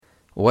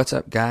What's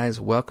up, guys?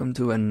 Welcome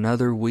to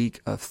another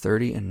week of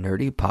 30 and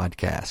Nerdy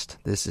Podcast.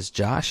 This is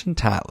Josh and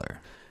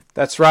Tyler.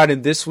 That's right,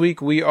 and this week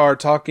we are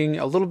talking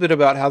a little bit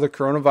about how the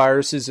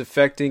coronavirus is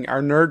affecting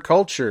our nerd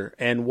culture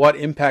and what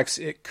impacts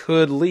it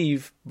could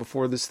leave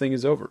before this thing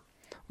is over.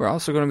 We're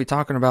also going to be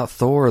talking about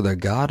Thor, the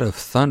God of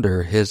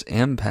Thunder, his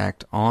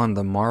impact on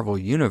the Marvel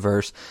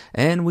Universe,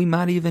 and we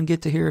might even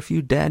get to hear a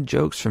few dad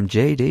jokes from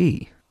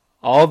JD.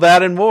 All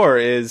that and more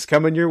is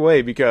coming your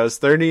way because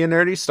 30 and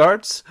Nerdy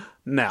starts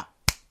now.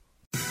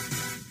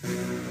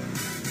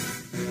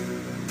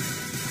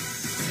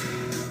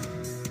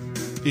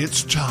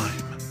 It's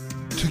time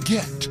to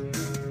get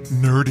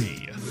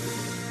nerdy.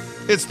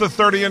 It's the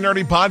 30 and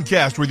Nerdy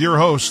Podcast with your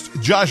hosts,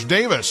 Josh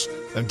Davis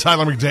and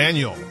Tyler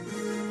McDaniel.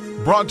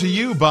 Brought to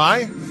you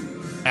by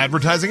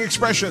Advertising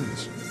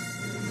Expressions,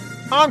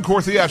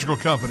 Encore Theatrical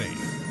Company.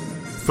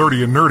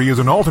 30 and Nerdy is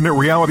an alternate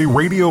reality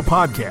radio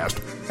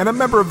podcast and a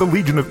member of the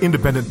Legion of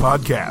Independent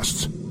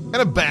Podcasts and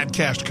a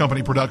Badcast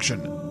Company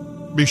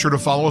production. Be sure to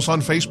follow us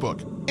on Facebook,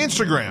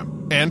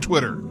 Instagram, and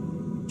Twitter.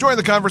 Join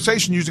the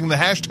conversation using the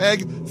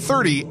hashtag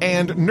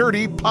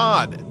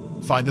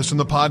 30andNerdyPod. Find us in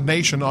the Pod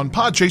Nation on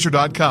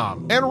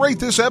podchaser.com and rate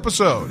this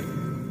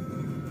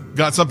episode.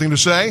 Got something to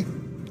say?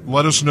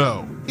 Let us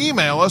know.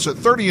 Email us at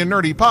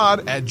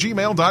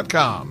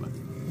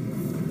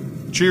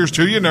 30andnerdypod@gmail.com. Cheers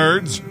to you,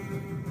 nerds.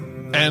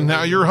 And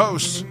now your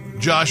hosts,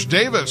 Josh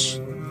Davis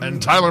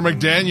and Tyler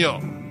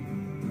McDaniel.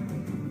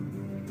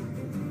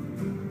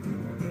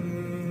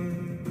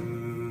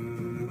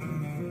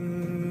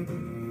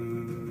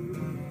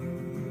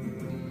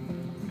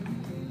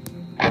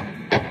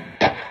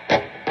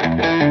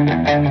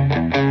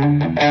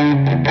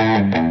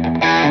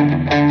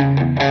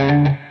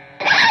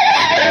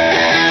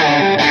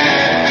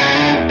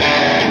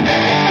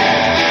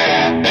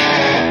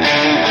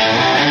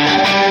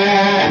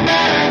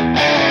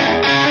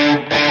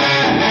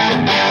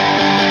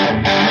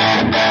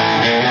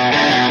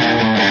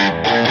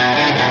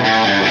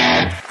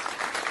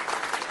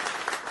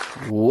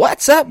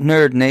 What's up,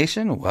 Nerd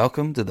Nation?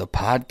 Welcome to the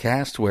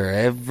podcast where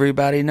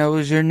everybody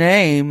knows your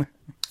name.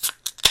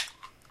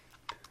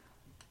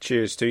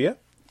 Cheers to you.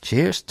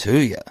 Cheers to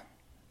you.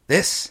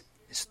 This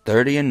is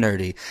 30 and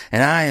Nerdy,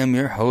 and I am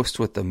your host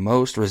with the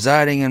most,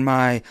 residing in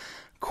my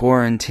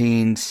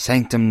quarantine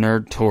sanctum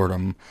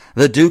nerdtordum,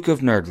 the Duke of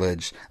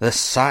Nerdledge, the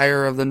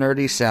sire of the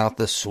nerdy South,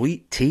 the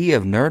sweet tea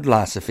of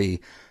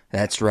nerdlosophy.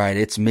 That's right,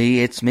 it's me,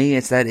 it's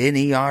that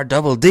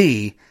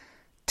N-E-R-D-D,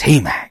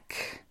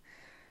 T-Mac.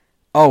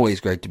 Always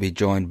great to be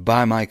joined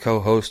by my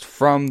co-host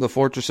from the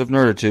Fortress of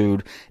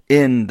Nerditude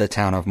in the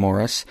town of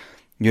Morris.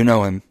 You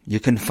know him, you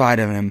confide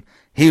in him,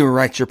 he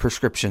writes your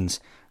prescriptions.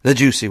 The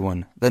juicy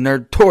one, the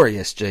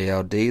Nerdtorious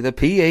JLD, the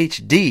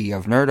PhD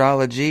of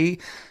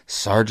Nerdology,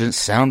 Sergeant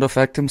Sound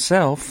Effect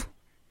himself.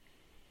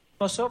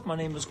 Myself, my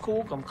name is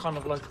Korg. I'm kind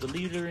of like the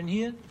leader in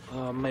here.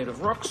 I'm made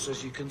of rocks,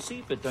 as you can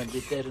see, but don't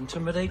let that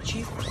intimidate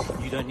you.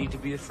 You don't need to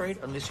be afraid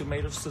unless you're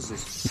made of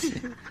scissors.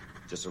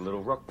 Just a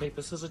little rock,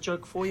 paper, scissors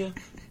joke for you.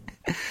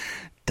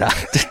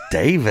 Dr.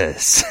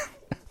 Davis.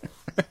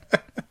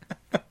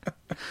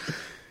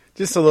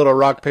 Just a little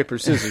rock, paper,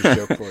 scissors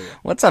joke for you.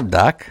 What's up,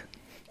 Doc?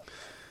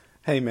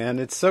 Hey, man,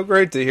 it's so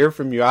great to hear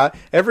from you.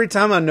 Every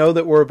time I know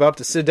that we're about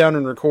to sit down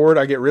and record,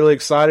 I get really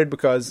excited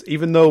because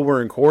even though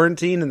we're in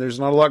quarantine and there's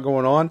not a lot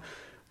going on,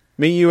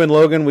 me, you, and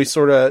Logan, we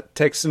sort of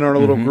text in our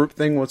little group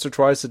thing once or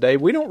twice a day.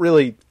 We don't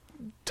really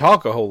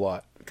talk a whole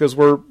lot because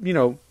we're,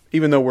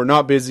 even though we're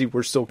not busy,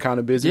 we're still kind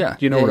of busy. Yeah,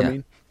 you know what I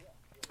mean?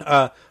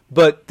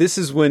 But this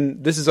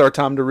is our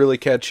time to really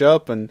catch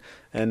up, and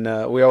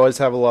we always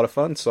have a lot of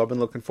fun, so I've been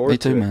looking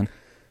forward to it. Me too, man.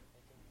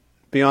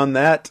 Beyond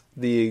that,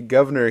 the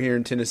governor here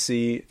in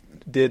Tennessee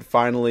did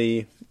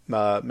finally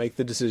make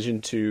the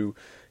decision to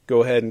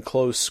go ahead and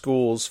close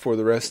schools for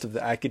the rest of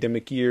the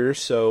academic year.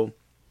 So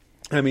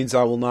that means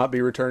I will not be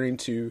returning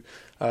to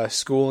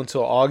school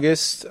until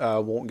August.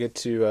 Won't get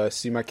to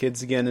see my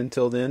kids again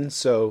until then.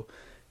 So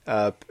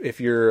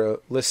if you're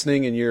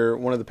listening and you're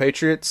one of the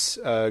Patriots,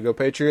 go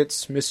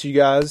Patriots. Miss you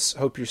guys.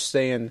 Hope you're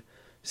staying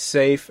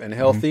safe and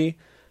healthy.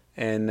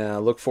 And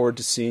look forward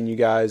to seeing you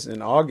guys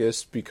in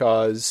August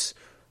because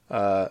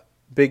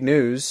big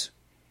news.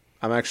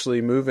 I'm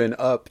actually moving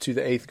up to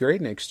the 8th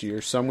grade next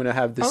year, so I'm going to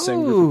have this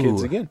same group of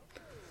kids again.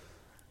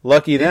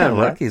 Lucky them,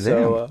 right? Lucky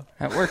them. So,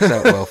 that works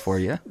out well for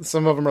you.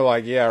 Some of them are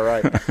like, yeah,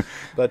 right.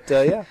 But,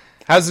 yeah.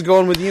 How's it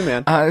going with you,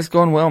 man? It's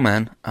going well,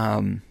 man.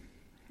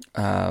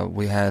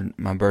 We had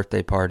my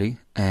birthday party,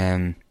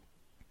 and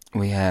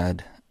we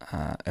had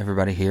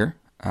everybody here,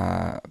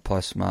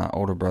 plus my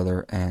older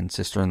brother and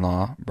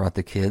sister-in-law brought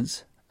the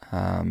kids.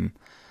 And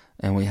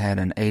we had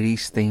an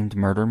 80s-themed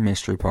murder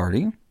mystery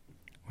party,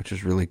 which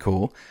was really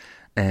cool.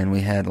 And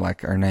we had,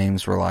 our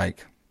names were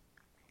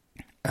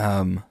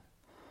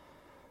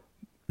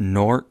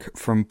Nork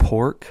from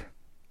Pork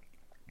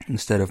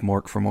instead of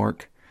Mork from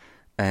Ork.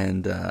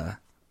 And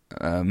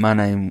my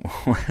name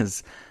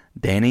was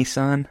Danny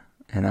Son,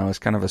 and I was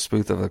kind of a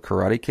spoof of a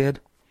Karate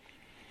Kid.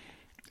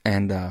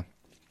 And the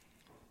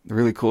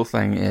really cool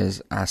thing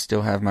is I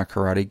still have my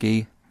karate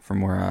gi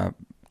from where I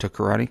took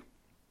karate.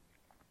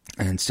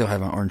 and still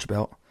have an orange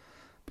belt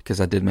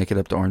because I did make it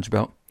up to orange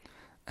belt.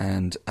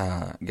 And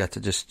I got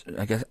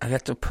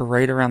to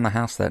parade around the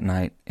house that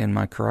night in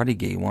my karate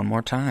gi one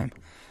more time,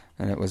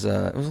 and it was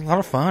a lot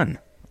of fun.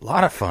 A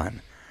lot of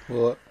fun.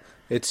 Well,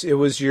 it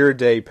was your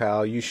day,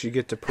 pal. You should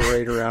get to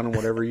parade around in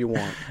whatever you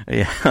want.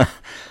 Yeah,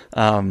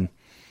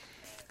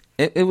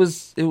 it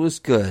was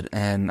good.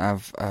 And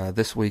I've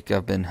this week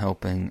I've been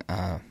helping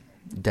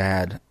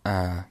Dad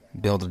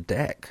build a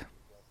deck.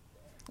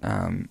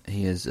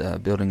 He is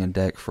building a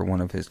deck for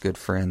one of his good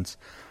friends.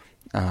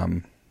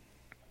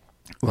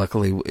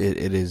 Luckily,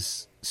 it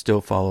is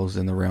still follows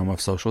in the realm of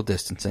social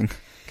distancing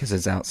because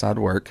it's outside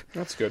work.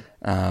 That's good.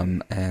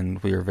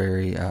 And we are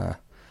very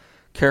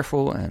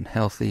careful and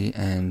healthy,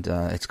 and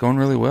it's going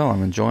really well.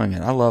 I'm enjoying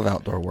it. I love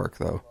outdoor work,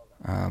 though.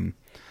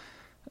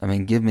 I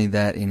mean, give me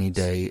that any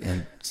day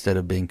instead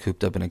of being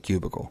cooped up in a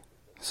cubicle.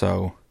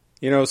 So,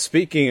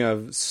 speaking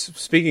of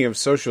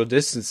social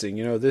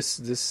distancing,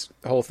 this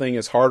whole thing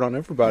is hard on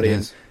everybody. It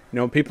is.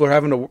 And people are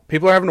having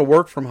to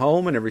work from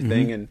home and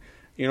everything. Mm-hmm. And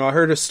I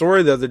heard a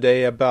story the other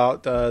day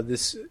about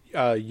this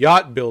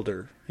yacht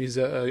builder. He's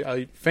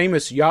a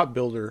famous yacht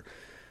builder,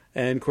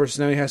 and of course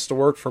now he has to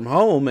work from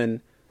home.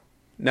 And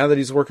now that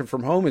he's working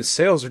from home, his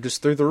sales are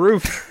just through the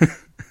roof.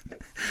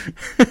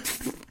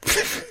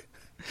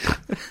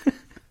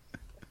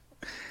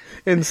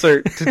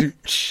 Insert to do.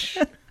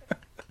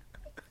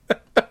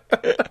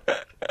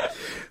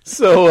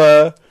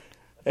 So,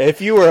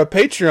 if you were a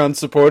Patreon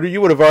supporter, you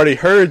would have already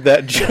heard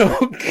that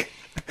joke.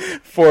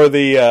 For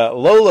the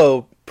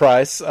low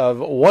price of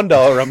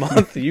 $1 a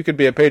month, you could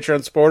be a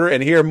Patreon supporter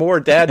and hear more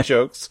dad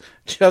jokes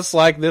just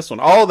like this one.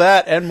 All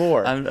that and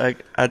more. At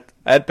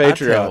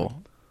Patreon. I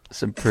tell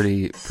some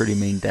pretty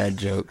mean dad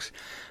jokes,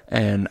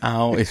 and I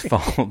always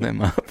follow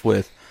them up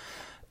with,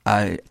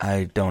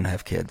 I don't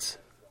have kids.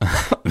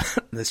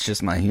 That's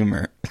just my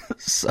humor.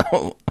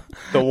 So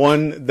the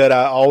one that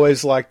I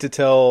always like to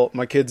tell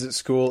my kids at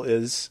school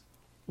is,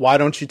 why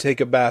don't you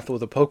take a bath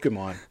with a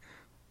Pokemon?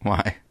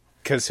 Why?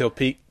 Because he'll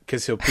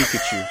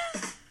Pikachu.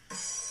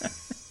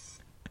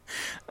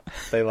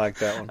 They like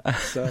that one.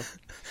 So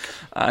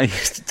I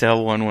used to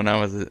tell one when I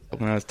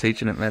was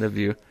teaching at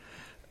Meadowview,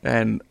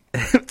 and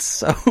it's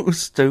so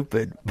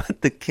stupid,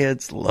 but the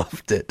kids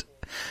loved it.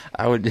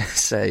 I would just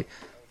say,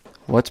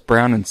 "What's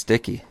brown and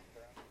sticky?"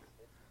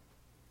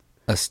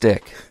 A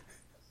stick.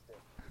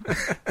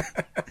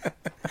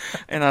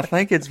 And I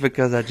think it's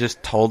because I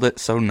just told it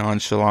so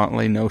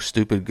nonchalantly, no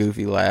stupid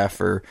goofy laugh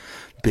or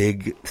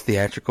big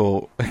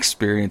theatrical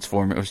experience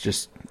for him. It was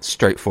just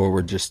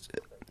straightforward,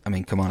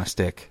 come on, a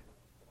stick.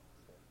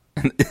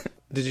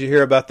 Did you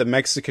hear about the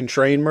Mexican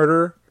train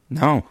murderer?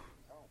 No.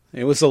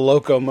 It was a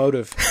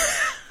locomotive.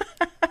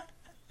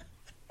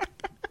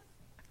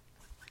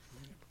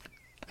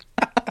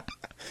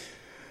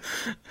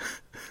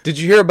 Did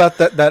you hear about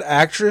that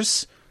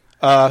actress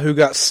who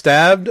got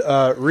stabbed?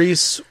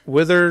 Reese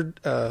What's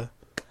her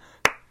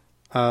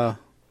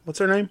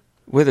name?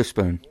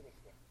 Witherspoon.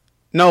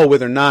 No,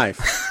 with her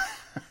knife.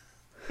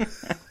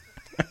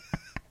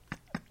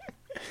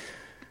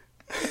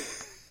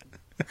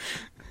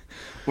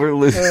 We're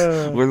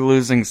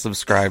losing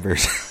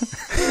subscribers.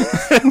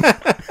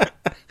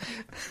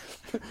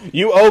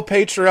 You owe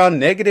Patreon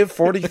negative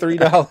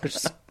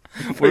 $43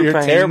 for We're your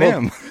paying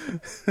them.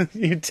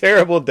 you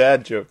terrible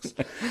dad jokes.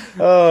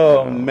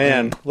 Oh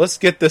man, let's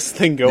get this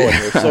thing going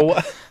here. So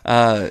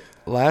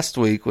last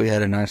week we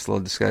had a nice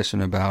little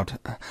discussion about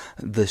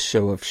the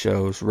show of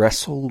shows,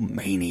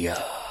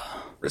 WrestleMania.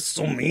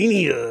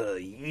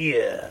 WrestleMania,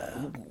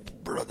 yeah,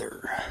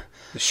 Brother.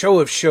 the show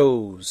of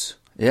shows,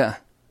 Yeah.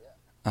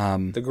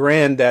 the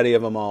granddaddy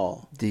of them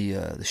all.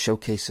 The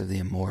showcase of the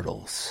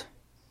Immortals.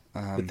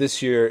 But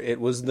this year it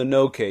was the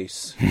no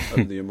case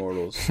of the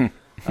Immortals.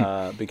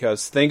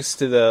 Because thanks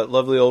to the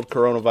lovely old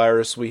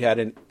coronavirus, we had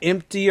an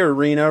empty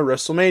arena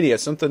WrestleMania,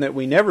 something that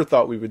we never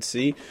thought we would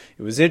see.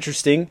 It was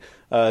interesting,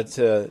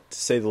 to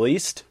say the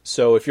least.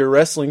 So if you're a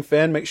wrestling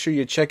fan, make sure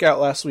you check out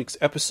last week's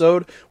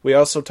episode. We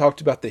also talked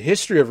about the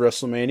history of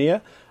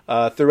WrestleMania,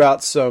 threw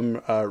out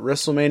some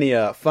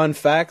WrestleMania fun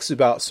facts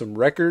about some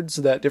records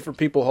that different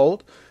people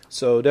hold.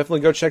 So definitely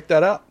go check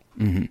that out.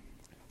 Mm-hmm.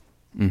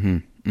 Mm-hmm.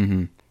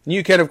 Mm-hmm.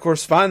 You can, of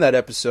course, find that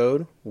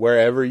episode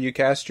wherever you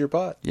cast your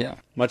pot. Yeah.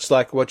 Much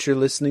like what you're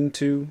listening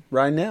to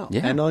right now.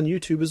 Yeah. And on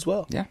YouTube as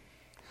well. Yeah.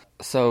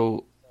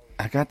 So,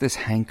 I got this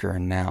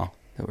hankering now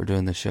that we're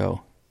doing the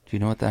show. Do you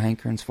know what the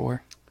hankering's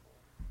for?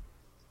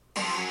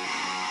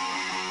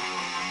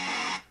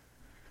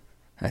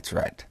 That's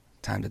right.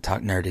 Time to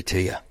talk nerdy to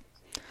you.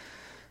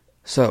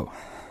 So,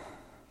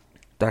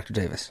 Dr.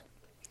 Davis,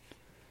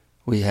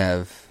 we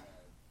have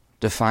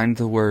defined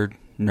the word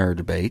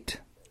nerd bait,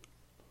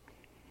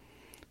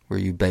 where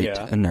you bait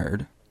Yeah. a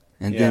nerd.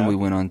 And Yeah. then we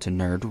went on to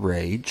nerd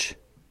rage.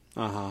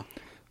 Uh-huh.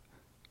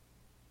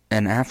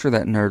 And after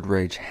that nerd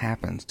rage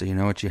happens, do you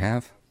know what you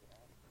have?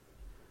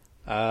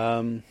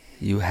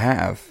 You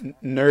have,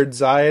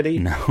 Nerdsiety?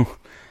 no,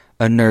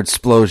 a nerd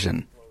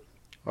explosion.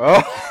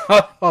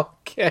 Oh,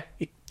 okay.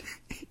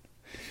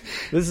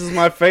 This is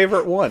my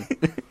favorite one.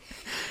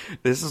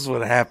 This is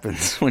what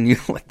happens when you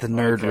let the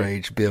nerd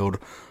rage build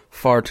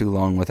far too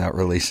long without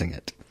releasing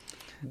it.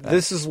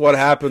 This is what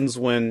happens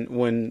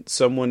when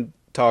someone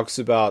talks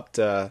about,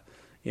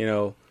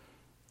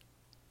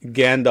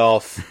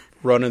 Gandalf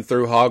running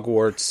through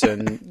Hogwarts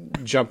and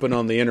jumping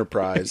on the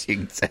Enterprise.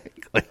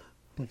 Exactly.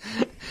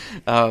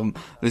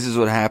 This is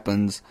what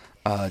happens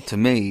to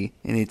me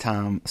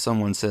anytime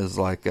someone says,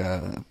 like,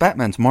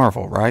 Batman's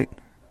Marvel, right?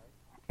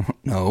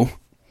 No.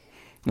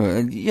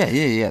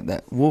 Yeah.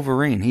 That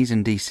Wolverine, he's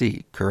in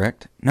DC,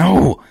 correct?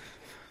 No.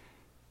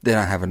 Then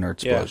I have a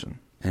nerd explosion.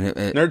 And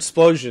Nerd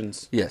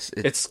explosions. Yes.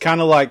 It's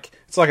kind of like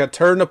a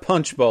turd in a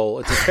punch bowl.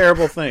 It's a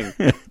terrible thing.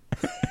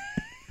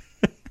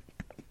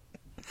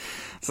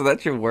 So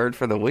that's your word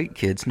for the week,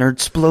 kids. Nerd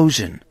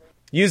explosion.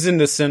 Use in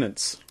the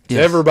sentence to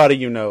Yes. everybody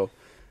you know.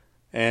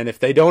 And if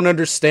they don't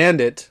understand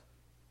it,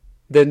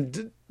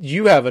 then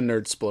you have a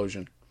nerd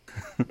explosion.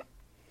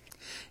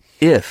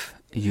 If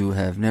you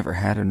have never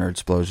had a nerd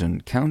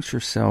explosion, count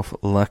yourself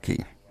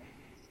lucky.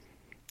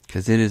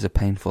 Because it is a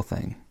painful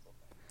thing.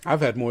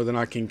 I've had more than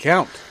I can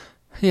count.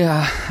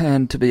 Yeah,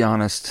 and to be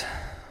honest,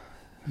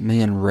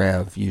 me and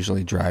Rev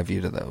usually drive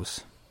you to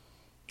those.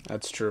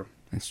 That's true.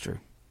 That's true.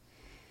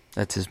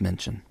 That's his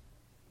mention.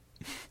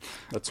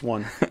 That's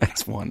one.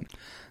 That's one.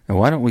 Now,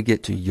 why don't we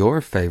get to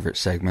your favorite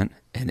segment,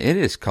 and it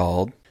is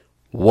called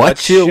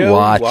What You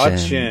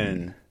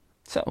Watching?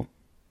 So,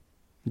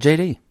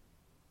 JD,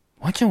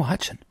 what you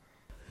watching?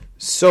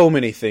 So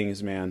many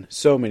things, man.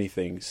 So many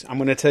things. I'm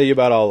going to tell you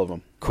about all of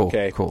them. Cool,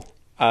 Okay. cool.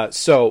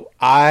 So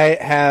I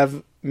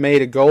have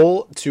made a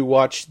goal to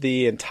watch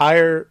the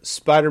entire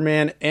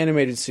Spider-Man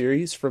animated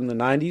series from the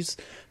 90s,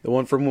 the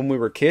one from when we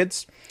were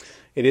kids.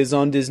 It is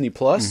on Disney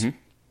Plus.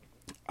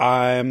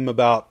 I'm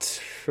about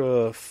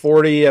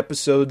 40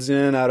 episodes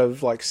in out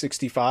of like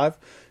 65.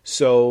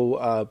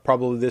 So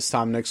probably this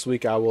time next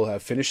week I will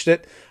have finished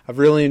it. I've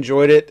really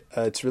enjoyed it.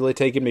 It's really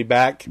taken me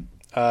back.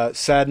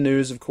 Sad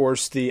news, of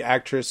course, the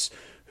actress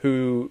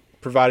who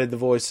provided the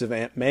voice of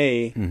Aunt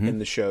May in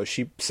the show,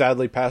 she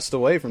sadly passed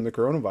away from the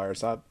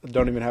coronavirus. I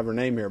don't even have her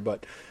name here,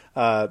 but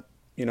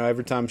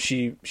every time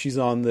she's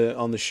on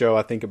the show,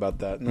 I think about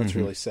that, and that's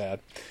really sad.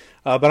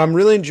 But I'm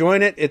really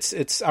enjoying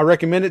it. I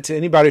recommend it to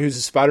anybody who's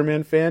a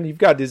Spider-Man fan. You've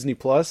got Disney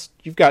Plus,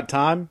 you've got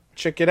time,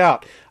 check it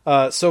out.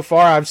 So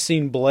far, I've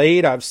seen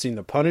Blade, I've seen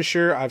the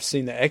Punisher, I've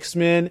seen the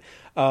X-Men.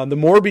 The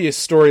Morbius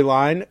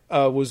storyline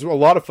was a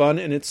lot of fun,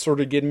 and it's sort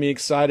of getting me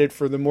excited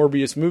for the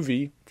Morbius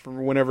movie for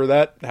whenever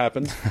that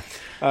happens.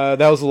 That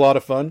was a lot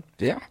of fun.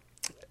 Yeah.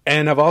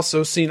 And I've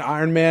also seen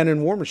Iron Man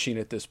and War Machine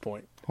at this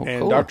point,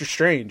 and cool. Doctor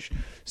Strange.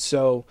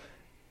 So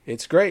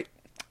it's great.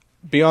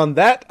 Beyond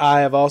that,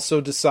 I have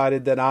also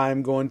decided that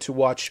I'm going to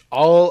watch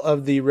all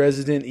of the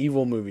Resident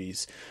Evil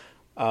movies.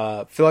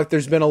 Feel like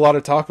there's been a lot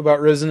of talk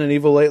about Resident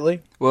Evil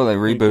lately. Well, they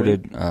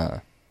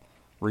rebooted,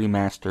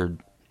 remastered,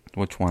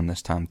 which one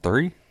this time?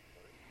 3?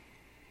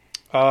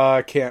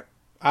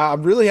 I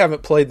really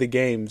haven't played the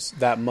games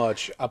that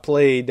much. I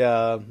played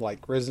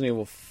like Resident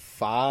Evil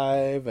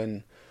 5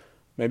 and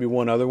maybe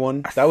one other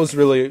one. That was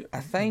really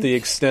the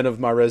extent of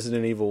my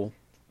Resident Evil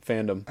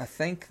fandom. I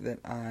think that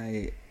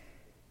I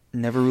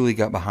never really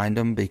got behind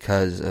them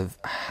because of,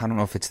 I don't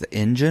know if it's the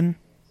engine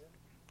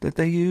that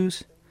they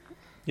use.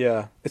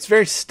 Yeah, it's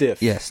very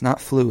stiff. Yes,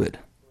 not fluid.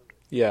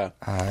 Yeah.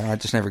 I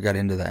just never got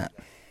into that.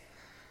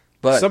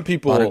 But some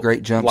people a lot of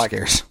great jump like,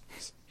 scares.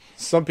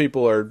 Some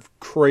people are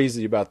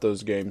crazy about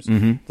those games.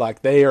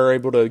 Like, they are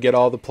able to get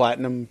all the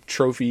platinum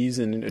trophies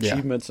and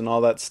achievements and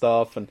all that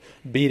stuff and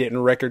beat it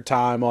in record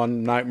time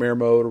on Nightmare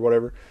Mode or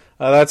whatever.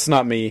 That's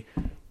not me.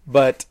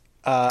 But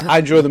I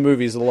enjoy the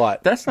movies a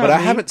lot. That's not But I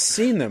me. haven't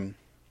seen them.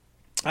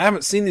 I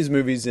haven't seen these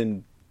movies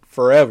in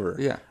forever.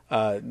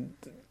 Yeah.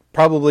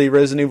 Probably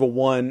Resident Evil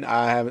 1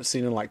 I haven't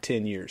seen in like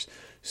 10 years.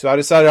 So I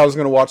decided I was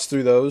going to watch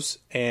through those,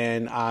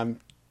 and I'm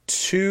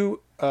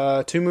two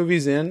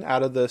movies in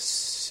out of the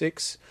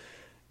 6,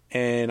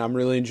 and I'm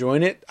really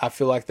enjoying it. I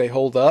feel like they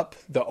hold up.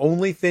 The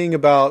only thing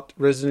about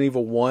Resident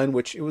Evil 1,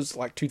 which it was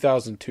like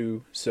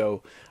 2002,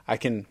 so I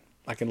can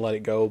let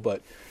it go,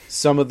 but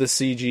some of the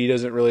CG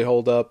doesn't really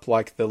hold up,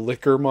 like the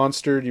liquor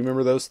monster. Do you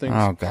remember those things?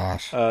 Oh,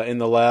 gosh. In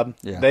the lab.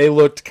 Yeah. They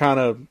looked kind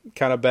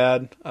of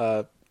bad.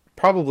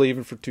 Probably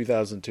even for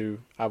 2002,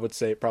 I would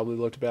say it probably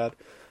looked bad.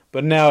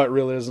 But now it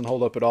really doesn't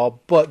hold up at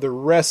all. But the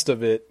rest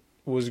of it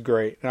was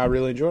great, and I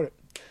really enjoyed it.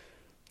 Good.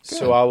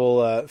 So I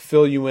will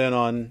fill you in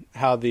on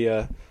how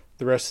the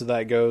rest of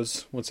that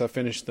goes once I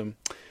finish them.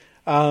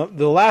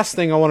 The last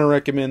thing I want to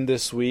recommend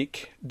this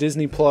week,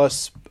 Disney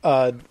Plus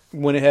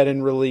went ahead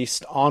and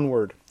released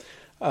Onward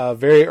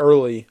very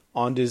early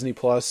on Disney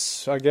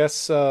Plus, I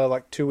guess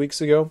like 2 weeks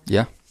ago.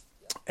 Yeah.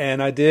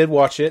 And I did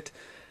watch it.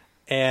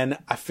 And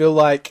I feel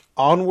like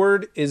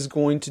Onward is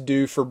going to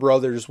do for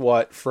brothers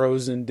what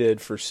Frozen did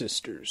for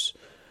sisters.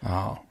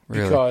 Oh,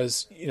 really?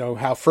 Because,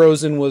 how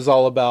Frozen was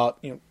all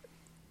about,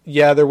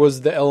 yeah, there was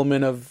the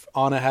element of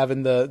Anna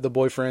having the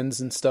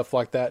boyfriends and stuff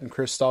like that and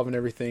Kristoff and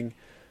everything.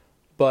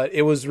 But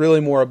it was really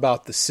more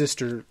about the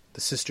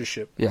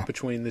sistership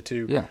between the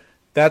two. Yeah.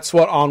 That's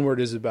what Onward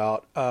is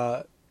about.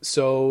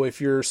 So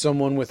if you're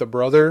someone with a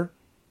brother,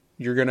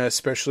 you're going to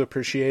especially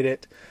appreciate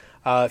it.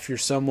 If you're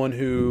someone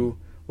who,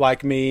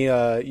 like me,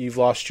 you've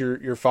lost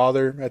your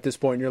father at this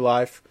point in your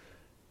life,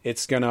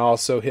 it's going to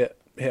also hit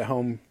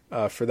home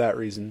for that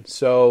reason.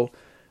 So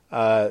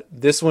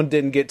this one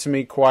didn't get to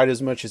me quite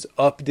as much as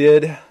Up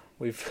did.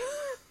 We've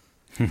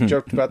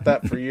joked about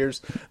that for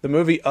years. The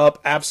movie Up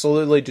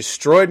absolutely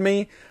destroyed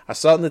me. I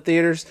saw it in the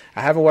theaters.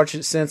 I haven't watched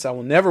it since. I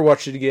will never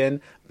watch it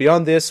again.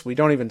 Beyond this, we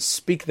don't even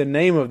speak the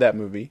name of that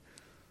movie.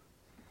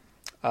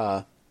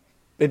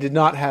 It did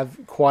not have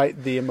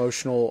quite the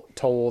emotional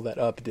toll that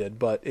Up did,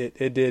 but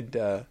it did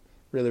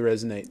really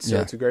resonate.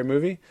 So It's a great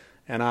movie,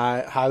 and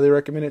I highly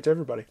recommend it to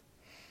everybody.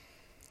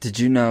 Did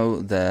you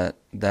know that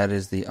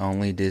is the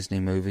only Disney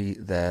movie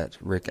that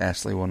Rick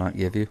Astley will not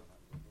give you?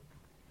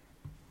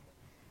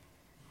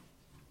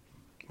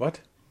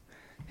 What?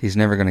 He's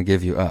never going to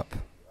give you Up.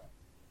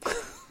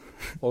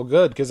 Well,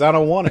 good, because I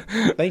don't want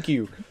it. Thank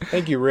you,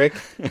 Rick.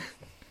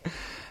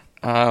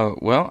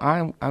 Well,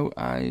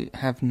 I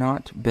have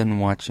not been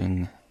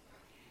watching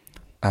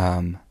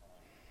down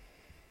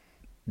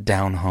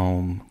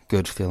home,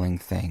 good feeling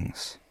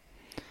things.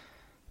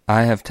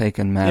 I have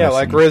taken Madison. Yeah,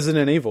 like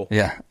Resident Evil.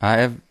 Yeah, I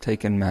have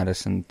taken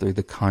Madison through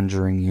the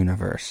Conjuring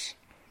universe.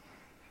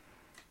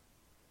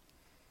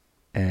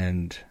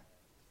 And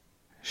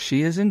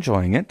she is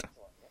enjoying it.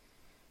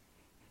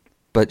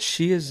 But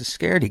she is a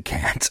scaredy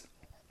cat.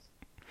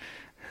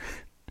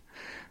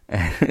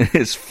 And it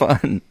is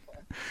fun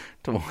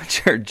to watch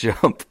her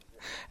jump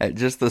at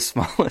just the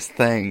smallest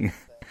thing.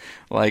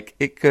 Like,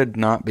 it could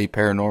not be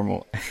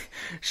paranormal.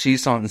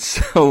 She's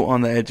so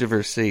on the edge of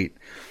her seat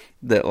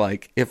that,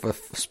 like, if a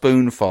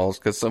spoon falls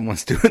because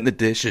someone's doing the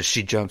dishes,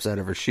 she jumps out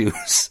of her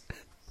shoes.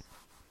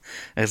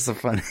 It's the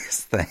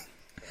funniest thing.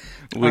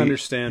 I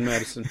understand,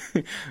 Madison.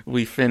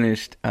 We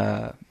finished,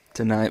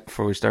 tonight,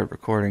 before we started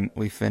recording,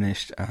 we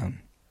finished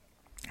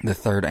the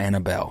third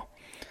Annabelle.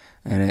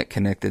 And it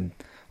connected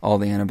all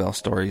the Annabelle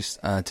stories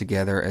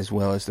together, as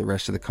well as the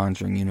rest of the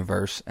Conjuring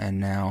universe. And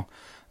now,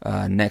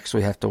 next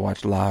we have to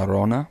watch La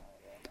Llorona.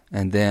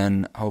 And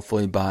then,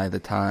 hopefully by the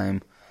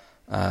time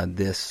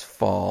this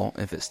fall,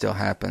 if it still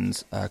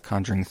happens,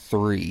 Conjuring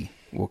 3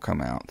 will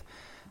come out.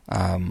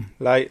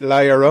 La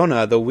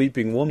Llorona, the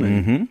weeping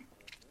woman. Mm-hmm.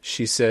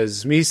 She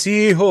says, mis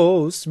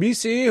hijos,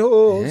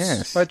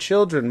 Yes. my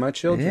children.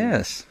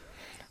 Yes.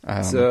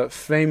 It's a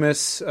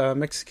famous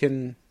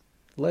Mexican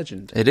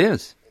legend. It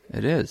is.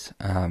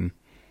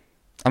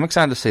 I'm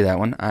excited to see that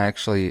one.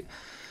 Actually,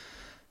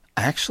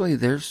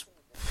 there's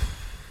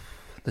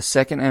the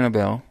second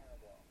Annabelle,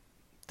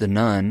 the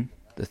Nun,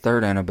 the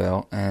third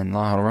Annabelle, and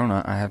La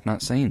Llorona I have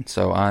not seen.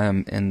 So I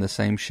am in the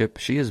same ship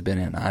she has been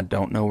in. I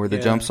don't know where the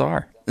jumps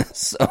are.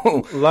 So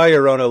La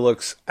Llorona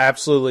looks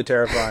absolutely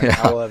terrifying. Yeah.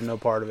 I will have no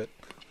part of it.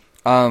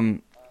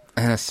 And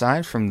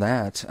aside from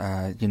that,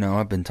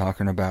 I've been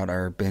talking about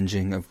our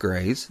binging of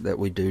Grey's that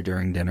we do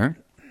during dinner.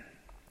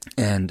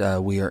 And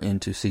we are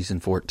into season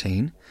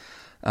 14.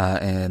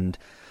 And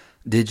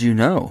did you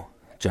know,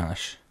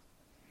 Josh,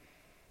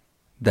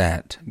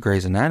 that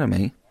Grey's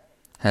Anatomy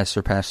has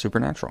surpassed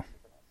Supernatural?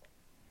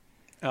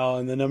 Oh,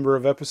 and the number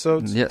of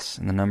episodes? Yes,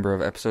 in the number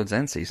of episodes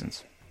and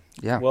seasons.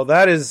 Yeah. Well,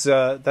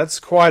 that's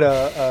quite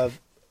a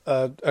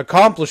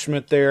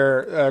accomplishment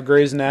there,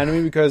 Grey's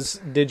Anatomy,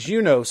 because did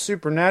you know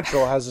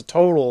Supernatural has a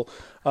total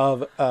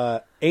of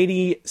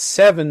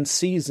 87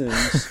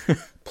 seasons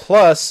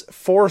plus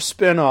 4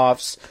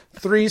 spin-offs,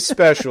 3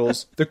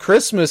 specials, the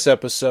Christmas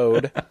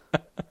episode,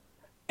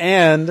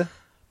 and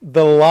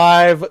the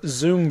live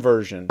Zoom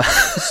version.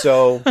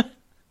 So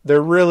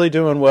they're really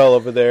doing well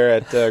over there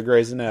at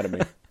Grey's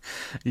Anatomy.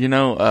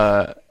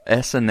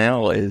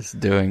 SNL is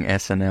doing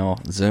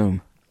SNL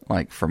Zoom,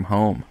 like from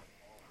home.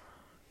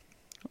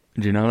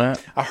 Did you know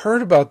that? I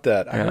heard about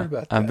that.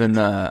 I've been,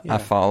 I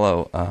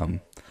follow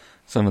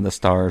some of the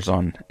stars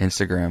on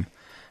Instagram,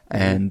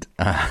 and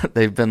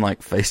they've been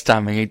like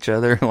FaceTiming each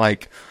other,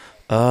 like,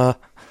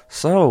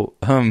 so,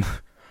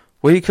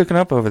 what are you cooking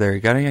up over there? You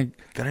got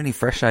any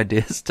fresh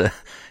ideas to,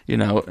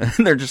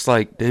 and they're just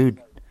like,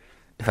 dude,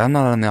 if I'm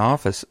not in the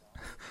office,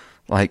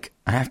 like,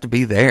 I have to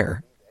be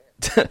there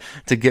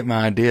to get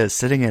my ideas.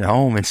 Sitting at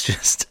home,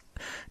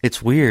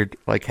 it's weird,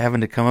 like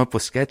having to come up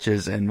with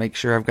sketches and make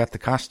sure I've got the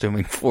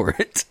costuming for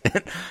it.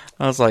 And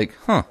I was like,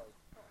 huh.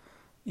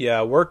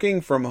 Yeah,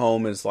 working from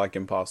home is like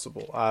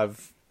impossible.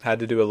 I've had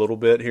to do a little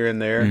bit here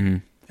and there,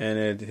 and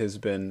it has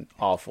been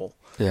awful.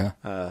 Yeah.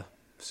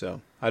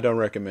 So I don't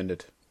recommend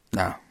it.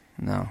 No.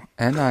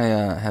 And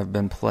I have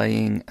been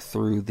playing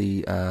through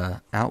the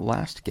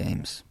Outlast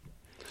games.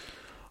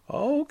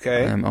 Oh,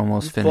 okay. I'm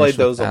almost finished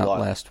with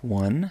Outlast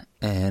 1,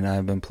 and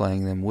I've been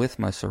playing them with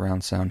my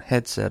surround sound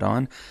headset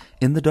on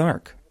in the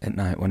dark at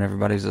night when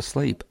everybody's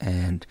asleep.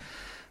 And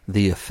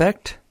the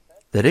effect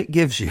that it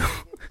gives you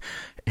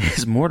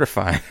is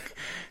mortifying.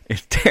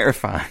 It's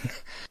terrifying.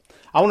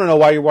 I want to know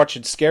why you're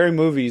watching scary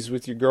movies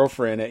with your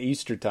girlfriend at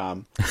Easter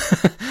time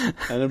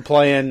and then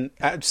playing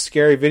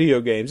scary video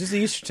games. This is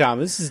Easter time.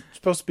 This is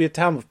supposed to be a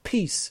time of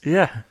peace.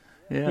 Yeah.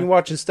 You're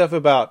watching stuff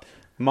about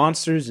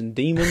monsters and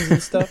demons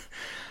and stuff.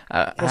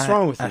 What's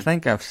wrong with you? I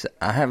think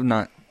I have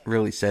not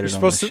really said it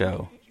on the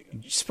show.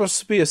 You're supposed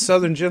to be a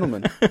Southern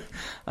gentleman.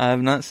 I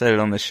have not said it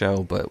on the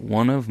show, but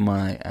one of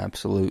my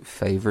absolute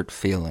favorite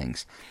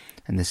feelings,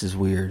 and this is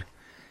weird,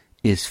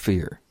 is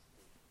fear.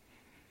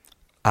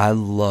 I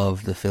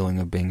love the feeling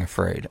of being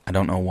afraid. I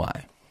don't know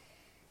why.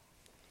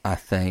 I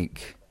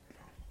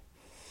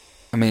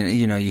mean,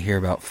 you know, you hear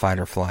about fight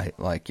or flight.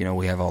 Like, you know,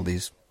 we have all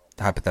these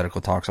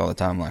hypothetical talks all the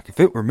time. Like, if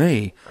it were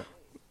me,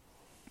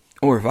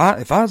 or if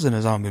I was in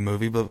a zombie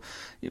movie, but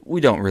we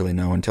don't really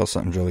know until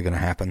something's really going to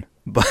happen.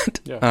 But,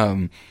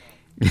 you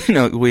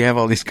know, we have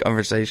all these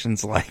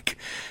conversations like,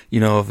 you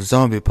know, if a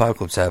zombie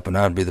apocalypse happened,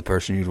 I'd be the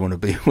person you'd want to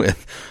be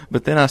with.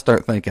 But then I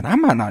start thinking, I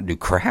might not do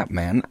crap,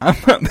 man. I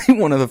might be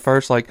one of the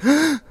first, like,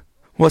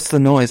 what's the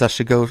noise? I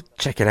should go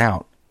check it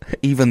out.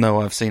 Even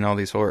though I've seen all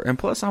these horror. And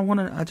plus,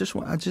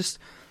 the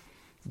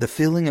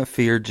feeling of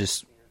fear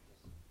just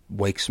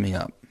wakes me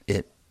up.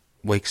 It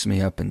wakes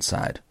me up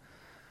inside.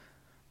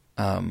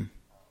 No,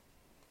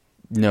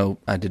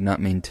 I did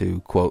not mean to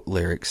quote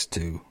lyrics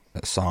to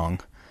a song.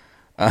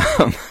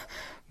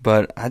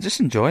 But I just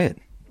enjoy it.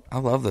 I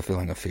love the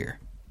feeling of fear.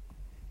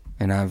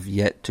 And I've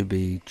yet to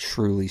be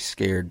truly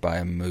scared by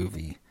a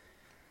movie.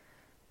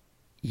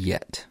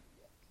 Yet.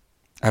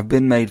 I've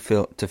been made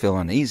to feel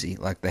uneasy.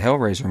 Like the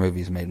Hellraiser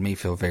movies made me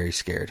feel very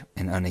scared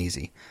and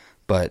uneasy.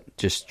 But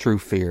just true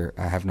fear,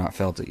 I have not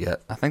felt it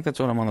yet. I think that's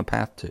what I'm on the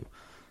path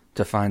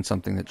to find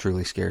something that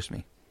truly scares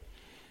me.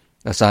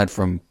 Aside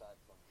from,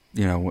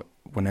 you know,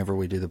 whenever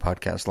we do the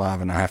podcast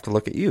live and I have to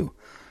look at you.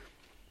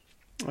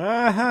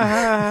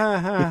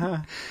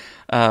 Other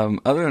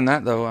than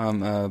that, though,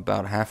 I'm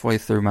about halfway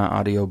through my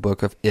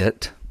audiobook of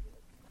It,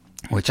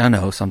 which I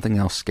know, something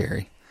else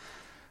scary.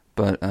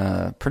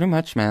 But pretty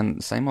much,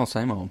 man, same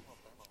old.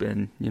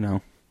 Been, you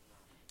know,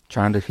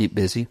 trying to keep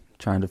busy,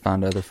 trying to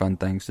find other fun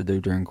things to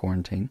do during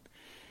quarantine.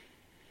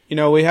 You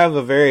know, we have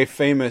a very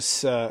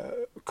famous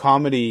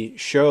comedy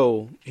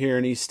show here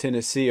in East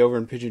Tennessee over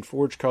in Pigeon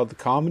Forge called The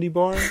Comedy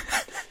Barn.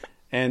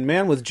 And,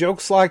 man, with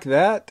jokes like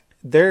that,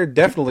 they're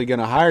definitely going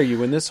to hire you.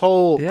 When this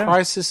whole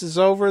crisis is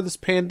over, this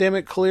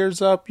pandemic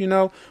clears up, you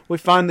know, we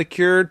find the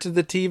cure to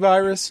the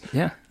T-virus.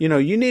 Yeah. You know,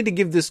 you need to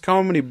give this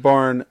Comedy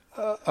Barn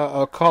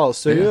a call.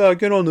 Say, I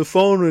get on the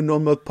phone and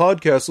on my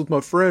podcast with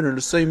my friend and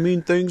to say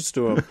mean things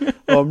to him.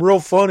 I'm real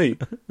funny.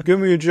 Give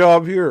me a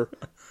job here.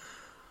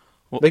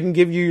 Well, they can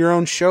give you your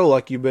own show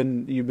like you've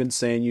been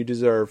saying you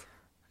deserve.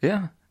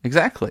 Yeah,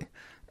 exactly.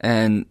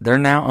 And they're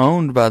now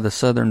owned by the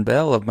Southern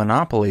Belle of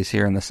monopolies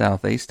here in the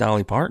Southeast,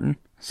 Dolly Parton.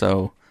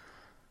 So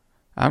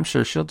I'm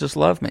sure she'll just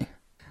love me.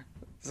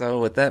 So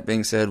with that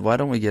being said, why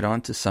don't we get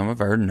on to some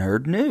of our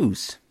nerd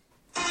news?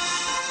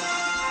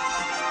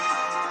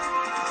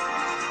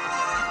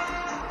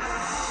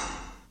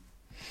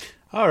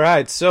 All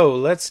right, so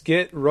let's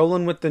get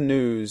rolling with the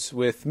news.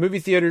 With movie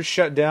theaters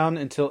shut down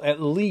until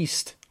at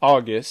least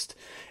August,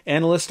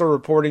 analysts are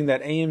reporting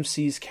that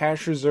AMC's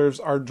cash reserves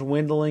are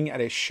dwindling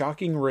at a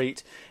shocking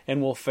rate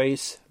and will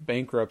face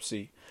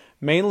bankruptcy,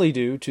 mainly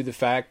due to the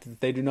fact that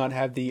they do not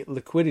have the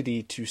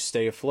liquidity to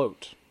stay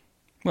afloat.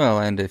 Well,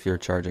 and if you're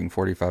charging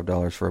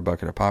 $45 for a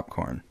bucket of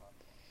popcorn.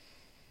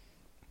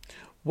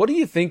 What do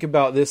you think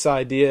about this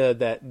idea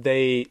that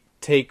they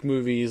take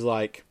movies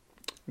like,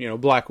 you know,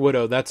 Black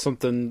Widow? That's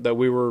something that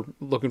we were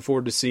looking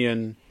forward to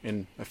seeing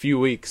in a few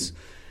weeks.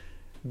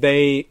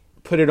 They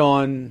put it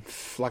on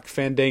like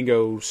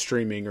Fandango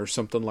streaming or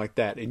something like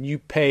that, and you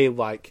pay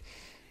like,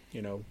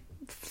 you know,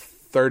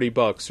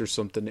 $30 or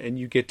something, and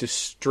you get to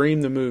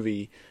stream the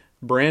movie,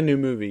 brand new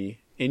movie,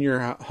 in your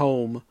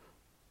home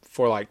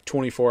for like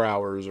 24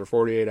 hours or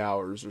 48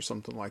 hours or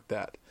something like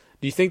that.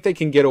 Do you think they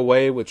can get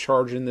away with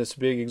charging this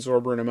big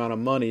exorbitant amount of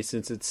money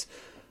since it's,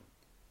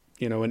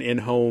 you know, an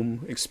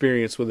in-home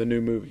experience with a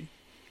new movie?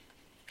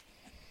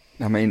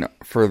 I mean,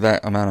 for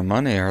that amount of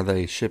money, are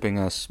they shipping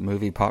us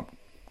movie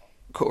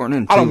popcorn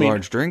and two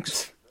large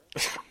drinks?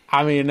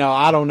 I mean, no,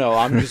 I don't know.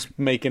 I'm just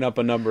making up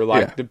a number.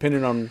 Like,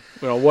 depending on,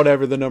 you know,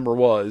 whatever the number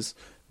was,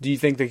 do you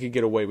think they could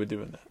get away with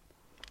doing that?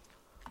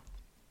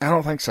 I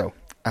don't think so.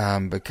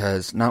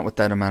 Because, not with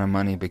that amount of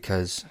money,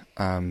 because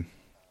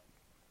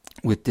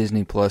with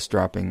Disney Plus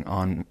dropping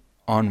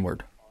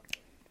onward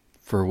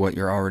for what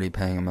you're already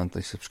paying a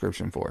monthly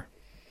subscription for.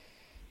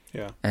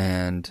 Yeah.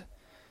 And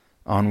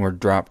Onward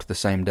dropped the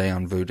same day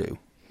on Vudu.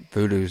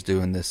 Vudu's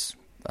doing this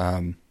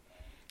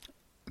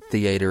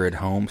theater at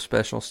home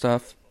special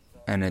stuff,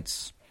 and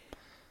it's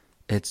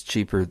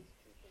cheaper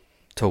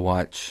to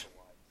watch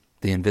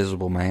The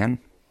Invisible Man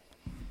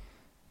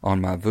on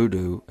my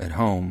Vudu at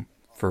home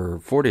for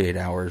 48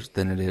 hours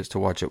than it is to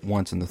watch it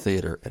once in the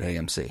theater at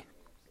AMC.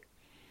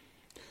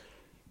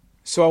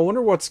 So I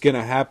wonder what's going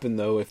to happen,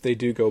 though, if they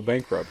do go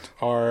bankrupt.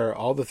 Are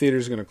all the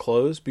theaters going to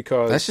close?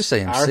 Because that's just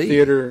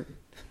AMC.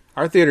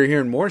 Our theater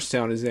here in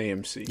Morristown is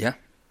AMC. Yeah.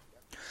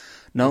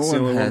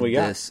 Nolan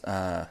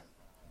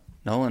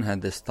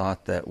had this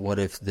thought that what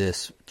if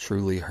this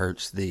truly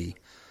hurts the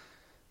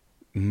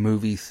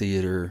movie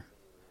theater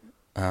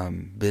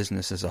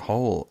business as a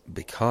whole,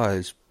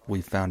 because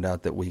we found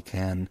out that we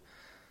can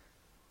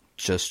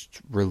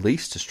just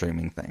release to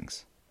streaming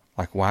things.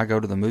 Like, why go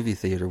to the movie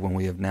theater when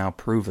we have now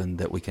proven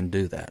that we can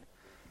do that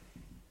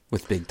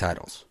with big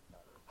titles?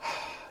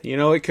 You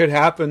know, it could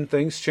happen.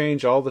 Things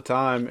change all the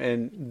time,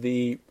 and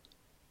the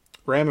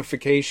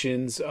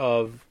ramifications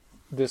of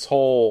this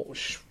whole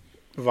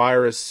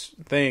virus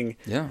thing.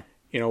 Yeah.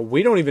 You know,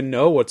 we don't even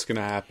know what's going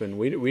to happen.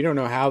 We don't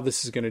know how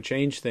this is going to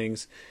change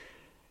things.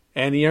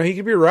 And, you know, he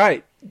could be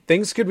right.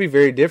 Things could be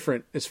very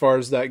different as far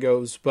as that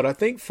goes. But I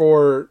think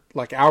for,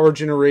 like, our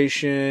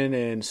generation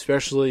and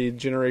especially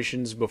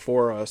generations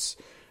before us,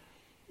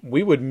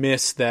 we would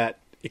miss that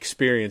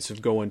experience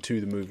of going to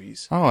the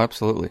movies. Oh,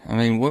 absolutely. I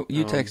mean, what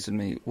you texted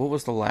me, what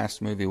was the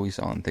last movie we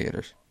saw in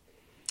theaters?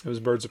 It was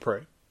Birds of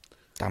Prey.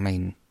 I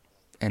mean,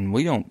 and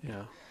we don't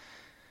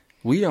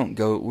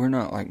go, we're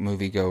not like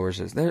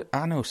moviegoers.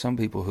 I know some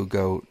people who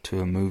go to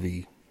a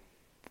movie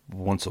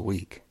once a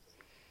week.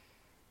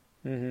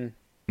 Mm-hmm.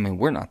 I mean,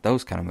 we're not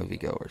those kind of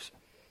moviegoers,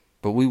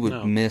 but we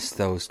would miss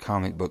those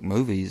comic book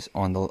movies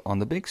on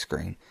the big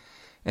screen.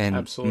 And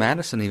Absolutely.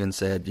 Madison even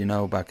said, you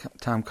know, by the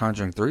time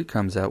Conjuring 3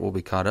 comes out, we'll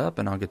be caught up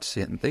and I'll get to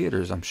see it in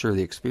theaters. I'm sure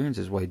the experience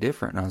is way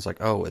different. And I was like,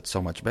 oh, it's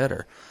so much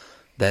better.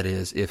 That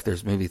is, if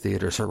there's movie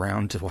theaters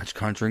around to watch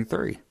Conjuring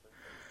 3.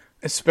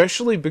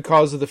 Especially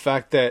because of the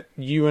fact that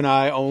you and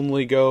I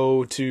only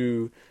go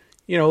to,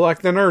 you know,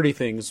 like the nerdy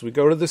things. We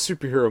go to the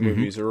superhero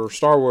movies or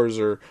Star Wars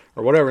or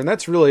whatever, and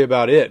that's really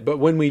about it. But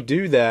when we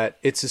do that,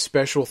 it's a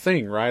special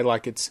thing, right?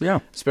 Like it's a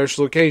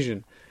special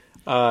occasion.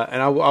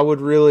 And I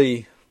would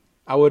really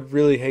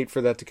hate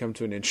for that to come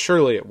to an end.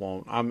 Surely it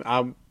won't.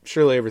 I'm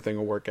surely everything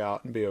will work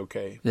out and be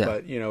okay. Yeah.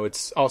 But, you know,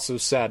 it's also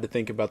sad to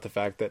think about the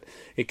fact that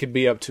it could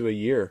be up to a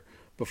year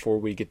before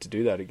we get to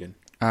do that again.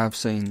 I've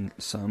seen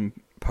some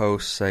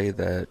posts say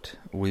that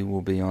we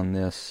will be on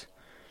this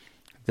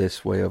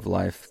way of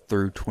life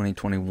through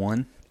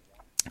 2021,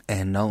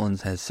 and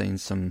Nolan's has seen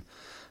some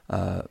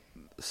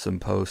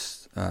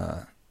posts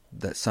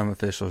that some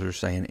officials are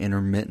saying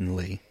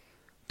intermittently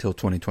till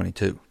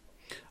 2022.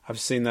 I've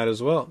seen that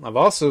as well. I've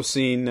also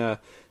seen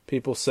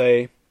people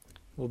say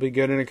we'll be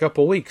good in a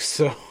couple weeks.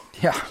 So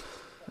yeah,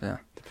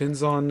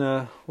 depends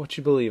on what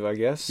you believe, I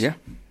guess. Yeah,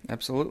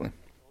 absolutely.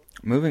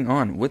 Moving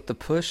on, with the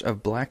push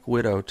of Black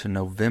Widow to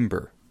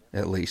November,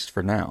 at least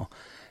for now,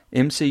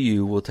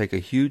 MCU will take a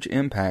huge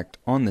impact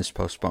on this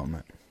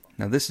postponement.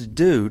 Now, this is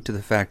due to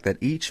the fact that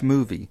each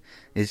movie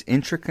is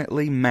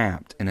intricately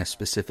mapped in a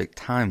specific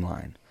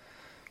timeline.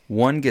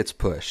 One gets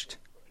pushed,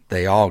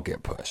 they all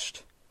get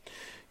pushed.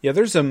 Yeah,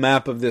 there's a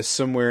map of this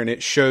somewhere, and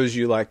it shows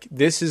you, like,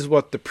 this is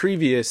what the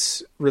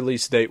previous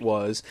release date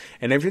was,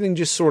 and everything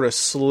just sort of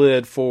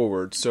slid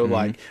forward. So,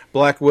 like,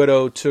 Black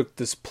Widow took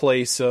this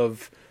place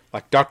of,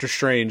 like, Doctor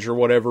Strange or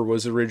whatever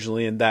was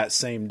originally in that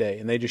same day,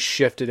 and they just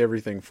shifted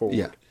everything forward.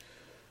 Yeah.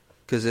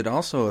 Because it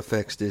also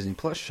affects Disney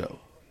Plus show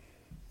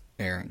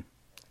airing.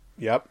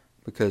 Yep.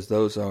 Because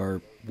those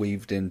are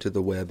weaved into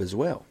the web as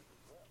well.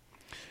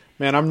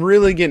 Man, I'm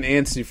really getting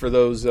antsy for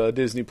those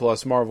Disney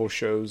Plus Marvel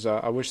shows.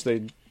 I wish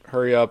they'd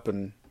hurry up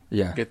and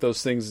get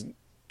those things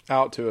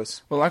out to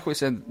us. Well, like we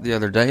said the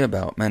other day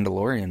about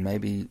Mandalorian,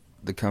 maybe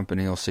the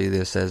company will see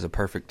this as a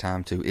perfect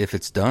time to, if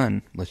it's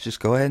done, let's just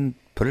go ahead and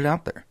put it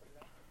out there.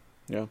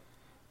 Yeah.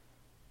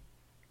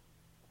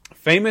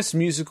 Famous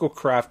musical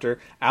crafter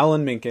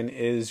Alan Menken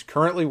is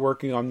currently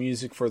working on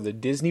music for the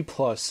Disney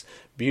Plus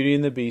Beauty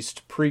and the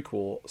Beast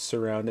prequel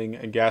surrounding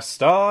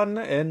Gaston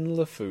and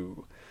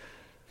LeFou.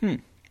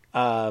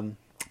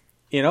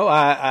 You know,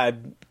 I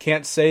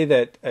can't say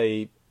that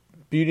a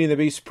Beauty and the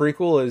Beast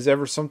prequel is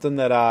ever something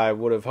that I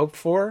would have hoped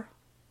for,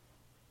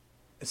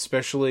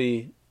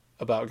 especially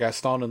about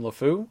Gaston and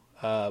LeFou.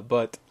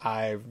 But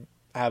I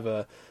have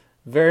a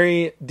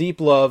very deep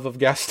love of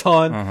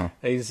Gaston.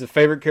 He's the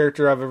favorite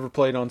character I've ever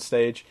played on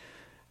stage.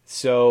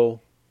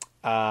 So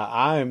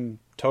I'm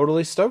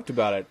totally stoked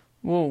about it.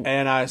 Well,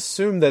 and I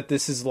assume that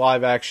this is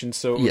live action,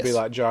 so it would be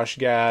like Josh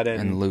Gad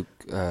and Luke.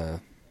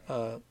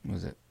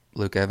 Was it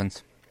Luke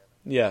Evans?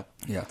 Yeah.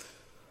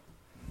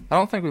 I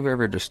don't think we've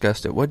ever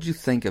discussed it. What did you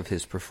think of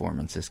his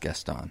performance as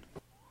Gaston?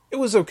 It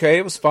was okay.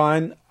 It was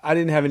fine. I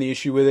didn't have any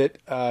issue with it.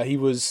 He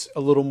was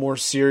a little more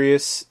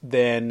serious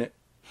than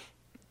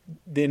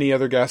any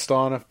other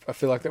Gaston I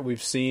feel like that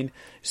we've seen,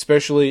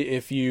 especially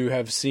if you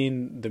have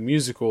seen the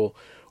musical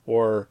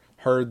or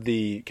heard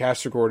the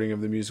cast recording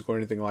of the musical or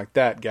anything like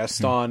that.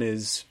 Gaston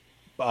is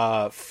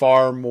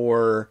far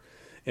more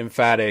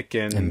emphatic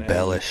and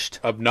embellished,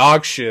 and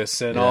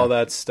obnoxious, and all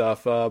that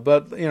stuff.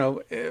 But you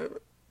know,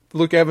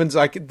 Luke Evans,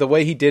 the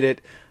way he did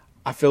it,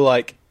 I feel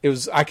like it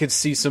was. I could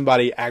see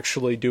somebody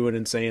actually doing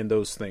and saying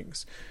those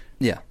things.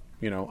 Yeah.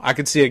 You know, I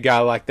could see a guy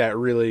like that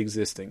really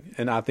existing,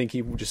 and I think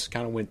he just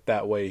kind of went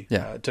that way.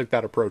 Took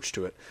that approach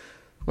to it.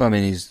 Well, I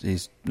mean,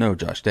 he's no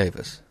Josh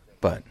Davis,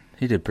 but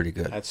he did pretty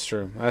good. That's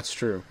true.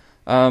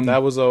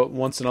 That was a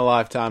once in a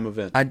lifetime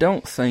event. I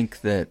don't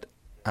think that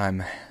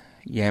I'm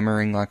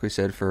yammering, like we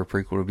said, for a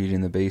prequel to Beauty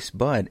and the Beast,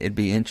 but it'd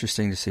be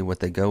interesting to see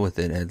what they go with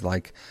it. And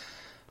like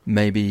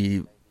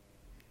maybe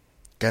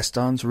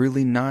Gaston's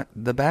really not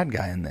the bad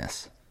guy in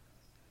this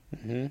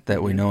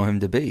that we know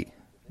him to be.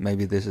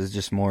 maybe this is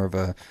just more of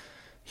a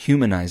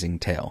humanizing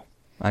tale,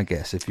 I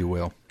guess, if you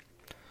will.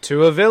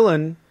 To a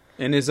villain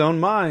in his own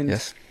mind,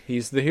 Yes.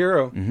 he's the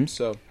hero.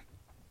 So,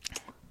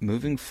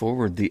 Moving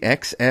forward, the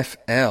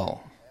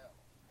XFL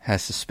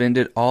has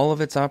suspended all of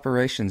its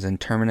operations and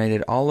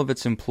terminated all of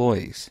its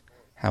employees.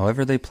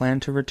 However, they plan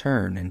to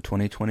return in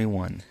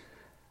 2021.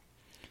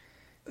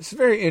 it's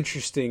very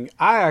interesting.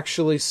 I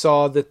actually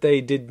saw that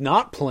they did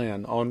not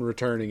plan on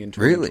returning in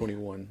Really?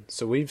 2021.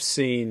 So we've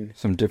seen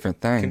Some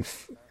different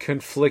things.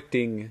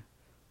 conflicting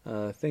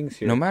things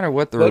here. No matter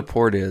what the But-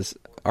 report is,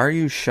 are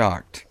you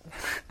shocked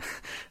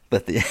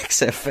that the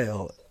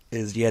XFL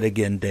is yet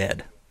again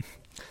dead?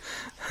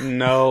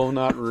 No,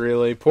 not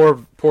really.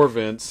 Poor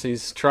Vince.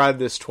 He's tried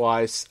this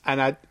twice.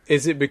 And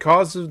is it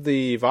because of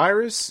the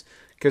virus?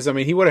 Because, I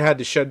mean, he would have had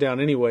to shut down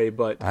anyway,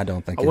 but I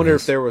don't think I it wonder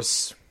is. if there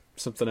was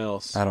something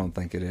else. I don't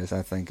think it is.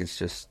 I think it's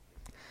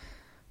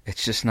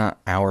just not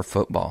our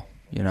football,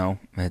 you know?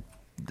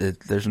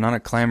 There's not a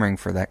clamoring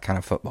for that kind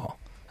of football,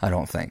 I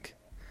don't think.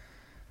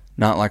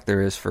 Not like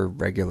there is for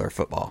regular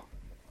football.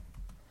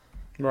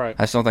 Right.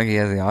 I just don't think he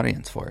has the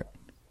audience for it.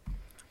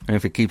 And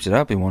if he keeps it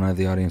up, he won't have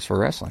the audience for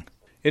wrestling.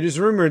 It is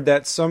rumored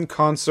that some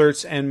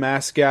concerts and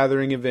mass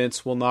gathering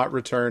events will not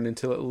return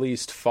until at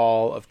least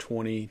fall of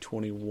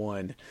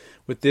 2021.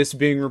 With this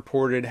being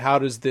reported, how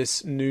does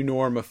this new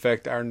norm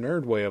affect our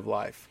nerd way of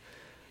life?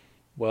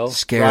 Well,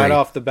 Scary. right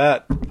off the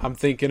bat, I'm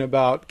thinking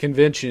about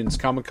conventions,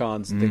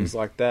 Comic-Cons, and things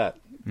like that.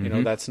 You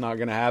know, that's not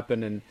going to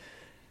happen. And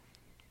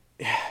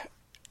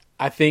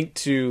I think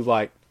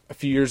like a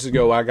few years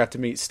ago, I got to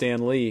meet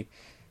Stan Lee,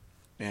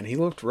 and he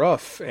looked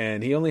rough,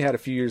 and he only had a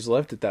few years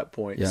left at that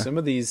point. Yeah. Some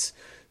of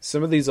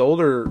these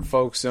older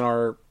folks in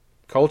our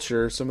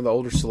culture, some of the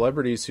older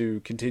celebrities who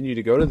continue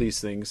to go to these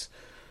things,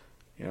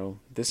 you know,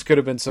 this could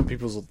have been some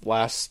people's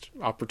last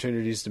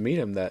opportunities to meet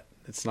him. That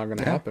it's not going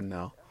to happen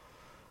now.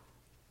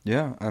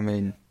 Yeah, I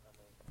mean,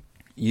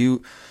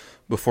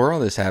 before all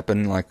this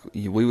happened,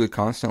 we would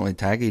constantly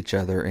tag each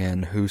other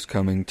in who's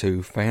coming to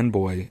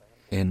Fanboy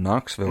in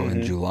Knoxville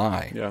in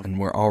July, Yeah. and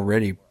we're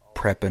already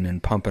prepping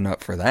and pumping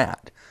up for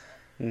that.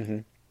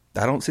 I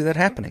don't see that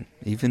happening,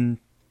 even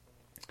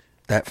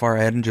that far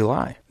ahead in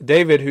July.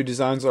 David, who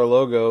designs our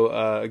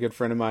logo, a good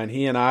friend of mine,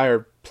 he and I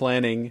are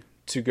planning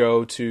to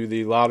go to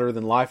the Louder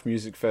Than Life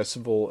Music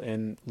Festival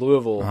in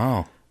Louisville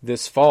Oh,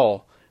 this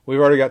fall. We've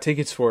already got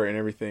tickets for it and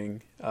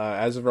everything.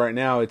 As of right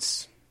now,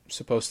 it's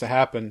supposed to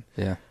happen,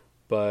 yeah.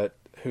 but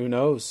who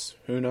knows?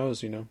 Who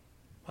knows, you know?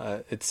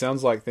 It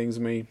sounds like things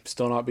may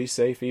still not be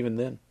safe even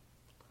then.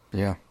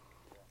 Yeah.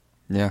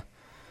 Yeah.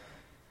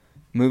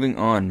 Moving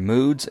on,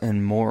 moods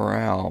and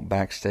morale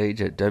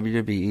backstage at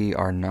WWE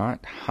are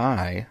not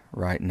high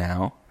right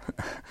now.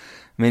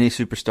 Many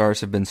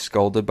superstars have been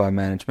scolded by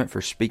management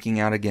for speaking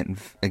out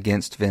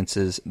against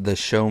Vince's "the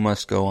show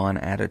must go on"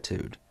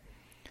 attitude.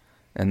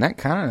 And that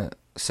kind of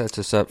sets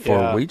us up for,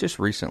 Yeah. we just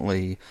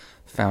recently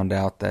found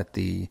out that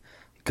the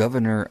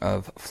governor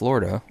of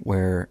Florida,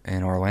 where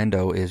in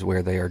Orlando is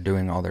where they are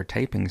doing all their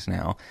tapings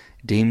now,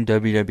 deemed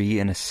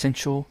WWE an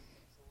essential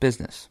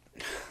business.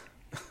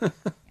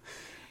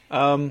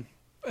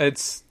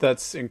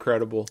 That's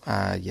incredible.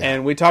 Yeah.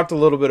 And we talked a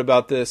little bit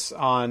about this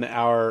on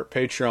our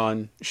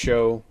Patreon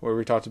show where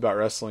we talked about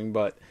wrestling,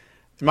 but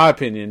in my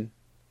opinion,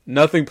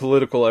 nothing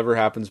political ever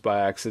happens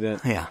by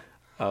accident. Yeah.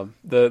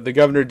 The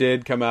governor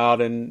did come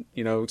out and,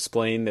 you know,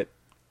 explain that,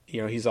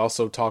 you know, he's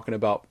also talking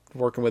about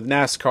working with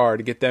NASCAR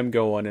to get them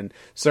going and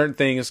certain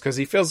things because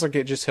he feels like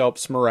it just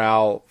helps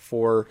morale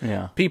for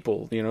Yeah.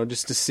 people, you know,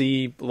 just to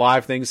see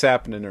live things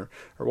happening or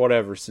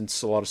whatever,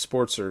 since a lot of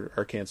sports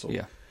are canceled.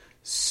 Yeah.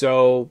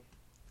 So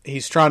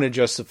he's trying to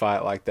justify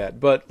it like that.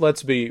 But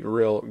let's be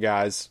real,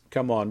 guys.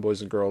 Come on,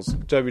 boys and girls.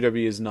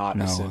 WWE is not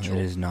No, essential.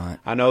 it is not.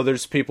 I know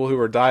there's people who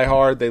are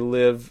diehard. They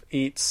live,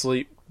 eat,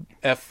 sleep,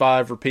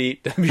 F5,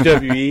 repeat,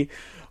 WWE.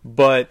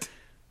 But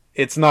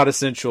it's not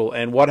essential.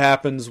 And what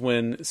happens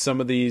when some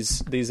of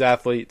these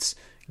athletes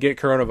get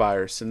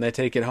coronavirus and they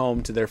take it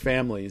home to their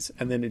families,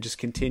 and then it just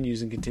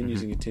continues and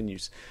continues and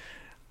continues?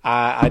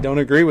 I don't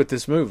agree with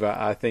this move.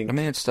 I think. I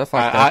mean, it's stuff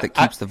like that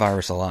keeps the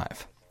virus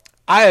alive.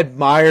 I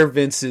admire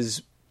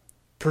Vince's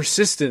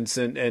persistence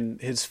and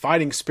his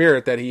fighting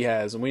spirit that he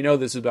has. And we know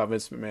this about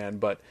Vince McMahon,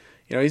 but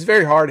you know, he's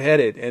very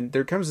hard-headed, and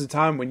there comes a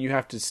time when you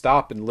have to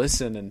stop and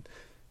listen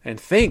and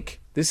think.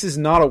 This is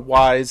not a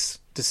wise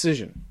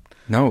decision.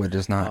 No, it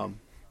is not.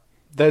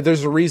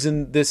 There's a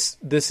reason this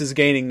is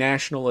gaining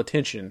national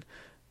attention,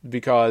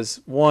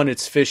 because one,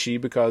 it's fishy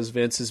because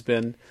Vince has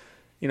been,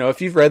 you know, if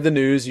you've read the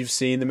news, you've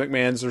seen the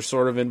McMahons are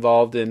sort of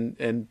involved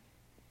in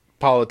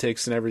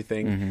politics and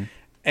everything.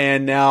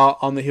 And now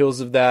on the heels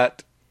of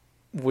that,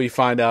 we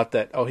find out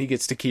that, he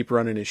gets to keep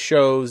running his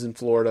shows in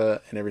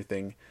Florida and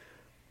everything.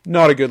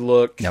 Not a good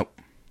look. Nope.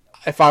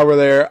 If I were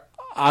there,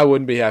 I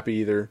wouldn't be happy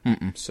either.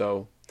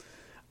 So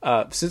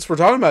since we're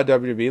talking about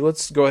WWE,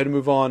 let's go ahead and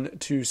move on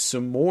to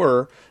some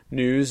more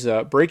news.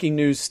 Breaking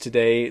news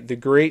today, the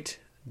great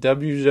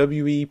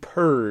WWE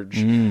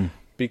Purge.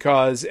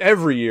 Because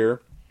every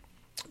year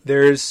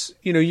there's,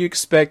 you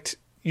expect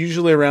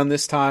usually around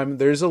this time,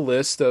 there's a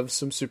list of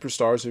some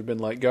superstars who've been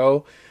let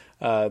go.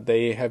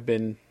 They have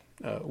been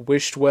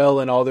wished well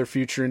in all their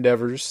future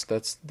endeavors.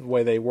 That's the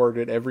way they word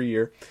it every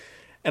year.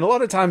 And a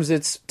lot of times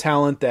it's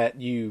talent that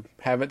you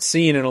haven't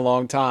seen in a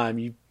long time.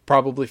 You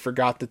probably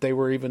forgot that they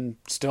were even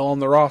still on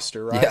the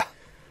roster, right? Yeah.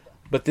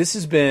 But this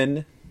has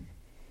been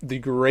the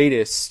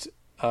greatest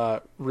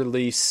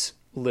release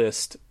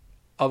list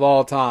of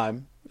all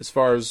time, as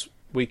far as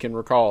we can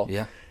recall.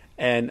 Yeah.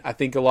 And I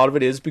think a lot of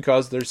it is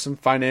because there's some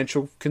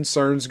financial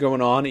concerns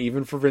going on,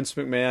 even for Vince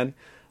McMahon,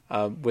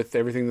 with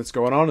everything that's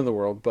going on in the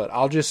world. But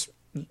I'll just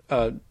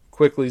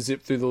quickly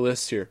zip through the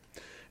list here.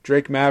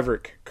 Drake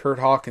Maverick, Kurt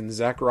Hawkins,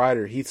 Zack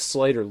Ryder, Heath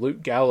Slater,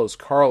 Luke Gallows,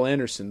 Carl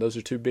Anderson. Those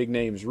are two big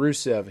names.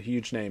 Rusev, a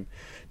huge name.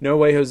 No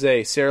Way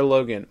Jose, Sarah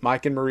Logan,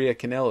 Mike and Maria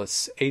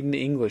Kanellis, Aiden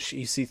English,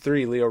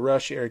 EC3, Leo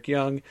Rush, Eric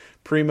Young,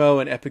 Primo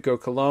and Epico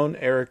Colon,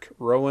 Eric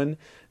Rowan,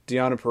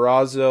 Deanna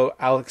Perrazzo,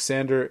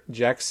 Alexander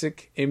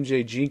Jaksic,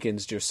 MJ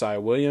Jenkins, Josiah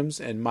Williams,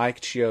 and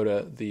Mike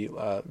Chioda, the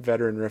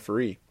veteran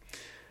referee.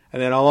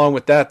 And then along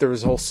with that, there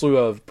was a whole slew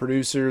of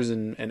producers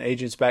and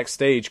agents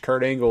backstage.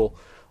 Kurt Angle,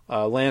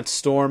 Lance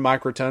Storm,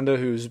 Mike Rotunda,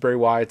 who's Bray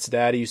Wyatt's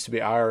dad, he used to be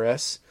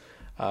IRS.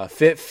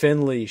 Fit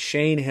Finley,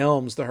 Shane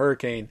Helms, the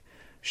Hurricane,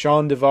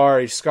 Sean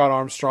Devari, Scott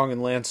Armstrong,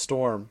 and Lance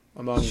Storm,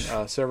 among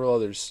several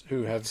others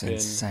who have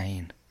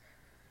Insane.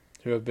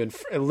 Who have been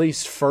at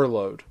least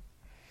furloughed.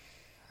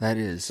 That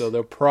is. So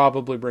they'll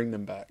probably bring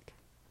them back.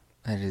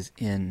 That is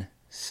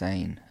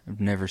insane.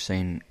 I've never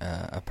seen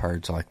a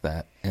purge like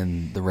that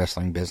in the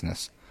wrestling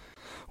business.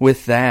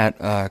 With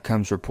that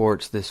comes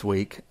reports this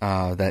week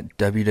that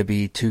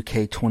WWE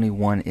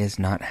 2K21 is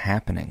not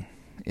happening.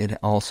 It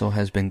also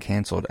has been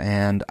canceled,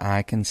 and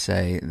I can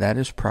say that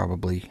is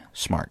probably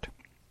smart.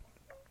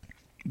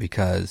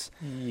 Because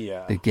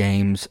the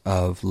games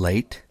of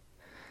late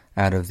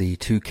out of the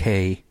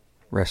 2K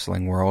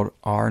wrestling world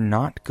are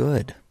not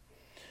good.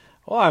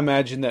 Well, I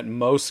imagine that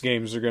most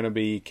games are going to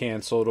be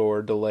canceled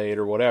or delayed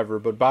or whatever,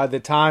 but by the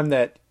time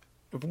that,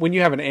 when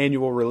you have an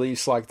annual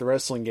release like the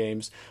wrestling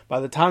games, by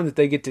the time that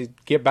they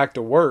get back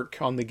to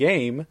work on the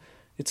game,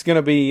 it's going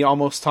to be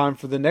almost time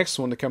for the next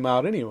one to come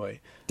out anyway.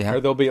 Yeah. Or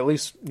they'll be at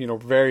least,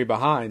 very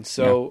behind.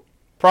 So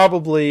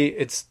probably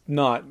it's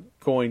not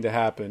going to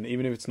happen,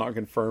 even if it's not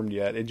confirmed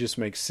yet. It just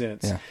makes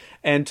sense. Yeah.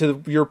 And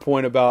to your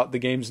point about the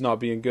games not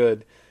being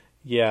good,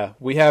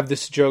 we have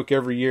this joke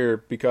every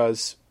year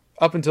because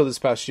up until this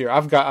past year,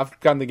 I've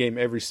gotten the game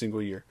every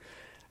single year.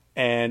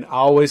 And I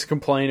always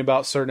complain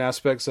about certain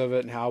aspects of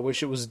it and how I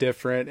wish it was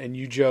different. And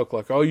you joke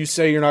like, oh, you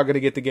say you're not going to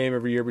get the game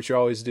every year, but you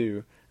always do.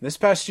 And this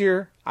past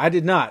year, I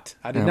did not.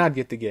 I did not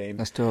get the game.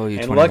 I still owe you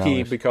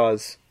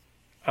 $20.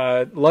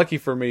 And lucky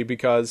for me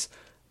because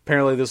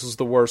apparently this was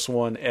the worst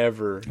one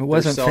ever. It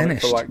wasn't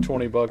finished. It for like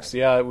 $20.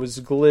 Yeah, it was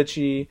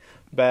glitchy,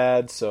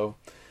 bad. So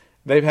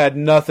they've had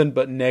nothing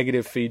but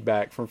negative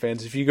feedback from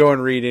fans. If you go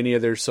and read any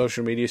of their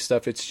social media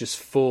stuff, it's just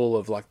full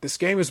of like, this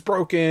game is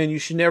broken. You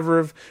should never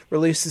have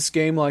released this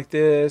game like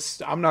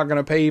this. I'm not going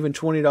to pay even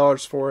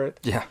 $20 for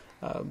it. Yeah.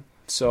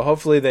 So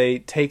hopefully they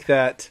take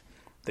that,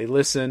 they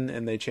listen,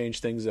 and they change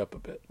things up a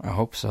bit. I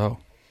hope so.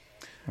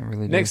 I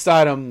really do. Next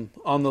item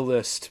on the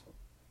list.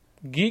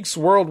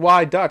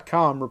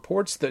 GeeksWorldwide.com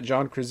reports that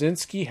John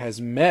Krasinski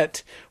has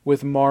met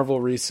with Marvel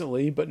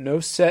recently, but no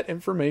set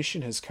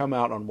information has come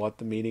out on what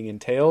the meeting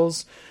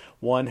entails.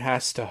 One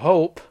has to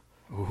hope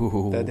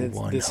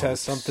that this has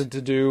something to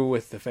do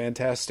with the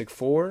Fantastic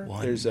Four.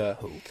 There's a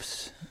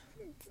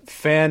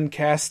fan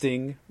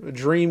casting,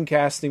 dream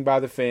casting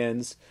by the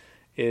fans,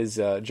 is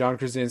John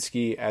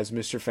Krasinski as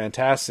Mr.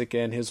 Fantastic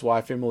and his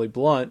wife Emily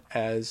Blunt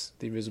as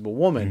the Invisible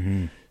Woman.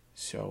 Mm-hmm.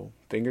 So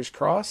fingers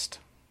crossed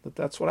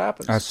that's what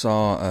happens. I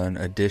saw an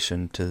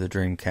addition to the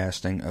dream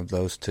casting of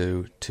those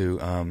two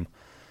to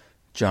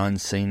John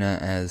Cena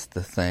as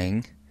the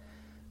Thing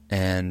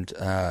and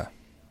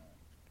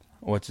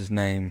what's his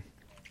name?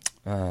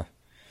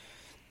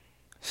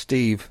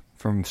 Steve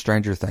from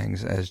Stranger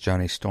Things as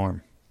Johnny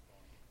Storm.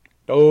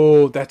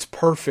 Oh, that's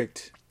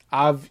perfect.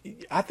 I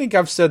think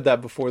I've said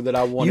that before that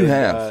I wanted. You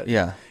have,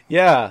 yeah.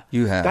 Yeah.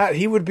 You have. That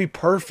he would be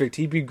perfect.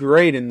 He'd be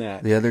great in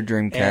that. The other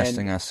dream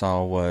casting I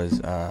saw was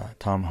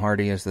Tom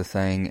Hardy as the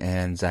Thing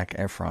and Zac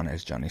Efron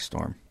as Johnny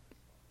Storm.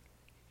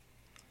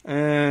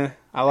 I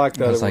like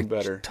the other one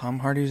better. Tom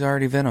Hardy's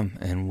already Venom,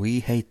 and we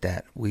hate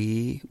that.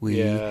 We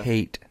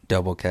hate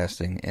double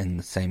casting in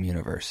the same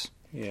universe.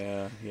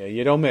 Yeah.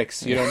 You don't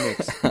mix.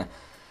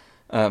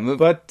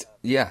 But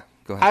yeah,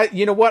 go ahead.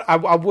 You know what?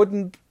 I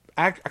wouldn't.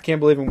 I can't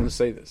believe I'm going to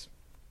say this.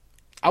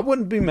 I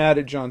wouldn't be mad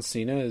at John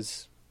Cena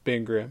as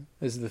Ben Grimm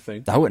as the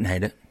Thing. I wouldn't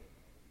hate it.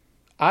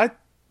 I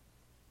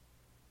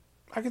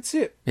could see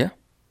it. Yeah.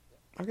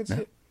 I could see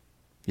it.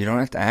 You don't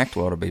have to act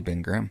well to be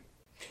Ben Grimm.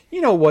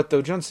 You know what,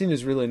 though? John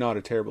Cena's really not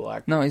a terrible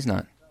actor. No, he's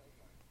not.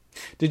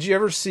 Did you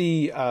ever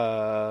see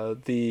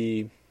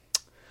the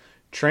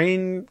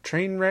train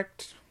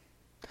wrecked?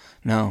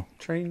 No.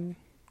 Train?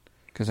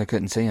 Because I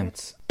couldn't see him.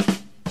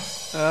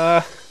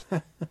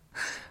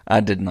 I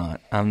did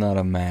not. I'm not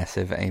a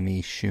massive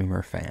Amy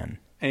Schumer fan.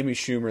 Amy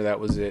Schumer, that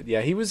was it.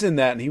 Yeah, he was in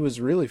that, and he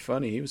was really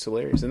funny. He was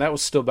hilarious. And that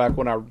was still back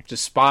when I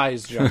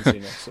despised John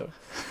Cena. So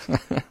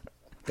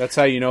that's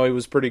how you know he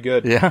was pretty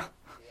good. Yeah.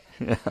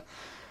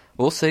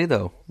 We'll see,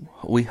 though.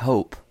 We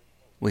hope.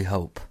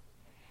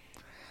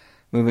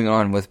 Moving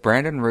on, with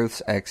Brandon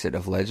Routh's exit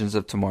of Legends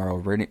of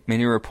Tomorrow,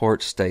 many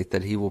reports state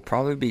that he will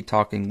probably be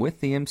talking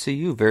with the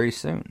MCU very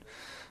soon.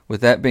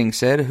 With that being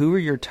said, who are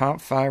your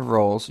top 5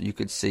 roles you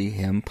could see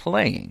him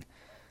playing?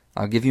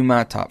 I'll give you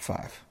my top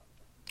 5.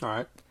 All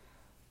right.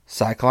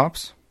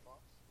 Cyclops.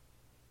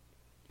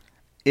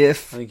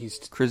 If I think he's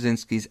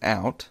Krasinski's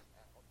out,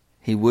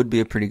 he would be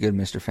a pretty good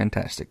Mr.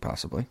 Fantastic,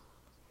 possibly.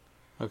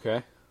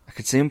 okay. I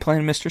could see him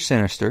playing Mr.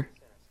 Sinister,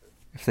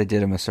 if they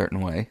did him a certain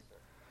way.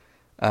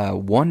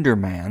 Wonder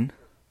Man,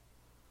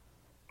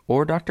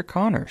 or Dr.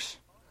 Connors.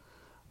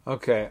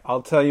 Okay,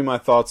 I'll tell you my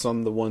thoughts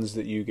on the ones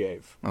that you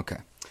gave. Okay.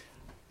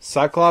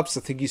 Cyclops,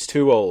 I think he's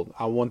too old.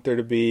 I want there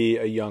to be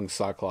a young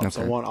Cyclops.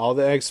 Okay. I want all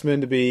the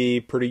X-Men to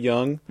be pretty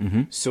young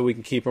so we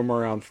can keep them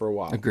around for a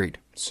while. Agreed.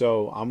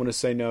 So I'm going to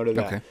say no to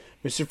that. Okay.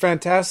 Mr.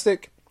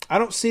 Fantastic, I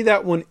don't see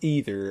that one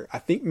either. I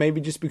think maybe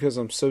just because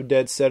I'm so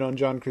dead set on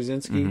John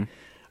Krasinski.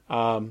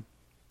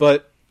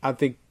 But I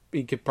think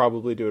he could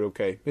probably do it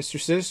okay. Mr.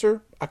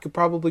 Sinister, I could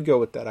probably go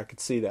with that. I could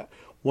see that.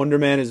 Wonder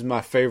Man is my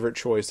favorite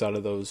choice out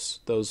of those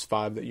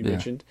 5 that you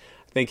mentioned.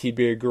 I think he'd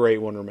be a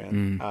great Wonder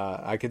Man.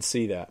 I could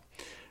see that.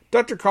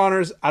 Dr.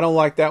 Connors, I don't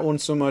like that one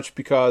so much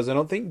because I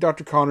don't think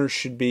Dr. Connors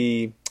should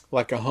be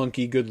like a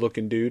hunky,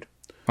 good-looking dude.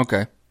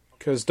 Okay.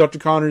 Because Dr.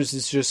 Connors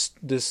is just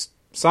this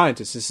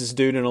scientist. This is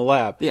dude in a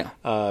lab. Yeah.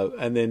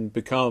 And then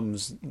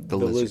becomes the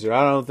lizard. lizard.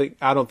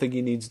 I don't think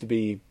he needs to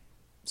be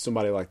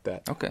somebody like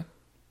that. Okay.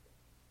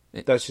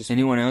 That's just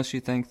anyone else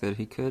you think that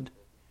he could?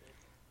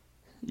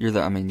 You're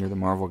the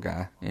Marvel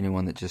guy.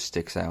 Anyone that just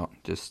sticks out,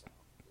 just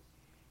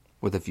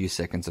with a few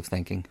seconds of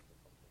thinking?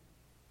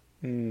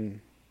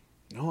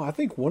 No, I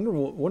think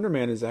Wonder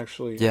Man is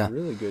actually a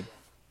really good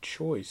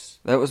choice.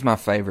 That was my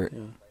favorite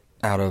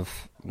out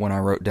of when I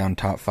wrote down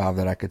top 5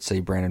 that I could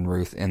see Brandon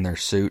Routh in their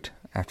suit.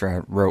 After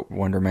I wrote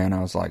Wonder Man, I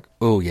was like,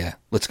 oh yeah,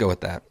 let's go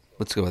with that.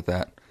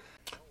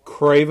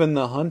 Kraven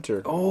the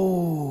Hunter.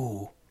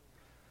 Oh.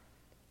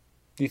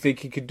 Do you think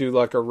he could do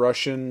like a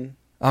Russian?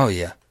 Oh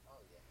yeah.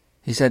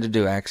 He's had to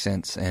do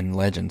accents and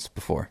Legends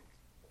before.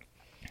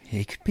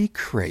 He could be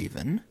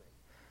Kraven.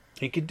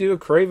 He could do a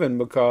Kraven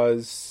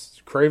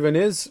because Kraven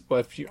is,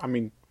 well,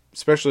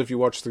 especially if you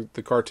watch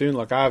the cartoon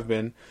like I've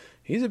been,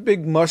 he's a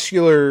big,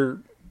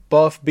 muscular,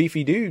 buff,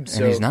 beefy dude.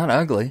 So. And he's not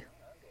ugly.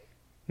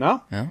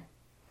 No? No?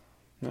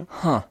 No.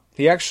 Huh.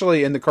 He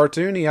actually, in the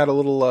cartoon, he had a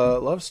little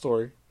love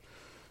story.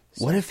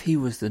 So. What if he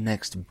was the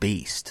next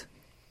Beast?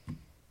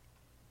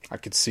 I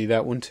could see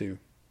that one too.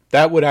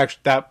 That would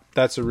actually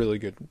that's a really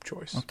good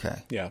choice.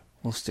 Okay. Yeah.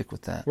 We'll stick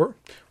with that.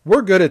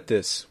 We're good at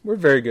this. We're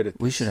very good at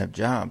this. We should have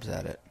jobs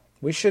at it.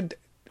 We should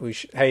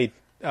hey,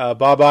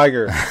 Bob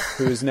Iger,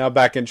 who is now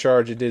back in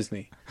charge of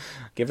Disney,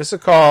 give us a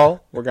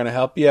call. We're going to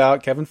help you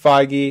out. Kevin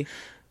Feige,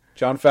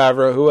 Jon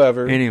Favreau,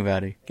 whoever.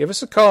 Anybody. Give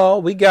us a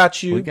call. We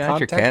got you. We got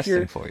your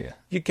casting for you.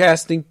 Your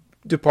casting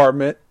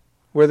department.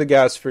 We're the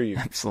guys for you.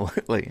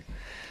 Absolutely.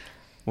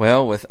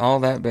 Well, with all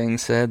that being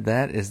said,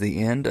 that is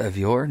the end of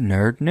your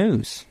nerd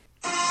news.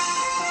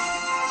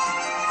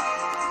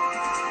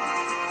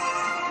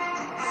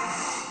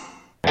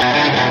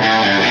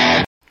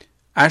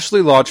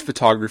 Ashley Lodge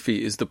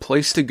Photography is the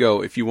place to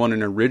go if you want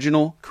an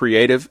original,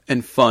 creative,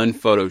 and fun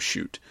photo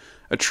shoot.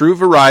 A true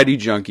variety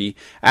junkie,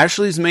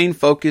 Ashley's main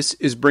focus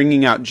is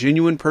bringing out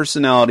genuine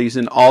personalities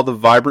in all the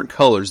vibrant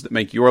colors that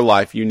make your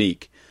life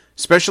unique.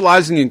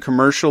 Specializing in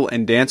commercial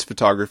and dance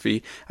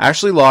photography,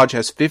 Ashley Lodge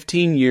has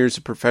 15 years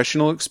of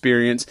professional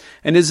experience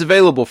and is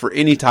available for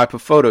any type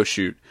of photo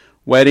shoot.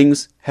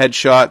 Weddings,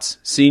 headshots,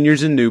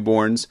 seniors and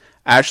newborns,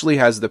 Ashley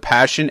has the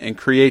passion and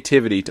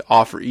creativity to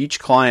offer each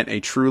client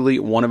a truly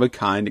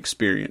one-of-a-kind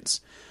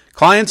experience.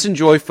 Clients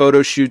enjoy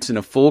photo shoots in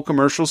a full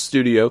commercial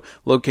studio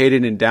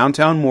located in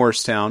downtown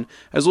Morristown,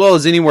 as well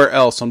as anywhere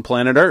else on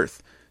planet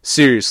Earth.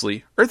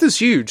 Seriously, Earth is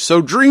huge,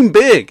 so dream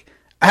big!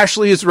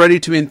 Ashley is ready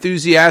to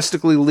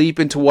enthusiastically leap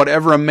into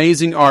whatever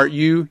amazing art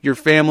you, your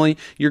family,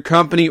 your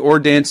company, or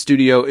dance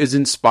studio is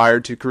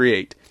inspired to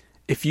create.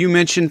 If you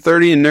mention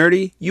 30 and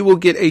Nerdy, you will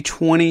get a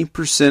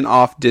 20%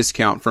 off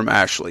discount from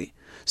Ashley.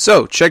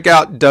 So, check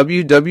out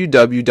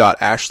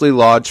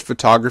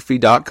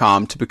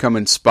www.ashleylodgephotography.com to become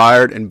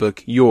inspired and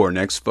book your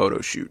next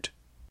photo shoot.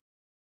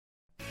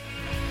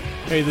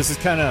 Hey, this is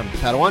Ken M.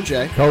 Padawan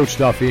J. Coach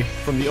Duffy.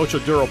 From the Ocho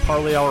Duro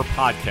Parlay Hour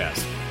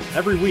podcast.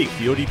 Every week,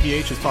 the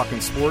ODPH is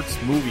talking sports,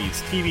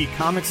 movies, TV,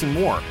 comics, and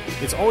more.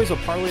 It's always a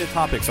parlay of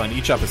topics on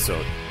each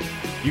episode.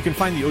 You can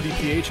find the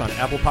ODPH on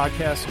Apple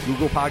Podcasts,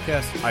 Google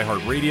Podcasts,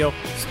 iHeartRadio,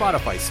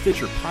 Spotify,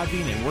 Stitcher,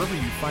 Podbean, and wherever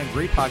you find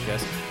great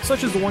podcasts,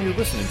 such as the one you're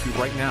listening to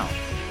right now.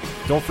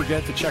 Don't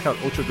forget to check out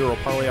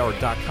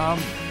OchoDuroParlayHour.com,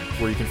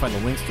 where you can find the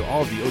links to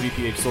all of the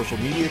ODPH social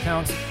media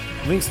accounts,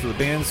 links to the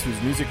bands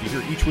whose music you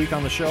hear each week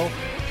on the show,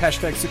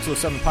 hashtag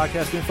 607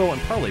 podcast info,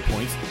 and parlay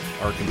points,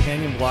 our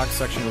companion blog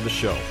section of the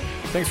show.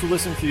 Thanks for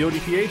listening to the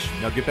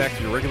ODPH. Now get back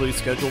to your regularly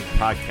scheduled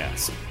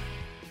podcast.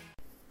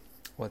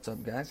 What's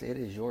up, guys? It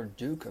is your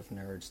Duke of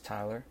Nerds,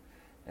 Tyler,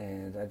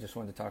 and I just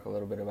wanted to talk a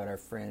little bit about our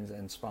friends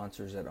and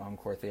sponsors at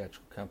Encore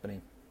Theatrical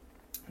Company.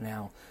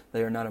 Now,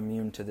 they are not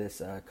immune to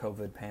this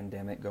COVID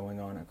pandemic going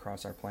on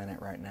across our planet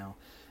right now.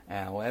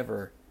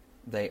 However,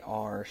 they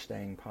are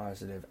staying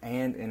positive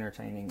and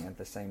entertaining at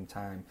the same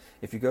time.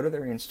 If you go to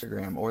their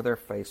Instagram or their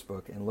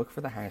Facebook and look for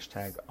the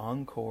hashtag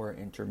Encore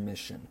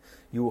Intermission,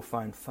 you will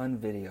find fun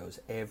videos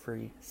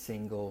every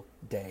single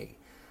day.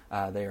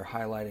 They are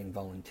highlighting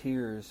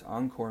volunteers,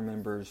 Encore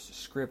members,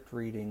 script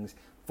readings,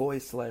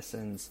 voice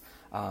lessons,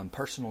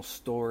 personal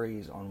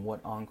stories on what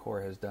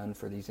Encore has done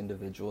for these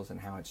individuals and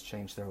how it's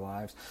changed their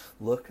lives.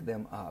 Look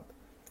them up.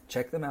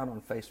 Check them out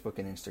on Facebook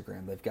and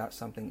Instagram. They've got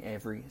something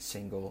every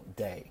single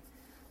day.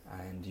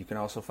 And you can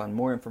also find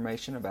more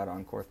information about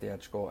Encore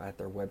Theatrical at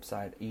their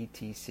website,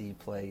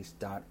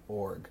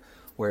 etcplays.org,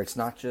 where it's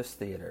not just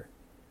theater,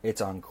 it's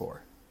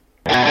Encore.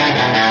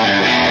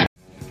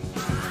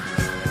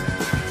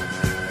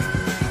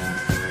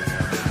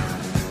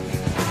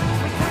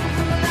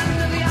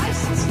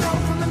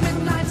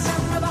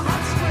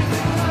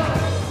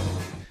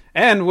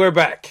 And we're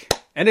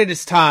back. And it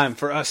is time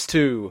for us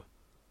to...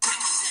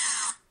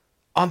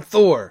 on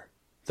Thor,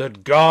 the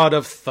God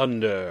of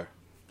Thunder.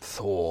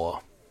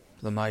 Thor.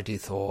 The mighty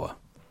Thor.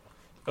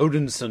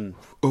 Odinson,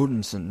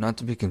 not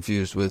to be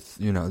confused with,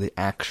 the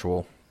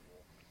actual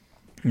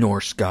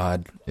Norse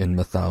god in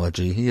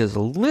mythology. He is a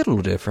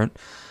little different.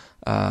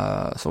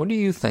 So what do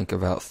you think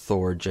about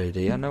Thor,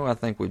 JD? I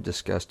think we've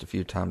discussed a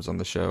few times on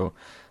the show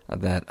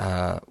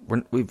that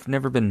we've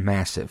never been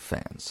massive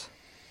fans.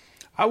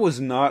 I was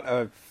not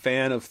a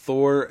fan of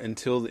Thor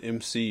until the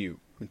MCU,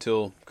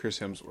 until Chris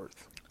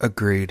Hemsworth.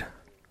 Agreed.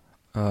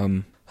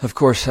 Of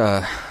course,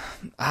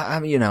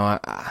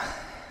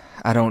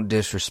 I don't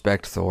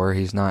disrespect Thor.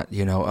 He's not,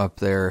 up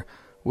there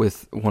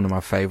with one of my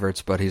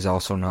favorites, but he's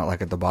also not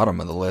like at the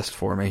bottom of the list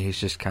for me. He's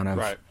just kind of,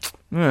 right.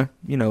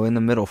 In the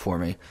middle for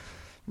me.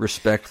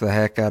 Respect the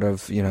heck out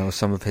of,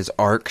 some of his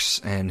arcs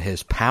and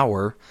his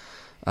power,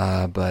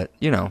 but,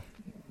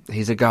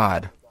 he's a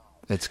god.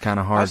 It's kind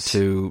of hard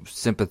to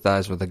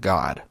sympathize with a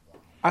god.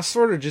 I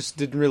sort of just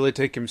didn't really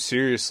take him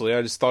seriously.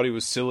 I just thought he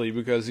was silly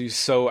because he's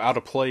so out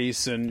of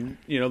place and,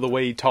 the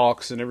way he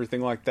talks and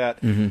everything like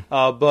that.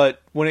 Mm-hmm.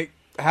 But when it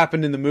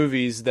happened in the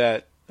movies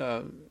that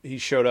he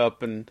showed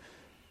up and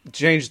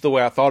changed the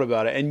way I thought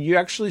about it. And you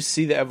actually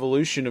see the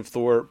evolution of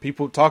Thor.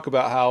 People talk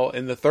about how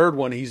in the third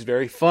one he's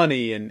very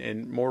funny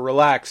and more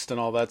relaxed and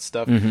all that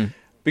stuff. Mm-hmm.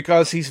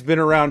 Because he's been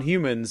around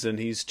humans and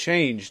he's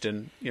changed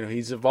and,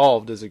 he's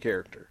evolved as a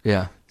character.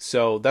 Yeah.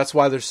 So that's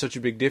why there's such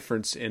a big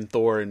difference in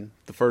Thor in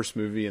the first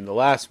movie and the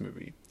last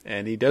movie.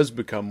 And he does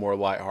become more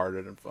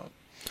lighthearted and fun.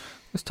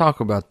 Let's talk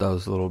about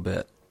those a little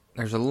bit.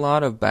 There's a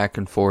lot of back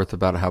and forth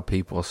about how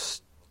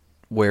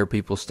where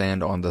people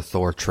stand on the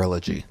Thor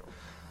trilogy.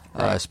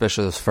 Right.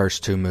 Especially those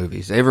first two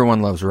movies.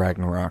 Everyone loves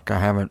Ragnarok. I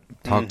haven't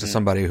talked to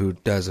somebody who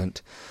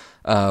doesn't.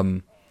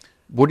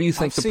 What do you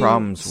think the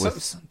problems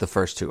with the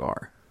first two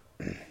are?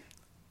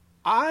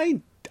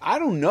 I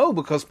don't know,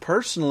 because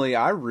personally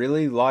I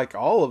really like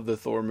all of the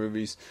Thor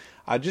movies.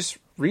 I just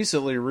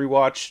recently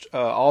rewatched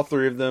all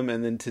three of them,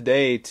 and then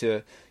today,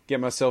 to get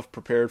myself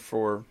prepared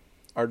for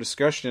our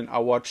discussion, I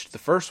watched the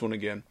first one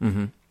again.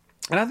 Mm-hmm.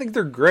 And I think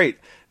they're great.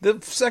 The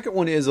second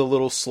one is a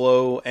little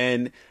slow,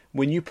 and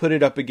when you put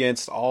it up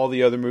against all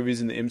the other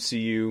movies in the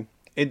MCU,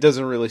 it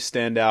doesn't really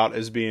stand out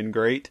as being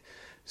great.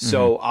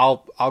 So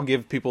I'll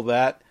give people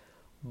that.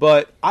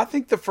 But I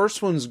think the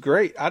first one's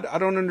great. I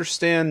don't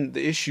understand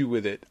the issue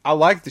with it. I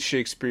like the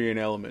Shakespearean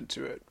element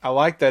to it. I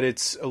like that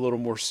it's a little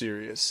more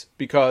serious,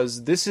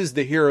 because this is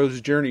the hero's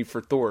journey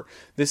for Thor.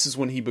 This is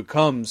when he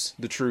becomes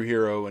the true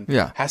hero and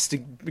has to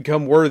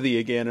become worthy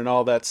again and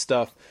all that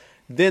stuff.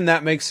 Then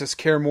that makes us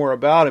care more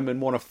about him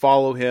and want to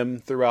follow him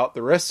throughout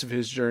the rest of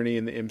his journey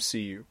in the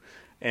MCU.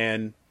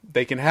 And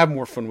they can have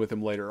more fun with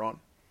him later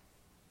on.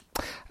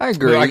 I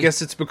agree. But I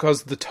guess it's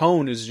because the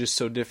tone is just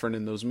so different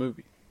in those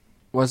movies.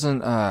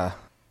 Wasn't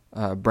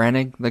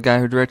Branagh the guy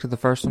who directed the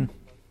first one?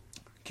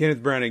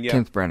 Kenneth Branagh, yeah.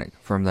 Kenneth Branagh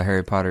from the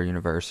Harry Potter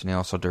universe, and he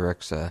also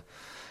directs.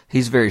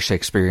 He's very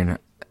Shakespearean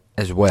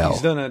as well.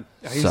 He's done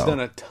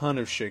a ton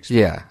of Shakespeare.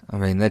 Yeah, I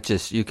mean that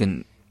just, you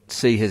can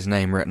see his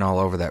name written all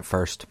over that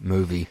first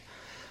movie.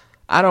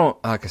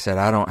 Like I said,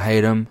 I don't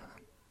hate him.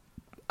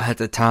 At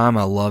the time,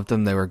 I loved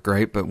them; they were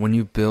great. But when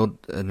you build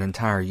an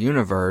entire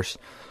universe,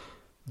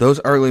 those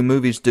early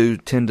movies do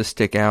tend to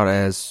stick out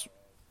as,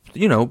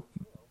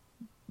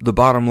 the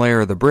bottom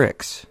layer of the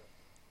bricks.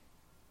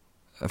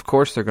 Of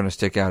course they're going to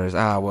stick out as,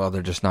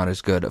 they're just not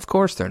as good. Of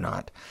course they're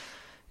not.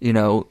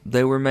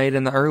 They were made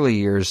in the early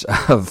years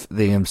of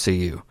the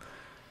MCU.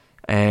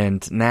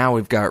 And now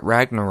we've got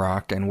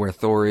Ragnarok, and where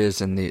Thor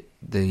is in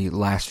the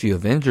last few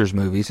Avengers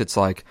movies, it's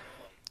like,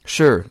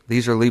 sure,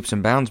 these are leaps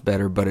and bounds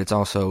better, but it's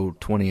also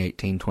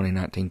 2018,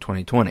 2019,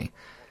 2020.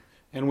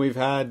 And we've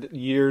had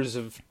years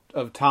of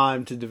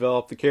time to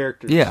develop the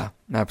characters. Yeah,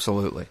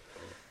 absolutely.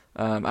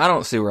 I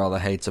don't see where all the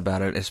hate's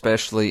about it,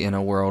 especially in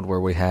a world where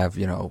we have,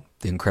 the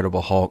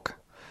Incredible Hulk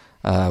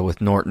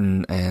with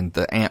Norton and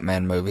the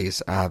Ant-Man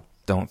movies. I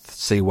don't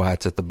see why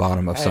it's at the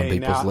bottom of some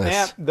people's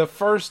lists. The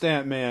first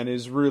Ant-Man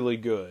is really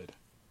good.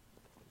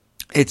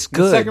 It's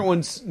good. The second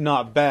one's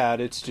not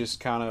bad. It's just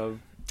kind of...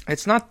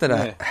 It's not that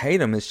I hate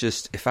them. It's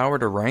just, if I were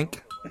to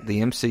rank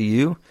the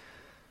MCU,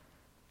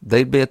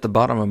 they'd be at the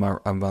bottom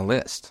of my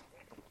list.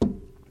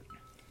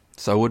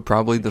 So would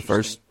probably the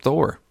first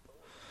Thor.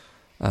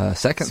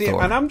 Second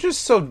Thor. And I'm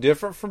just so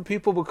different from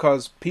people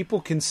because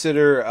people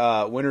consider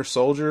Winter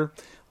Soldier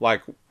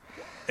like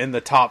in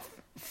the top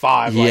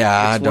 5. Like, yeah,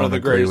 I it's one of don't the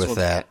agree greatest with ones.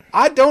 that.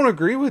 I don't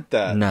agree with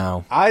that.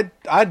 No. I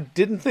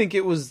didn't think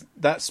it was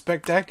that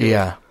spectacular.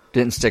 Yeah,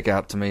 didn't stick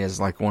out to me as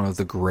like one of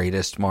the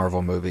greatest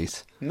Marvel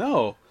movies.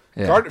 No.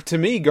 Yeah. To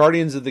me,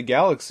 Guardians of the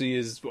Galaxy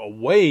is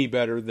way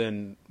better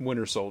than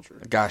Winter Soldier.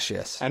 Gosh,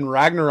 yes. And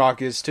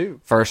Ragnarok is too.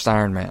 First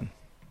Iron Man.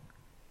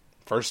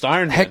 First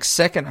Iron Man. Heck,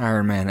 second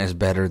Iron Man is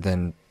better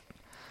than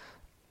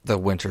the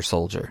Winter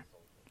Soldier.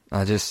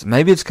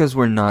 Maybe it's because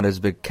we're not as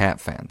big Cap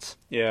fans.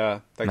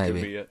 Yeah, that Maybe.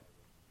 could be it.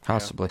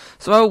 Possibly. Yeah.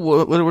 So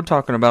we're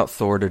talking about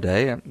Thor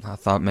today. I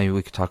thought maybe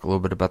we could talk a little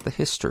bit about the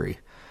history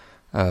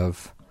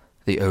of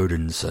the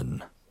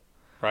Odinson.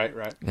 Right.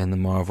 In the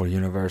Marvel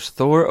Universe.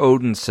 Thor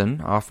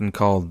Odinson, often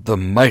called the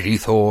Mighty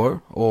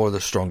Thor, or the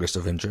Strongest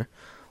Avenger,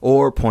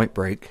 or Point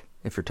Break,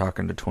 if you're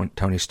talking to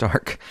Tony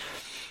Stark,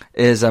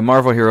 is a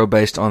Marvel hero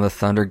based on the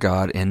Thunder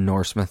God in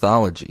Norse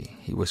mythology.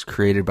 He was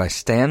created by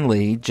Stan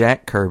Lee,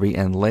 Jack Kirby,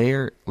 and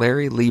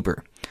Larry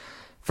Lieber.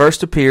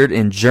 First appeared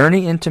in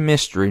Journey into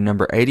Mystery,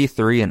 number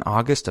 83, in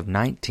August of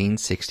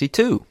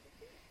 1962.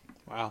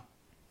 Wow.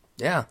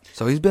 Yeah,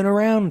 so he's been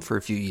around for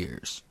a few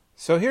years.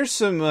 So here's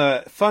some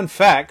fun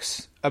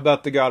facts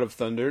about the God of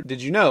Thunder.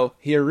 Did you know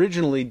he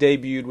originally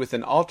debuted with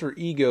an alter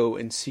ego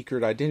and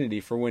secret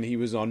identity for when he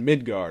was on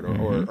Midgard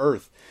or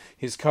Earth?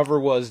 His cover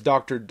was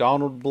Dr.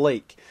 Donald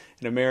Blake,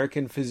 an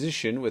American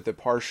physician with a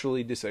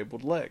partially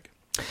disabled leg.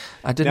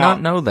 I did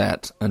not know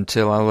that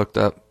until I looked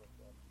up,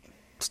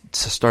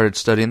 started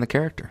studying the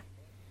character.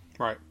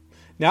 Right.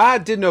 Now, I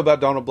did know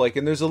about Donald Blake,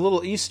 and there's a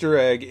little Easter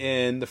egg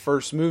in the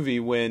first movie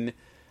when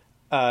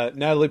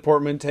Natalie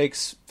Portman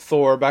takes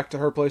Thor back to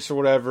her place or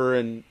whatever,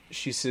 and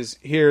she says,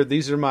 "Here,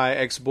 these are my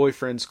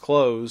ex-boyfriend's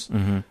clothes.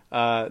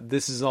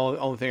 This is the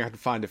only thing I have to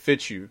find to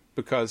fit you."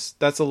 Because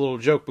that's a little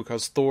joke,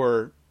 because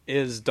Thor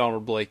is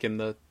Donald Blake in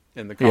the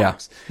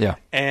comics. Yeah.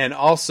 And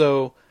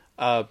also,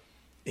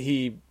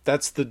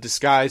 that's the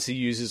disguise he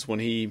uses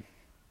when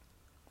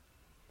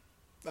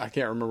I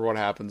can't remember what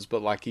happens,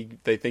 but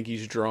like they think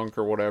he's drunk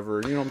or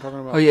whatever. You know what I'm talking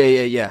about? Oh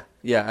yeah,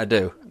 I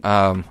do.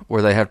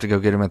 Where they have to go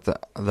get him at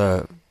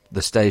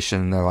the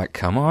station, and they're like,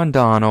 "Come on,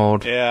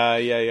 Donald." Yeah.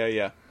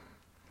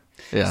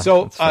 Yeah.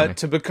 So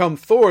to become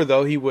Thor,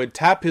 though, he would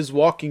tap his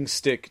walking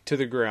stick to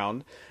the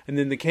ground, and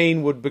then the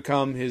cane would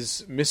become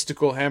his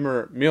mystical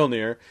hammer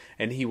Mjolnir,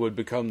 and he would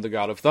become the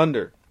God of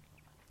Thunder.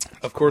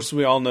 Of course,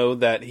 we all know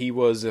that he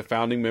was a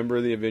founding member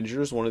of the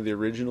Avengers, one of the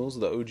originals,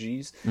 the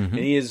OGs, and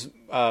he is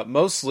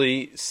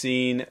mostly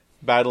seen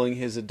battling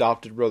his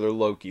adopted brother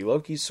Loki.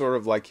 Loki's sort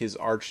of like his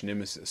arch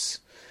nemesis,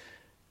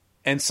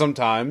 and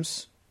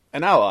sometimes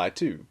an ally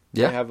too.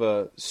 Yeah. They have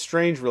a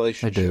strange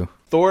relationship. They do.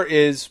 Thor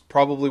is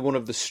probably one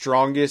of the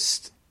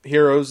strongest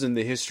heroes in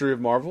the history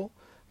of Marvel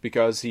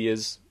because he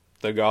is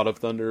the God of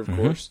Thunder, of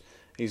course.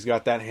 He's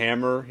got that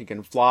hammer. He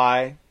can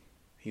fly.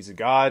 He's a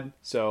god,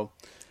 so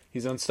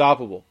he's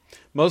unstoppable.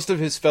 Most of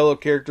his fellow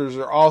characters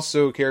are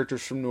also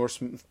characters from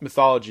Norse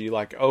mythology,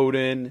 like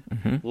Odin,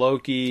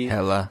 Loki,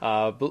 Hela.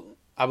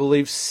 I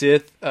believe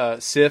Sif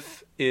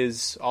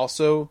is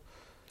also...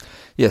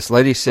 Yes,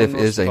 Lady Sif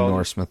Norse is a mythology.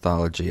 Norse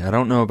mythology. I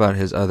don't know about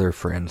his other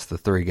friends, the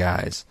three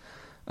guys.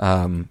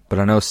 But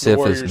I know Sif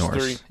is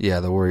Norse. 3. Yeah,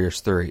 the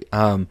Warriors 3.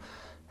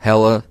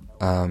 Hela,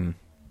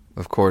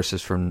 of course,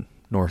 is from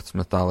Norse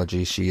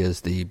mythology. She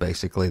is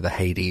basically the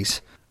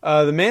Hades.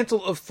 The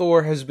mantle of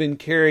Thor has been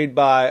carried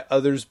by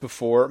others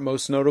before,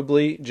 most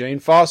notably Jane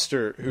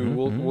Foster, who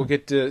we'll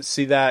get to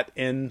see that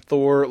in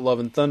Thor: Love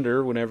and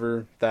Thunder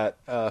whenever that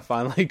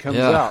finally comes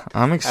out.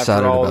 I'm excited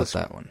after all about this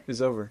that one.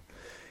 is over.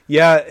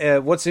 Yeah,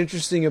 what's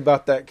interesting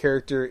about that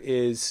character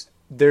is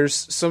there's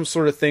some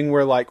sort of thing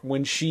where, like,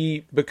 when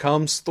she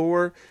becomes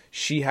Thor,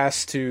 she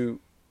has to,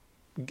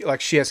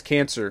 like, she has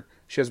cancer.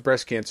 She has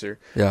breast cancer.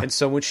 Yeah. And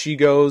so when she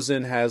goes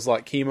and has,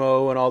 like,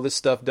 chemo and all this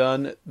stuff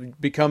done,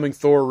 becoming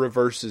Thor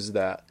reverses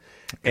that.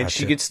 And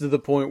she Gotcha. gets to the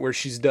point where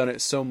she's done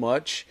it so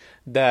much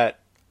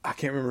that, I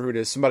can't remember who it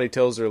is, somebody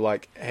tells her,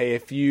 like, hey,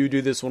 if you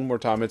do this one more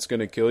time, it's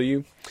going to kill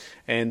you.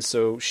 And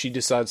so she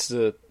decides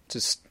to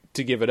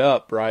give it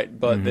up, right?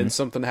 But then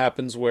something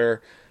happens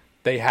where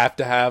they have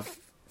to have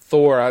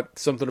Thor,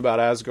 something about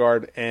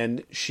Asgard,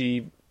 and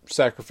she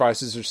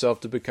sacrifices herself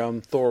to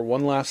become Thor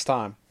one last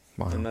time.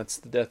 Wow. And that's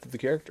the death of the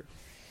character.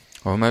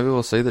 Well, maybe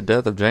we'll see the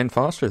death of Jane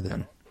Foster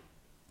then.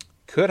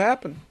 Could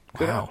happen.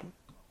 Could Wow. happen.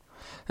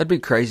 That'd be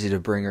crazy to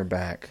bring her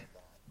back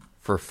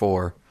for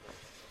 4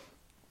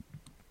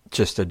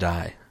 just to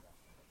die.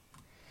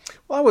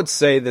 Well, I would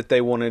say that they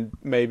wanted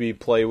maybe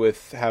play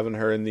with having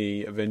her in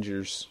the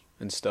Avengers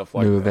and stuff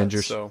like New that.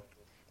 Avengers. So,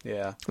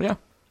 yeah. Yeah.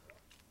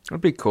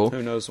 That'd be cool.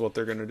 Who knows what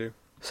they're going to do.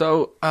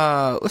 So,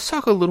 let's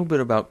talk a little bit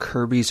about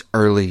Kirby's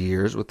early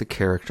years with the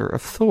character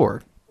of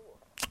Thor.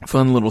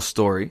 Fun little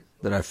story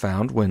that I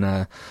found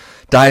when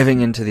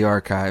diving into the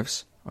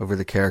archives over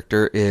the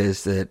character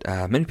is that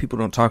many people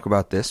don't talk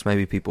about this.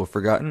 Maybe people have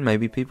forgotten.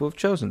 Maybe people have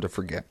chosen to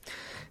forget.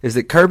 Is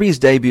that Kirby's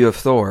debut of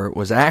Thor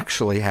was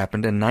actually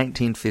happened in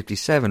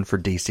 1957 for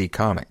DC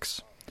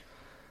Comics.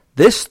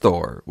 This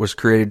Thor was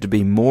created to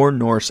be more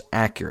Norse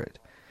accurate.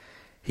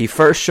 He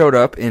first showed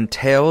up in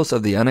Tales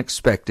of the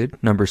Unexpected,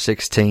 number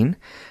 16.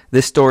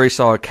 This story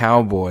saw a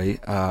cowboy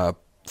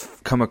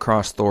come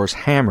across Thor's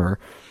hammer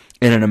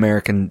in an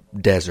American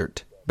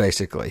desert,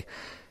 basically.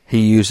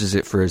 He uses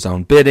it for his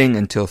own bidding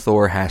until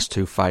Thor has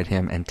to fight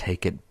him and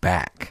take it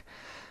back.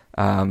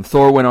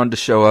 Thor went on to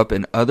show up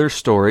in other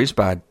stories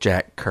by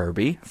Jack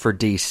Kirby for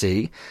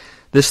DC.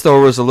 This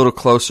Thor was a little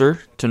closer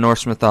to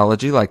Norse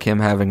mythology, like him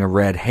having a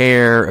red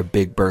hair, a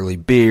big burly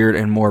beard,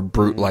 and more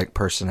brute-like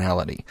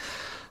personality.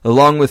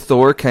 Along with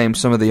Thor came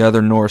some of the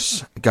other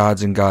Norse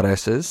gods and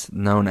goddesses,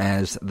 known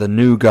as the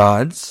New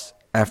Gods,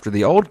 after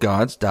the old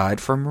gods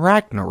died from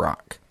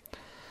Ragnarok.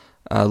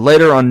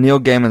 Later on Neil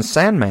Gaiman's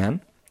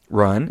Sandman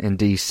run in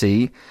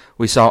DC,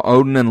 we saw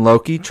Odin and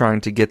Loki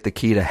trying to get the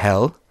key to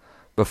Hel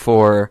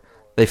before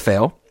they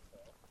fail.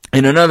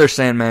 In another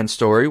Sandman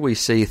story, we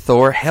see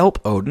Thor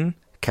help Odin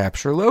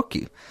capture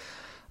Loki,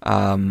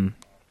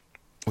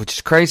 which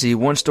is crazy.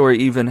 One story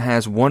even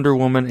has Wonder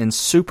Woman and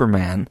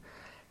Superman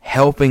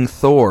helping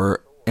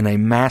Thor in a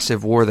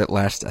massive war that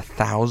lasts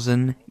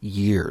 1,000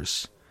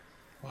 years.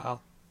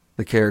 Wow.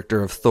 The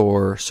character of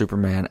Thor,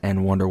 Superman,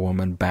 and Wonder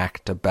Woman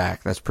back to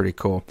back. That's pretty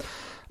cool.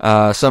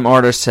 Some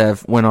artists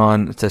have went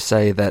on to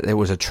say that it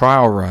was a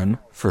trial run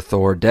for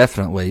Thor,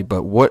 definitely,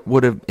 but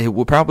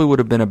probably would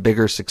have been a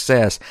bigger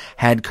success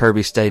had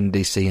Kirby stayed in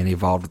DC and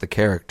evolved the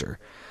character.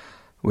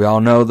 We all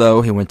know,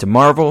 though, he went to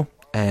Marvel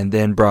and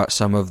then brought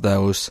some of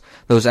those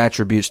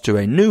attributes to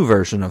a new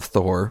version of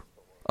Thor,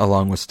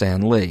 along with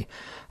Stan Lee.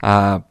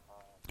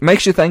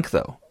 Makes you think,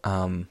 though,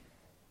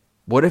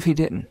 what if he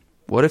didn't?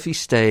 What if he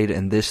stayed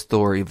and this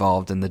Thor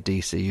evolved in the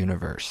DC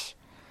universe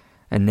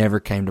and never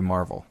came to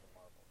Marvel?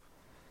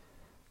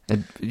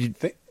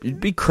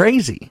 You'd be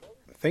crazy.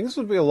 Things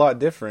would be a lot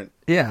different.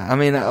 Yeah, I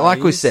mean,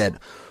 like we said,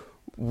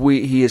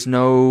 he is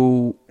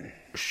no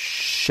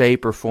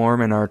shape or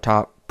form in our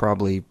top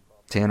probably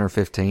 10 or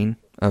 15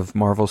 of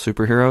Marvel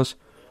superheroes.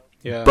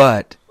 Yeah.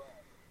 But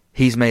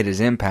he's made his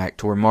impact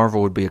to where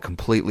Marvel would be a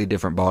completely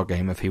different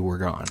ballgame if he were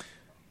gone.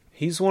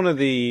 He's one of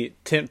the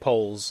tent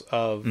poles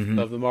of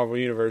the Marvel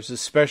Universe,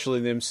 especially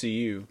the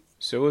MCU.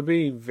 So it would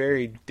be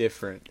very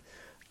different.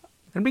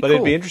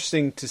 It'd be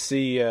interesting to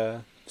see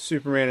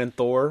Superman and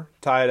Thor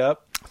tied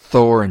up.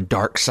 Thor and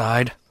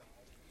Darkseid.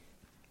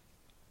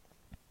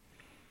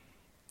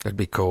 That'd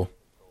be cool.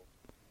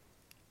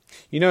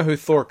 You know who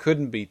Thor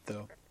couldn't beat,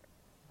 though?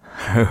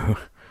 Who?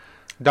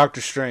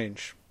 Doctor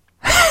Strange.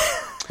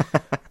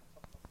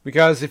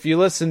 Because if you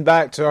listen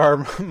back to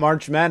our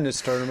March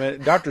Madness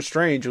tournament, Doctor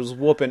Strange was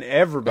whooping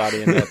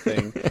everybody in that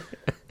thing.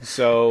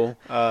 So,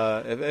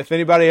 if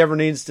anybody ever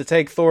needs to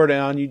take Thor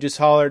down, you just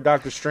holler at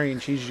Doctor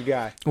Strange. He's your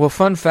guy. Well,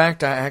 fun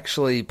fact, I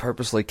actually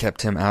purposely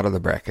kept him out of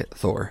the bracket,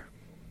 Thor.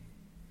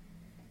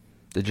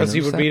 Did you? Because he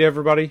would beat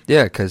everybody?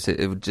 Yeah, because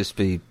it would just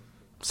be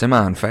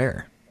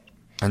semi-unfair.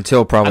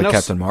 Until probably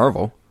Captain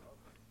Marvel.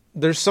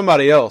 There's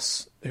somebody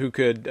else who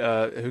could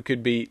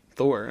beat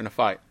Thor in a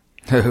fight.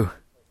 Who?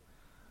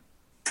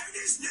 And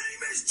his name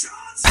is John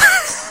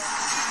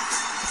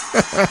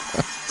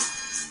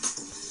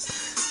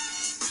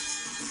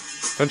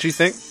Don't you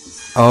think?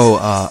 Oh,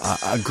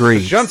 I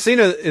agree. John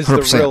Cena is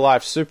 100%. the real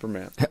life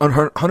Superman.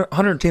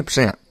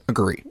 110%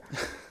 agree.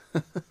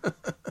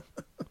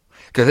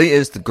 Because he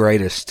is the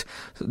greatest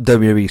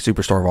WWE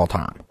superstar of all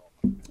time.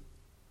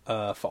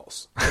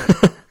 False.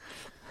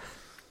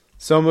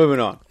 So moving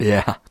on.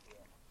 Yeah.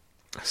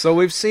 So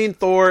we've seen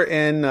Thor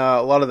in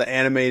a lot of the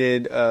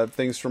animated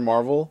things from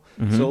Marvel.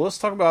 Mm-hmm. So let's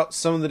talk about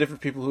some of the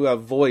different people who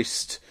have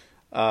voiced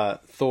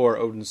Thor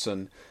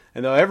Odinson.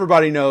 And though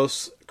everybody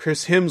knows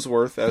Chris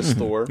Hemsworth as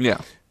Thor,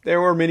 Yeah.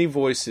 there were many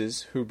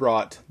voices who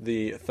brought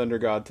the Thunder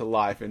God to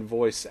life in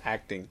voice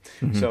acting.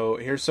 Mm-hmm. So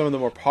here's some of the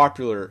more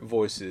popular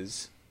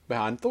voices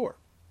behind Thor.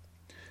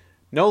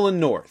 Nolan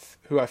North,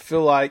 who I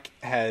feel like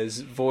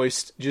has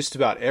voiced just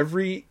about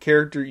every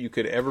character you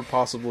could ever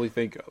possibly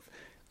think of.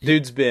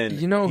 Dude's been,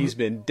 he's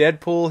been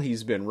Deadpool,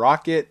 he's been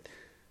Rocket.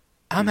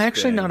 I'm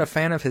actually not a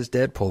fan of his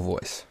Deadpool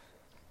voice.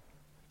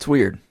 It's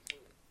weird.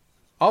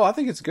 Oh, I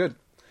think it's good.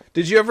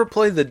 Did you ever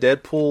play the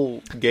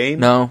Deadpool game?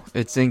 No,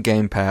 it's in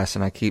Game Pass,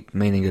 and I keep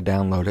meaning to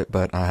download it,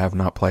 but I have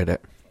not played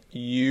it.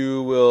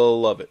 You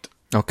will love it.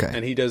 Okay.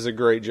 And he does a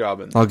great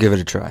job in that. I'll give it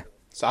a try.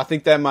 So I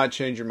think that might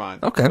change your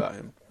mind about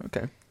him.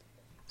 Okay.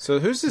 So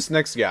who's this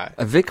next guy?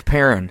 Vic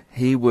Perrin.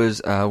 He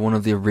was one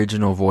of the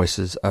original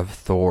voices of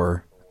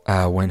Thor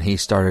when he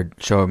started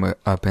showing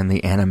up in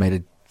the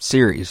animated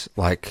series,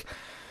 like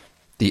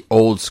the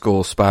old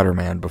school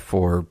Spider-Man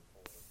before,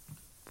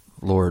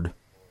 Lord,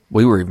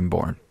 we were even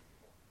born.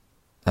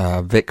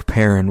 Vic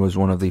Perrin was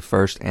one of the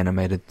first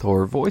animated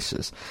Thor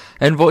voices,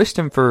 and voiced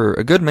him for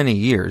a good many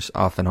years,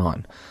 off and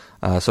on.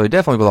 So he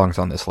definitely belongs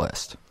on this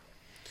list.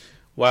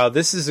 Wow,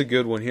 this is a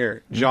good one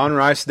here. John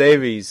Rhys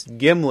Davies,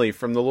 Gimli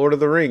from The Lord of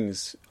the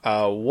Rings.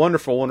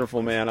 Wonderful,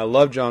 wonderful man. I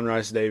love John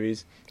Rhys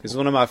Davies. He's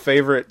one of my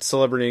favorite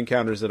celebrity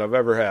encounters that I've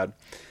ever had.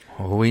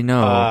 Well, we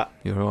know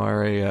you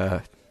are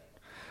a,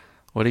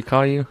 what do you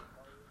call you?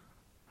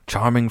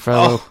 Charming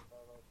fellow?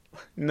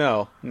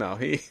 No,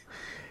 he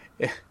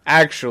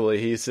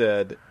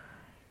said,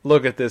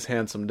 "Look at this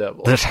handsome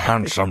devil." This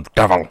handsome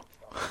devil.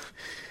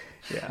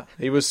 Yeah,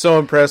 he was so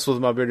impressed with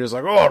my beard. He was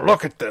like, "Oh,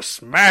 look at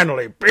this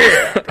manly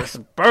beard, this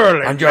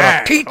burly And you're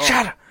man. a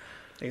teacher.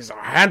 He's a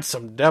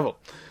handsome devil."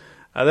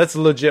 That's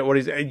legit what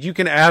he's... You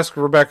can ask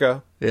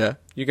Rebecca. Yeah.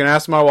 You can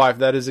ask my wife.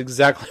 That is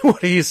exactly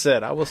what he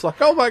said. I was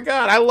like, "Oh my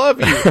God, I love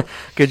you."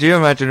 Could you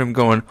imagine him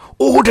going,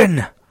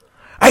 Odin,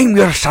 I'm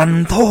your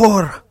son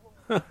Thor.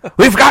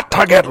 We've got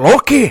to get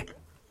Loki.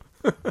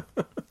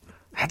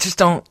 I just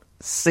don't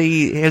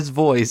see his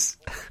voice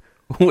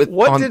with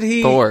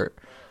Thor.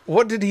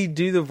 What did he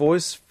do the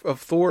voice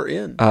of Thor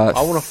in? I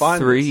want to find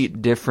 3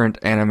 different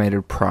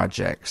animated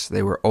projects.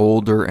 They were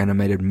older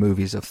animated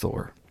movies of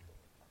Thor.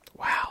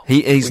 Wow.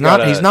 He's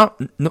not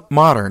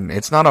modern.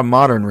 It's not a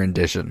modern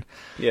rendition.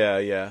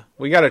 Yeah.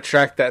 We got to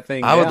track that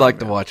thing I would down, like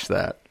to man. watch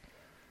that.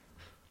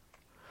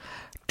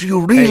 Do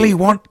you really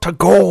want to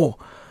go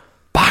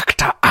back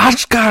to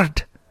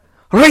Asgard?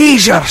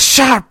 Raise your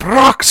sharp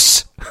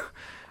rocks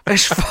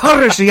as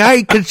far as the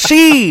eye can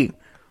see.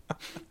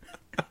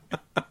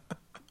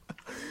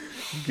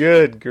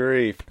 Good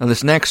grief. Now,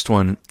 this next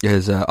one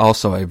is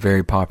also a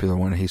very popular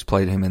one. He's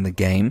played him in the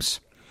games,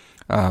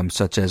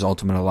 such as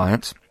Ultimate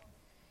Alliance,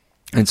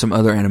 and some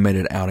other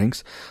animated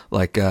outings,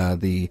 like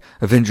the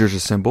Avengers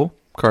Assemble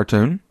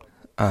cartoon.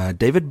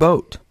 David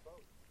Boat.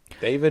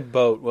 David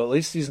Boat. Well, at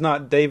least he's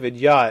not David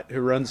Yacht, who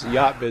runs the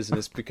yacht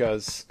business,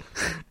 because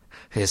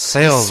his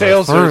sales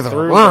are through through the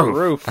the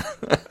roof.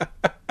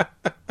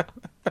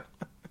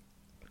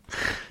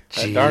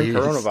 That darn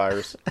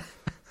coronavirus.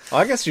 Well,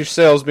 I guess your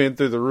sales being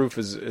through the roof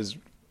is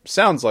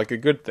sounds like a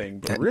good thing,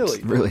 but It's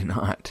really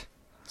not.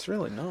 It's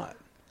really not.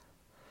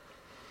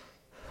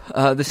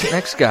 This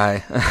next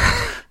guy.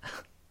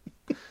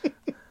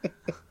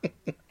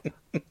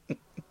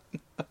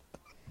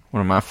 One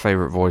of my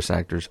favorite voice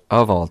actors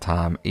of all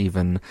time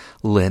even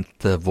lent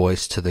the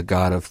voice to the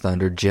God of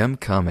Thunder, Jim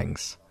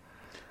Cummings.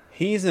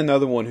 He's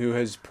another one who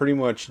has pretty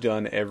much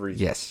done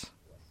everything. Yes.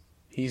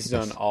 He's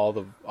done all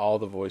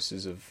the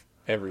voices of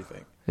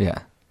everything.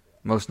 Yeah.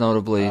 Most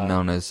notably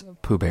known as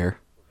Pooh Bear.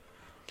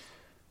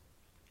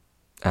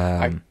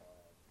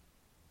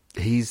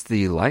 He's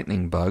the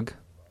lightning bug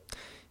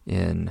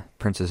in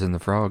Princess and the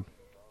Frog.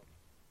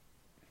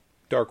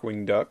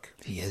 Darkwing Duck.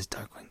 He is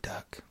Darkwing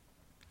Duck.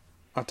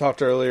 I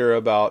talked earlier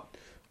about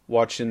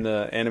watching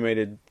the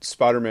animated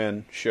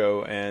Spider-Man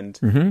show,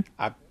 and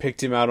I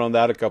picked him out on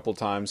that a couple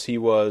times. He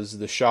was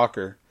the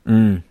Shocker.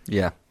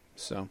 Yeah.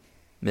 So,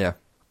 Yeah.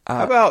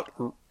 how about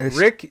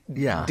Rick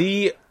yeah.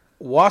 D.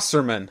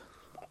 Wasserman?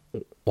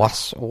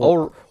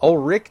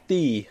 Rick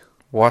D.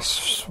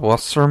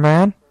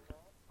 Wasserman?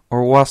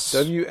 Or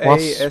Wasserman.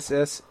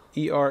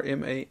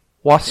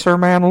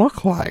 Wasserman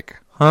look like?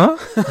 Huh?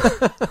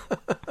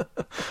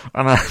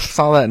 And I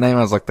saw that name,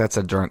 I was like, that's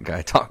a drunk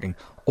guy talking.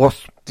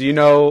 Do you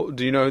know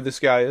who this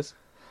guy is?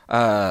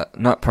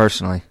 Not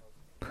personally.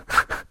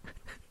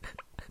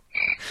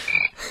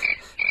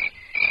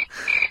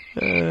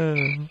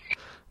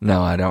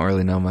 No, I don't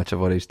really know much of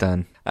what he's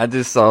done. I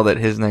just saw that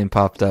his name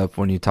popped up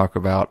when you talk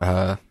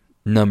about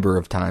number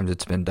of times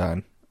it's been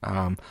done.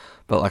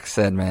 But like I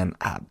said, man,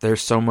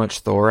 there's so much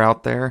Thor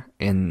out there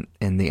in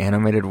the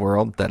animated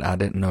world that I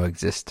didn't know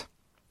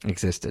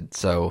existed.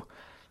 So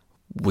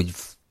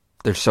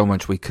there's so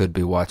much we could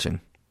be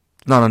watching.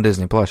 Not on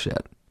Disney Plus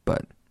yet,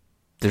 but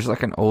there's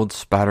like an old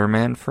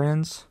Spider-Man and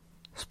Friends.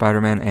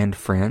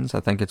 I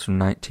think it's from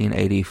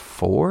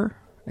 1984,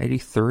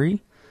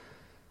 83.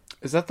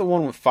 Is that the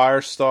one with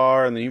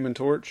Firestar and the Human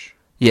Torch?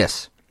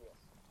 Yes.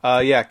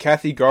 Yeah,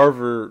 Kathy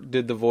Garver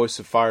did the voice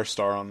of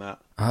Firestar on that.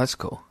 Oh, that's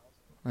cool.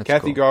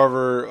 Kathy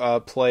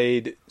Garver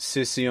played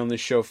Sissy on the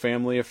show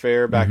Family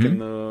Affair back in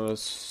the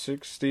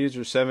 60s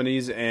or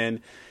 70s,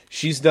 and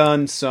she's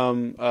done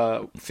some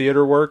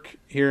theater work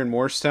here in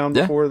Morristown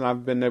before, and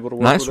I've been able to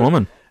work with her. Nice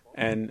woman.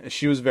 And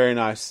she was very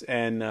nice,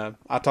 and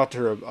I talked to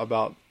her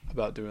about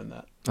doing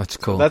that. That's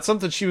cool. So that's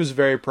something she was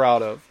very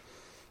proud of.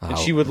 And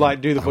she would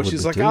do the voice.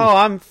 She's like, too. "Oh,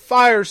 I'm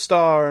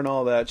Firestar," and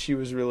all that. She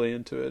was really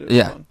into it. It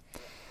was fun.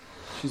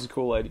 She's a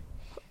cool lady.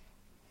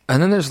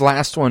 And then there's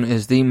last one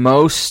is the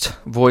most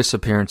voice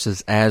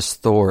appearances as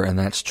Thor, and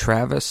that's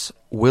Travis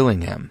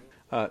Willingham.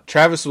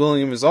 Travis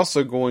Willingham is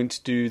also going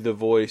to do the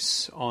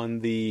voice on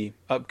the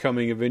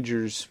upcoming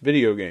Avengers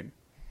video game.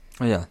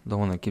 Oh yeah, the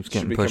one that keeps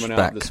getting Should be pushed coming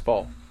back out this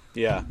fall.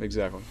 Yeah,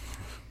 exactly.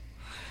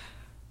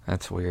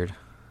 That's weird.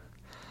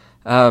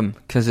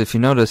 Because if you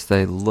notice,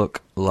 they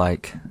look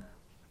like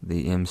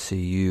the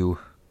MCU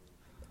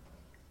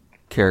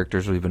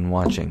characters we've been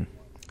watching.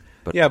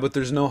 But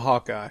there's no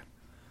Hawkeye.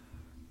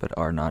 But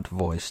are not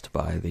voiced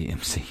by the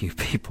MCU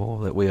people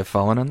that we have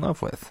fallen in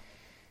love with.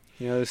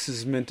 This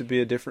is meant to be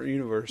a different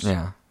universe.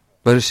 Yeah.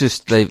 But it's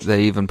just,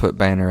 they even put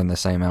Banner in the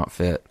same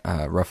outfit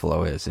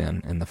Ruffalo is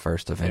in the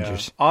first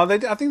Avengers. Yeah.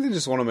 I think they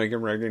just want to make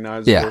him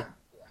recognizable. Yeah.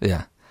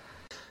 Yeah.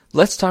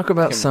 Let's talk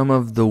about some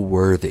of the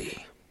worthy.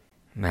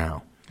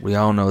 Now, we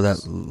all know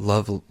that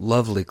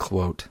lovely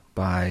quote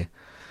by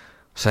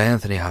Sir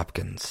Anthony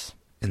Hopkins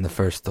in the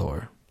first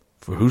Thor.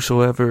 For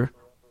whosoever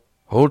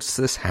holds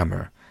this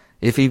hammer,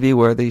 if he be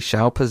worthy,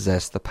 shall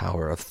possess the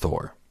power of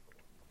Thor.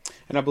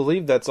 And I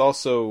believe that's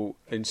also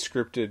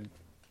inscripted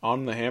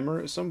on the hammer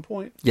at some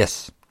point.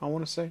 Yes. I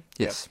want to say.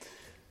 Yes. Yeah.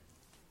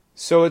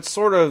 So it's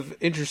sort of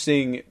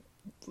interesting.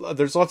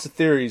 There's lots of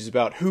theories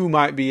about who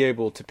might be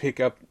able to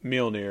pick up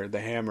Mjolnir, the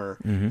hammer,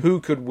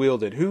 who could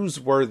wield it, who's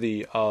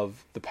worthy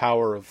of the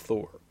power of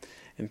Thor.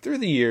 And through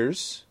the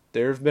years,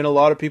 there have been a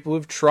lot of people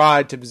who've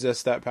tried to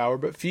possess that power,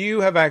 but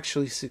few have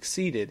actually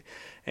succeeded.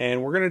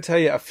 And we're going to tell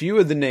you a few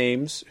of the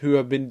names who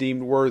have been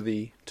deemed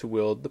worthy to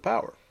wield the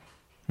power.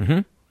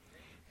 A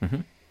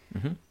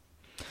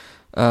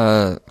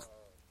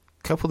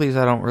couple of these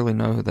I don't really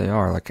know who they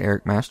are, like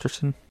Eric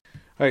Masterson.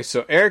 Okay,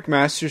 so Eric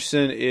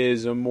Masterson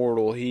is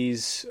immortal.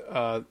 He's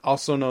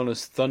also known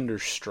as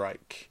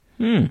Thunderstrike.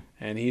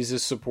 And he's a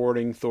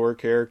supporting Thor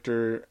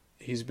character.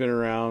 He's been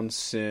around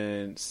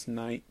since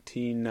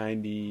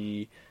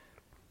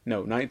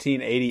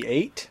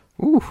 1988.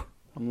 Ooh.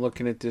 I'm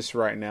looking at this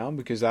right now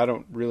because I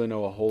don't really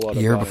know a whole lot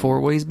about Year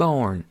before we was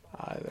born.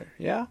 either.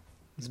 Yeah?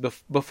 It's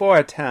before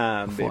our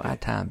time, Before baby. our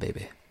time,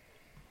 baby.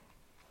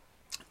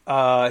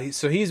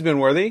 So he's been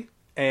worthy.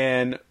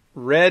 And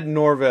Red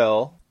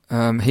Norvell...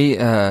 He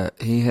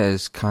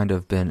has kind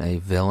of been a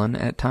villain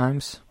at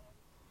times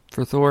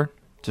for Thor.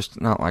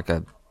 Just not like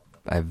a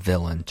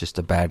villain, just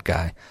a bad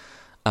guy.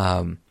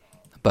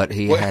 But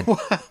he had...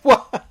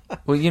 What?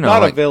 Well, you know,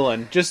 Not like, a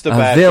villain, just a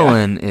bad a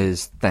villain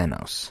is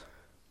Thanos.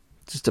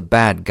 Just a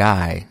bad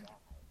guy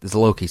is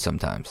Loki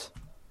sometimes.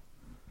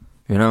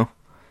 You know?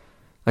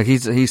 Like,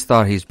 he's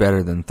thought he's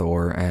better than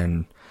Thor,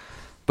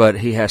 but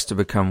he has to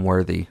become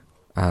worthy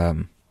a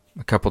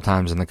couple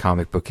times in the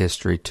comic book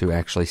history to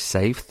actually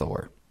save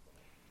Thor.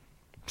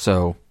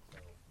 So,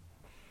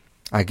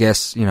 I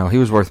guess, he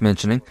was worth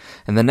mentioning.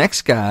 And the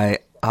next guy,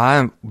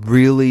 I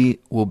really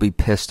will be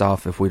pissed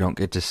off if we don't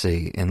get to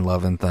see in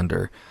Love and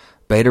Thunder,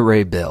 Beta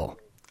Ray Bill.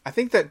 I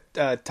think that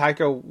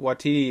Taika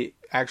Waititi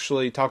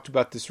actually talked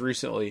about this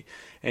recently,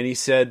 and he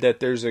said that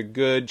there's a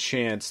good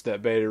chance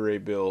that Beta Ray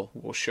Bill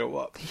will show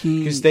up.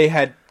 Because they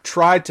had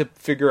tried to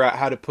figure out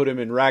how to put him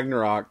in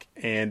Ragnarok,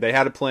 and they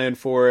had a plan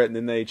for it, and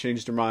then they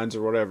changed their minds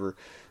or whatever.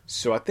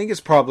 So I think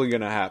it's probably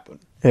going to happen.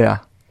 Yeah.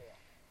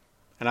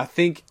 And I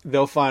think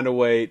they'll find a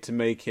way to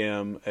make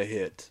him a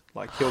hit.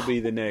 Like, he'll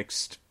be the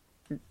next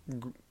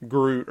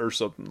Groot or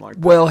something like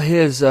that. Well,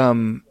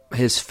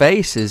 his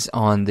face is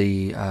on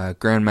the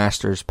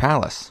Grandmaster's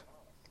Palace.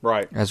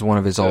 Right. As one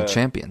of his old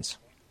champions.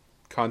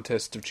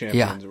 Contest of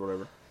Champions or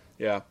whatever.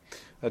 Yeah,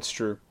 that's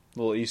true.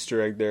 Little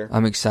Easter egg there.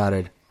 I'm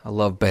excited. I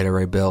love Beta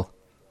Ray Bill.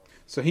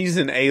 So he's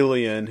an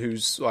alien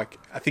who's like,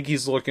 I think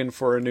he's looking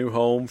for a new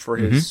home for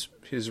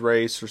his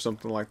race or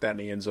something like that, and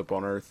he ends up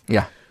on Earth.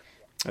 Yeah.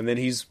 And then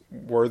he's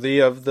worthy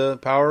of the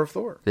power of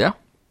Thor. Yeah.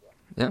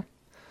 Yeah.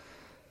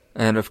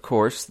 And of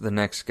course, the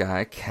next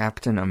guy,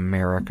 Captain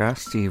America,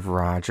 Steve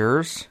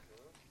Rogers.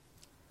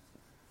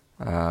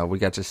 We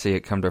got to see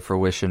it come to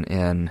fruition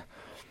in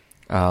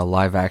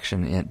live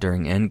action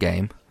during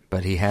Endgame,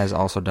 but he has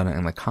also done it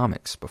in the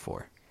comics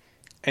before.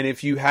 And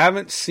if you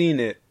haven't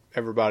seen it,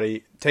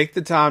 everybody, take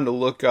the time to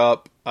look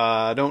up,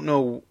 I don't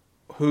know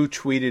who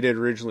tweeted it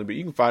originally, but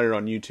you can find it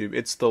on YouTube.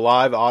 It's the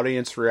live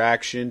audience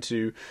reaction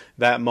to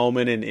that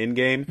moment in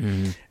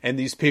Endgame. And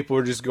these people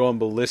are just going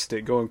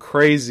ballistic, going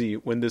crazy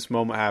when this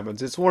moment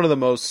happens. It's one of the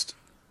most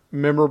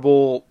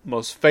memorable,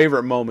 most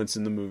favorite moments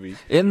in the movie.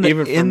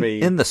 Even for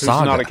me, in the saga.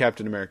 who's not a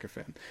Captain America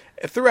fan.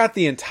 Throughout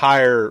the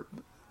entire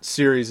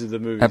series of the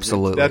movies.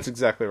 Absolutely. That's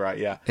exactly right,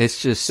 yeah. It's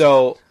just...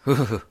 So...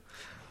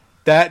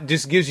 That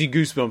just gives you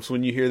goosebumps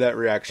when you hear that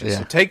reaction. Yeah.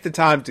 So take the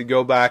time to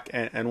go back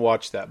and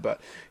watch that. But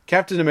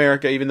Captain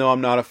America, even though I'm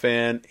not a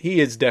fan,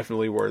 he is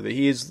definitely worthy.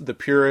 He is the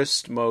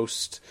purest,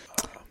 most...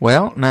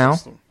 Well, now,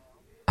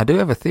 I do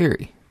have a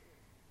theory.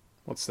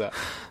 What's that?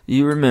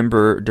 You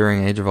remember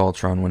during Age of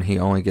Ultron when he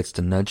only gets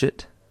to nudge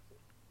it?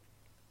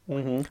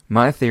 Mm-hmm.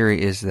 My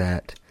theory is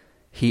that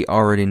he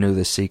already knew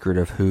the secret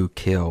of who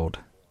killed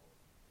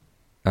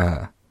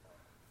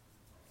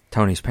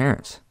Tony's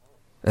parents.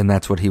 And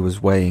that's what he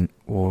was weighing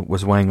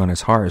on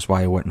his heart, is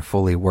why he wasn't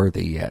fully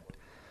worthy yet,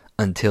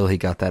 until he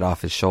got that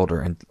off his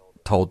shoulder and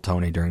told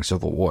Tony during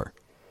Civil War.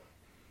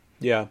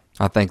 Yeah.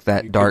 I think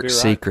that You could dark be right.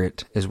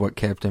 secret is what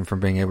kept him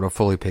from being able to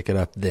fully pick it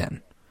up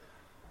then.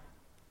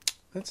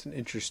 That's an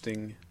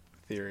interesting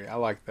theory. I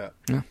like that.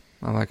 Yeah,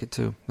 I like it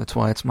too. That's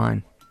why it's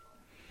mine.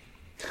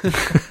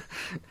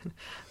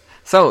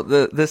 So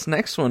this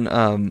next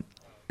one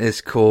is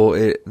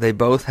cool. They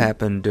both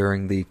happened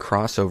during the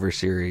crossover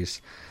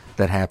series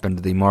that happened,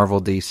 the Marvel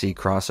DC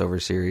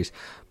crossover series,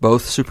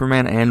 both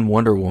Superman and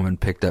Wonder Woman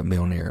picked up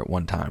Mjolnir at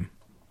one time.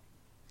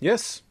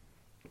 Yes.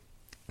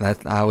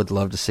 I would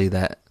love to see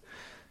that.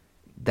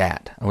 I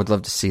would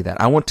love to see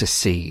that. I want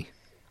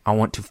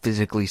to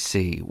physically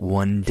see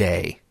one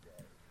day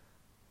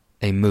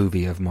a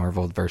movie of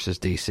Marvel versus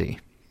DC.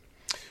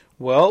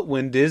 Well,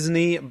 when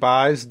Disney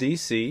buys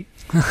DC,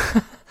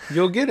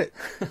 you'll get it.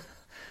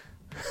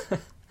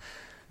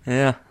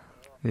 Yeah,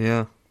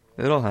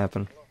 it'll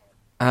happen.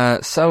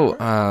 This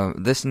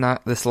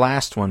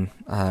last one,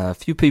 a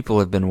few people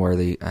have been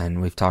worthy,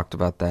 and we've talked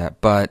about that.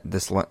 But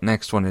this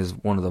next one is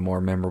one of the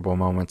more memorable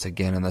moments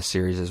again in the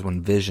series, is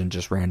when Vision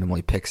just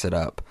randomly picks it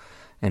up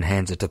and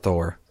hands it to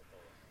Thor.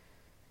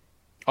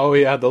 Oh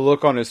yeah, the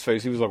look on his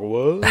face. He was like,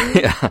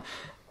 "What?"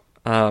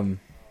 Yeah.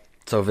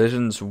 So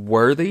Vision's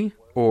worthy,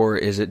 or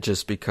is it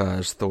just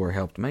because Thor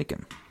helped make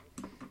him?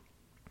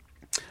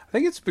 I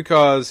think it's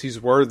because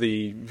he's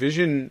worthy.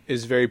 Vision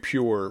is very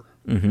pure,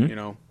 you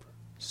know.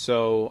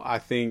 So I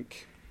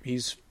think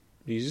he's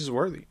just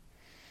worthy.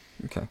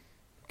 Okay.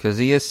 Because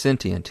he is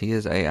sentient. He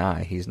is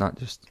AI. He's not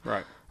just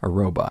a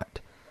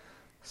robot.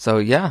 So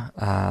yeah,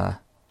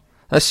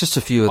 that's just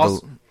a few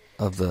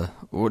of the.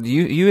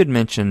 You had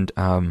mentioned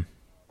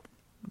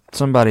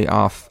somebody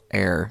off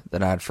air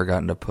that I'd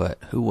forgotten to put.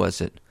 Who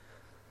was it?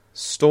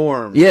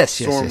 Storm.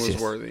 Storm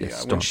was worthy.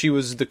 Yes, when she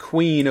was the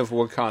queen of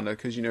Wakanda,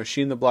 because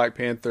she and the Black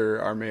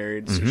Panther are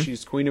married, so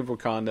she's queen of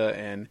Wakanda.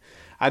 And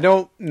I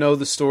don't know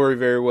the story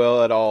very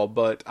well at all,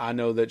 but I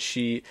know that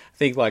I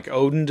think like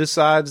Odin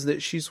decides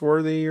that she's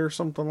worthy or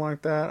something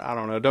like that. I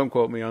don't know. Don't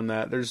quote me on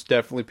that. There's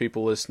definitely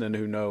people listening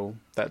who know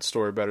that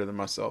story better than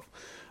myself.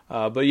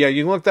 But yeah,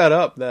 you can look that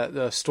up.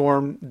 That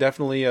Storm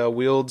definitely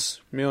wields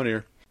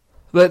Mjolnir.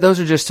 But those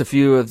are just a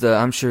few of the.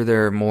 I'm sure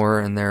there are more,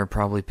 and there are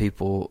probably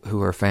people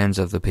who are fans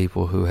of the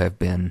people who have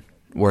been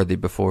worthy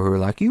before who are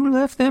like, you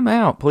left them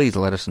out. Please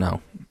let us know.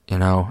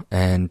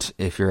 And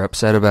if you're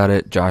upset about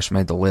it, Josh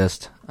made the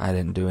list. I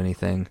didn't do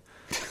anything.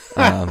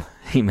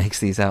 He makes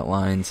these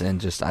outlines,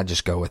 and I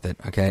just go with it.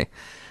 Okay.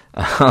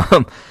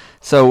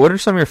 So, what are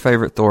some of your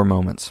favorite Thor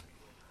moments?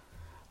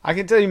 I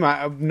can tell you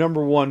my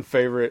number one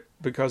favorite,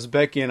 because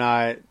Becky and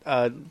I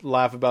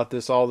laugh about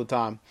this all the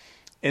time.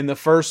 In the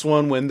first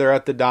one, when they're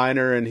at the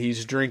diner and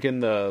he's drinking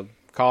the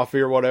coffee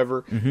or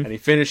whatever, and he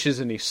finishes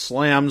and he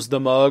slams the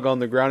mug on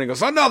the ground and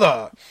goes,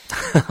 "Another!"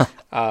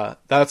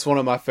 That's one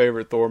of my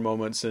favorite Thor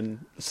moments.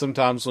 And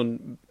sometimes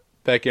when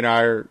Becky and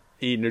I are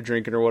eating or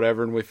drinking or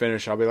whatever and we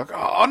finish, I'll be like,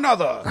 "Oh,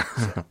 another!"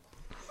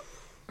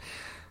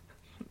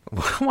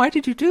 Why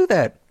did you do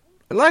that?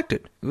 I liked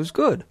it. It was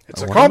good.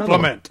 It's a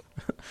compliment.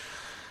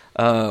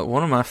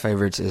 One of my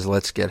favorites is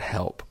Let's Get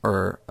Help,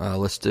 or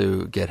Let's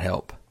Do Get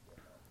Help.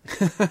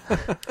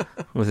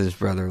 With his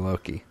brother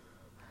Loki.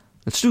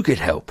 Let's do Get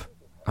Help.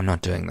 I'm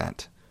not doing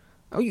that.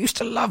 Oh, you used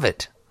to love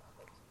it.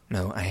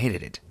 No, I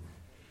hated it.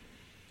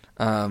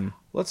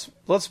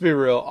 Let's be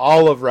real.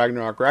 All of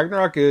Ragnarok.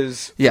 Ragnarok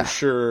is for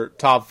sure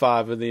top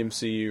 5 of the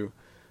MCU.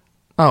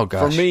 Oh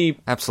gosh, for me,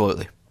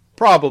 absolutely,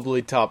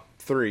 probably top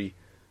 3.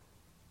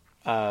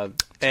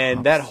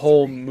 And that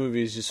whole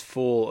movie is just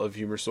full of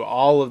humor. So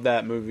all of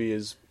that movie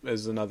is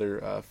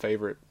another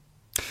favorite.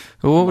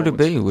 Well, what would it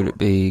be? Would it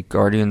be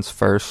Guardians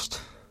first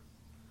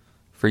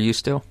for you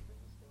still?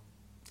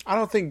 I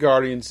don't think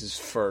Guardians is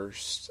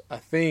first. I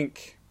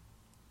think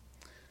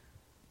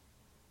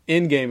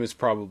Endgame is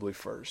probably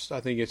first.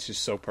 I think it's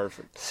just so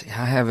perfect. See,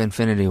 I have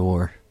Infinity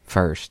War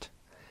first,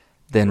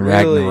 then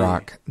Really?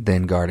 Ragnarok,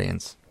 then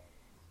Guardians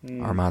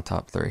are my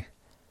top 3.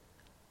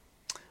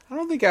 I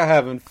don't think I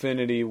have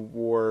Infinity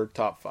War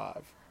top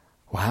 5.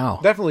 Wow.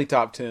 Definitely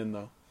top 10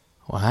 though.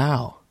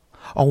 Wow.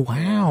 Oh,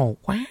 wow.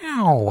 I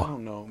Wow.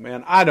 don't know,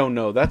 man. I don't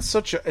know.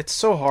 It's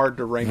so hard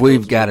to rank.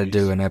 We've those got to movies,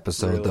 do an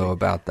episode, really. though,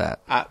 about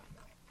that.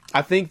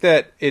 I think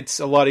that it's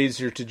a lot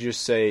easier to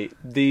just say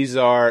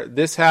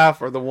this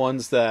half are the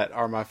ones that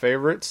are my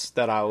favorites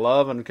that I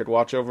love and could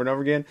watch over and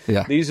over again.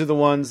 Yeah. These are the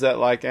ones that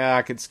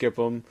I could skip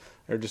them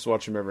or just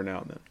watch them every now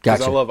and then. Because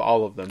Gotcha. I love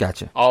all of them.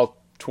 Gotcha. All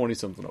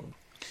 20-something of them.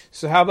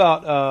 So how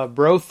about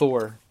Bro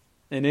Thor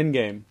in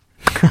Endgame?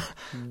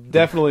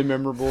 Definitely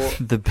memorable.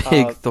 The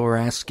big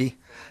Thoraski.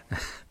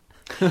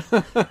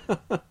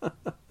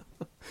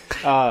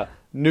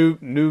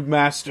 Noob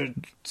Master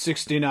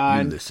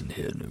 69. Listen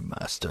here, new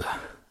master.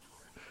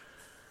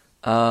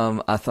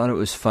 I thought it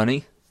was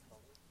funny.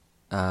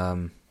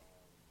 I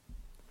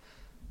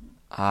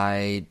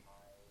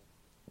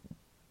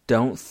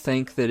don't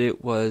think that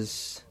it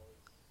was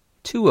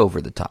too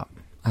over the top.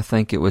 I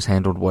think it was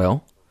handled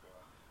well.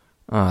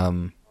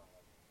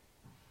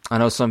 I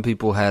know some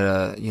people had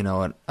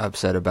an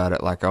upset about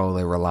it, like, oh,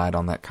 they relied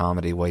on that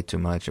comedy way too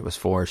much. It was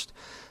forced.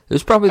 It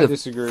was probably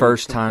the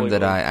first time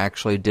that I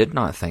actually did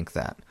not think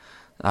that.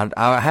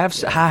 I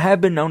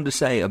have been known to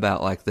say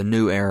about like the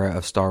new era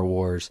of Star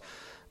Wars,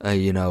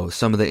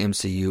 some of the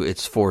MCU,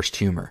 it's forced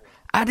humor.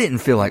 I didn't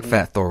feel like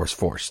Fat Thor was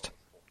forced.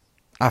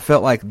 I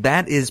felt like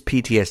that is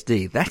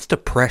PTSD. That's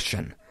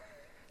depression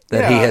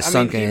that he has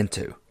sunk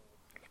into.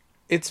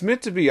 It's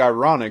meant to be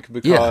ironic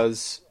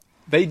because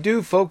they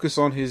do focus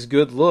on his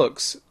good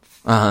looks.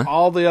 Uh-huh.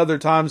 All the other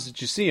times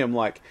that you see him,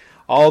 like,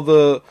 all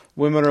the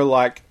women are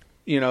like,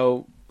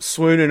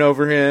 swooning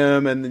over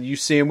him, and then you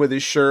see him with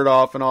his shirt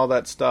off and all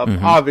that stuff.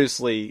 Mm-hmm.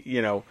 Obviously,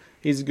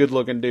 he's a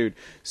good-looking dude.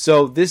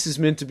 So this is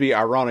meant to be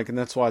ironic, and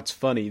that's why it's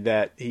funny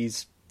that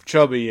he's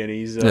chubby and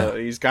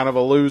he's kind of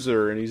a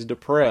loser and he's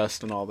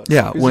depressed and all that.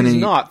 Yeah, when he's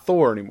not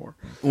Thor anymore.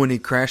 When he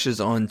crashes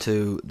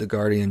onto the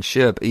Guardian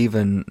ship,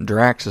 even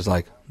Drax is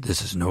like,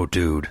 "This is no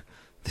dude.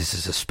 This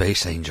is a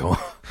space angel.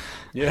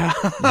 Yeah,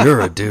 You're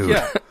a dude."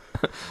 Yeah,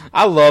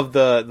 I love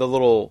the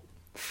little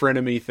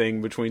frenemy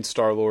thing between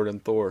Star-Lord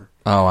and Thor.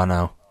 Oh, I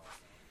know.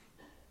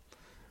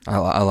 I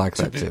like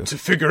that too. To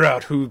figure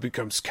out who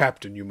becomes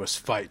captain, you must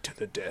fight to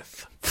the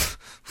death.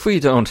 We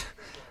don't.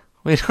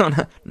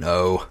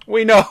 No.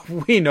 We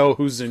know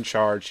who's in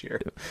charge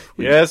here.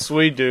 Yes,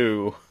 we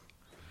do.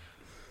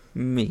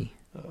 Me.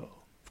 Oh.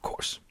 Of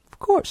course. Of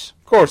course.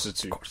 Of course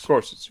it's you. Of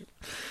course it's you.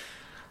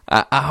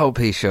 I hope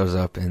he shows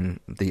up in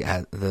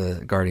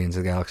the Guardians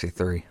of the Galaxy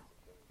 3.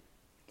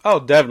 Oh,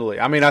 definitely.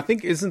 I mean, I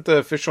think, isn't the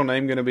official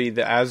name going to be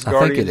the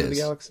Asgardians of the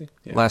Galaxy?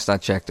 Yeah. Last I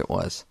checked, it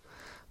was.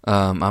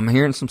 I'm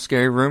hearing some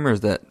scary rumors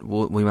that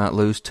we might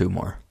lose 2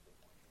 more.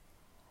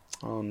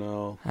 Oh,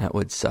 no. That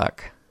would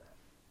suck.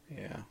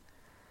 Yeah.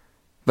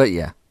 But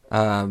yeah.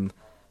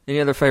 Any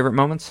other favorite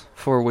moments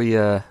before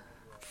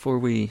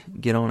we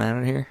get on out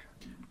of here?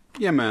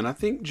 Yeah, man. I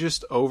think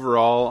just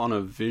overall, on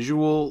a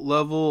visual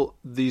level,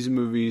 these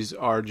movies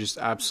are just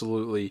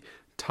absolutely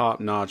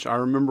top-notch. I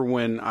remember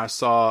when I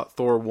saw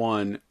Thor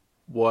 1,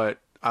 what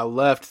I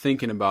left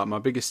thinking about, my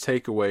biggest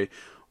takeaway,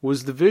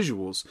 was the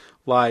visuals.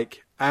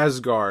 Like,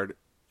 Asgard,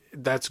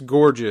 that's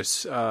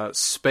gorgeous.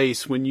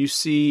 Space, when you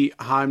see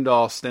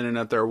Heimdall standing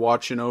out there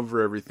watching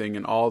over everything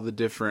and all the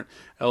different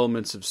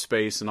elements of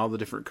space and all the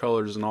different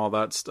colors and all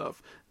that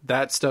stuff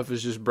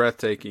is just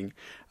breathtaking.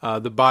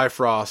 The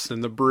Bifrost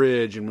and the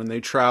bridge, and when they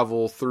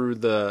travel through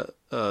the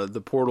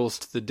portals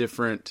to the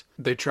different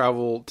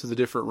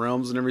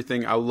realms and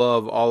everything. I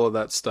love all of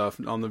that stuff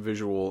on a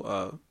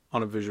visual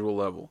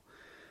level.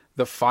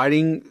 The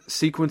fighting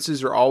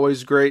sequences are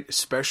always great,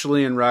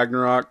 especially in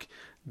Ragnarok.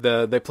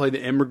 They play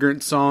the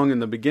Immigrant Song in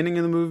the beginning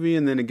of the movie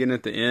and then again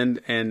at the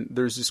end. And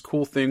there's this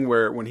cool thing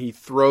where when he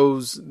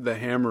throws the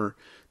hammer,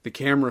 the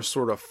camera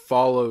sort of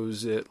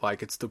follows it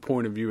like it's the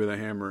point of view of the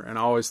hammer. And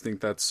I always think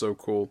that's so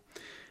cool.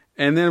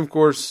 And then, of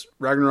course,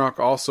 Ragnarok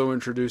also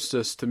introduced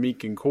us to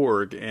Meek and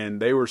Korg,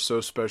 and they were so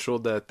special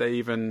that they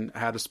even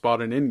had a spot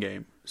in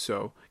Endgame.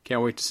 So,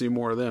 can't wait to see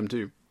more of them,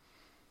 too.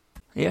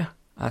 Yeah,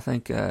 I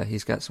think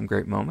he's got some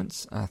great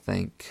moments. I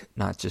think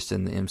not just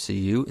in the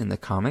MCU, in the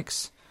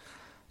comics.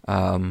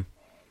 Let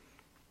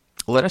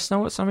us know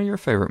what some of your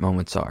favorite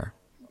moments are.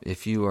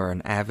 If you are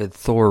an avid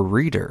Thor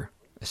reader,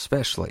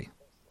 especially.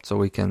 So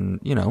we can,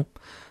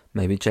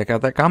 maybe check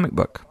out that comic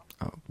book.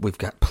 We've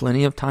got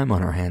plenty of time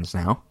on our hands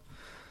now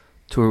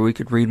to where we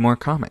could read more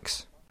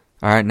comics.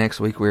 All right, next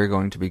week we are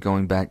going to be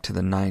going back to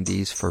the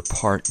 90s for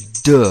part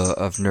 2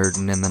 of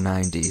Nerdin' in the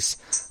 90s.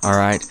 All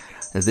right,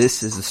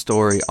 this is a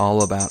story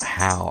all about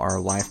how our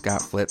life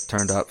got flipped,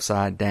 turned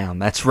upside down.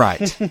 That's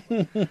right.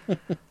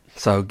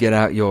 So get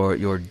out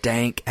your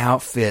dank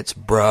outfits,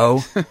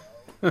 bro.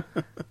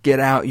 Get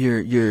out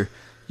your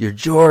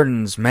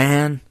Jordans,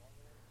 man.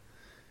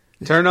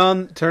 Turn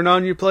on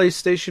your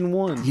PlayStation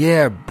 1.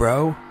 Yeah,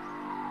 bro.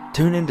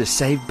 Tune in to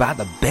Saved by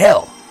the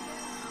Bell.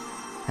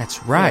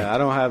 That's right. Yeah, I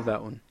don't have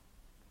that one.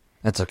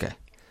 That's okay.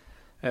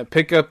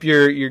 Pick up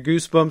your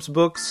Goosebumps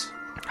books.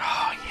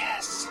 Oh,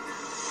 yes.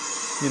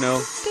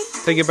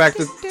 Take it back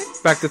to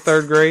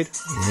 3rd grade.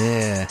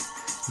 Yeah.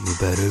 You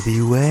better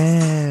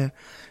beware.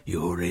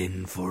 You're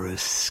in for a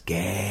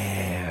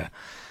scare.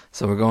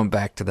 So we're going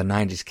back to the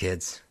 90s,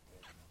 kids.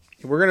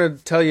 We're going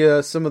to tell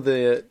you some of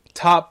the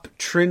top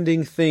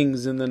trending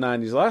things in the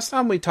 90s. Last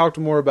time we talked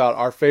more about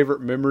our favorite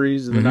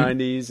memories of the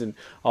 90s and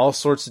all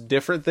sorts of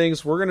different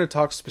things. We're going to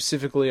talk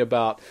specifically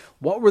about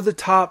what were the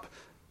top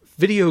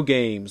video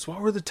games,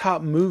 what were the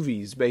top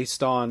movies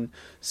based on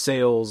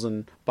sales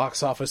and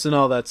box office and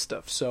all that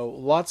stuff. So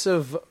lots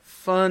of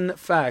fun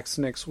facts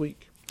next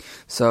week.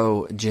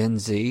 So Gen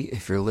Z,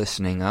 if you're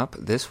listening up,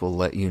 this will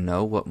let you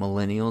know what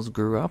millennials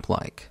grew up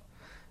like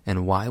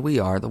and why we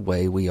are the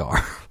way we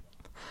are.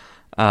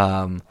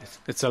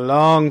 It's a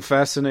long,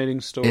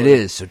 fascinating story. It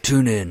is, so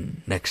tune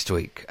in next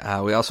week.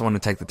 We also want to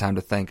take the time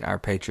to thank our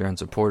Patreon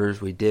supporters.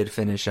 We did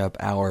finish up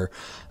our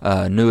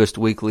newest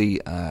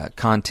weekly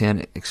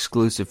content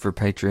exclusive for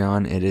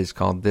Patreon. It is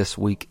called This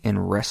Week in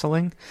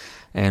Wrestling,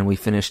 and we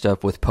finished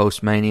up with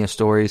Post-Mania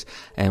stories,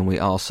 and we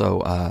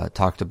also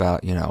talked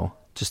about,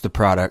 just the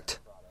product.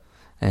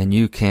 And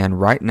you can,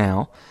 right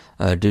now,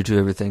 due to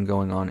everything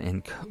going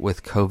on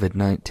with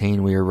COVID-19,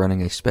 we are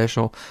running a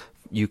special.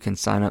 You can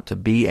sign up to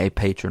be a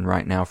patron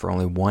right now for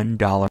only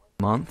 $1 a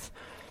month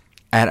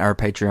at our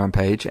Patreon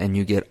page, and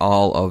you get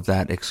all of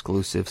that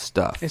exclusive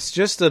stuff. It's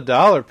just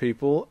 $1,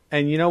 people.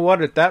 And you know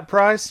what? At that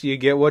price, you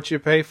get what you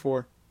pay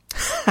for.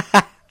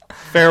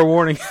 Fair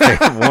warning. Fair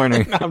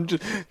warning. I'm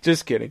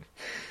just kidding.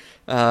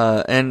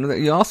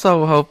 And you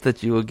also hope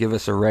that you will give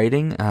us a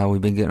rating.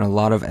 We've been getting a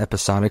lot of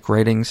episodic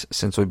ratings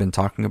since we've been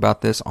talking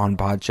about this on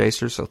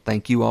Podchaser, so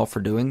thank you all for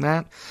doing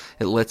that.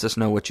 It lets us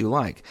know what you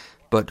like.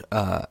 But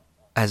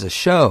as a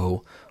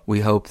show,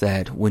 we hope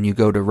that when you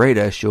go to rate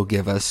us, you'll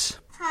give us...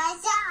 5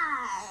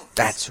 stars.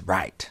 That's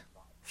right.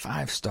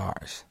 5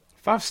 stars.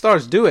 5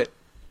 stars, do it.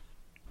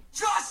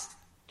 Just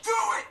do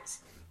it.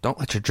 Don't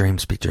let your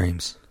dreams be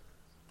dreams.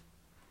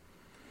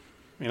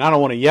 I mean, I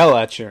don't want to yell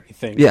at you or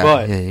anything, Yeah,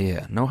 but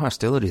yeah. No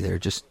hostility there.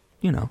 Just,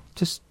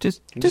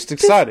 just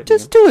excited,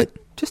 Just do it.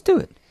 Just do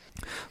it.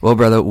 Well,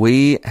 brother,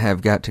 we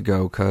have got to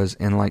go because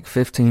in like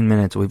 15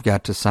 minutes we've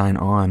got to sign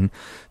on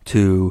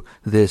to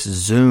this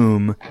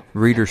Zoom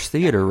Readers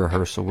Theater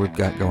rehearsal we've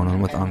got going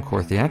on with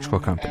Encore Theatrical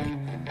Company.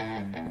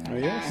 oh,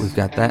 yes. We've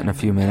got that in a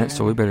few minutes,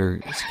 so we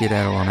better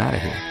skedaddle on out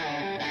of here.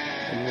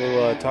 And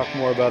we'll talk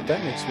more about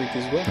that next week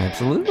as well,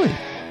 Absolutely.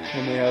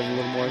 when we have a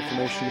little more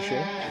information to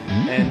share.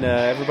 And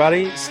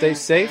everybody, stay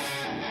safe,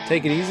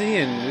 take it easy,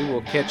 and we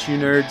will catch you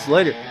nerds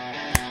later.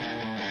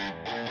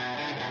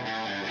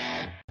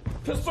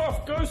 Piss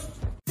off, Ghost!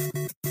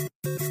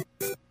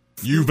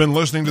 You've been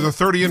listening to the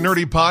 30 and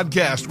Nerdy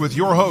podcast with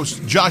your hosts,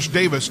 Josh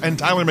Davis and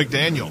Tyler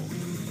McDaniel.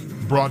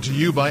 Brought to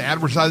you by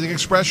Advertising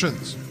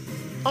Expressions,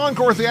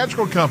 Encore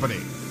Theatrical Company.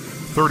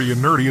 30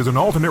 and Nerdy is an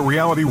alternate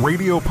reality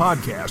radio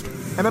podcast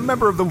and a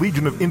member of the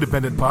Legion of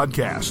Independent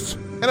Podcasts.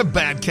 And a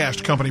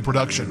Badcast Company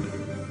production.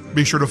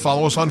 Be sure to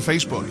follow us on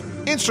Facebook,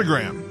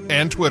 Instagram,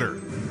 and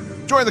Twitter.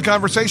 Join the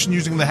conversation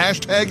using the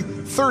hashtag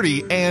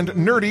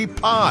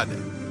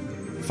 30andNerdyPod.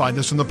 Find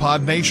us in the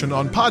Pod Nation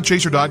on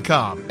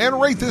Podchaser.com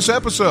and rate this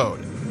episode.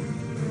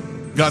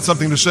 Got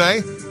something to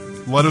say?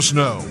 Let us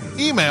know.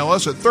 Email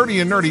us at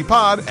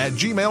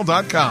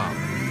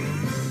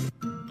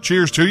 30andnerdypod@gmail.com.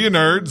 Cheers to you,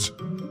 nerds.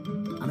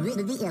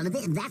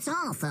 That's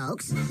all,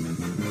 folks.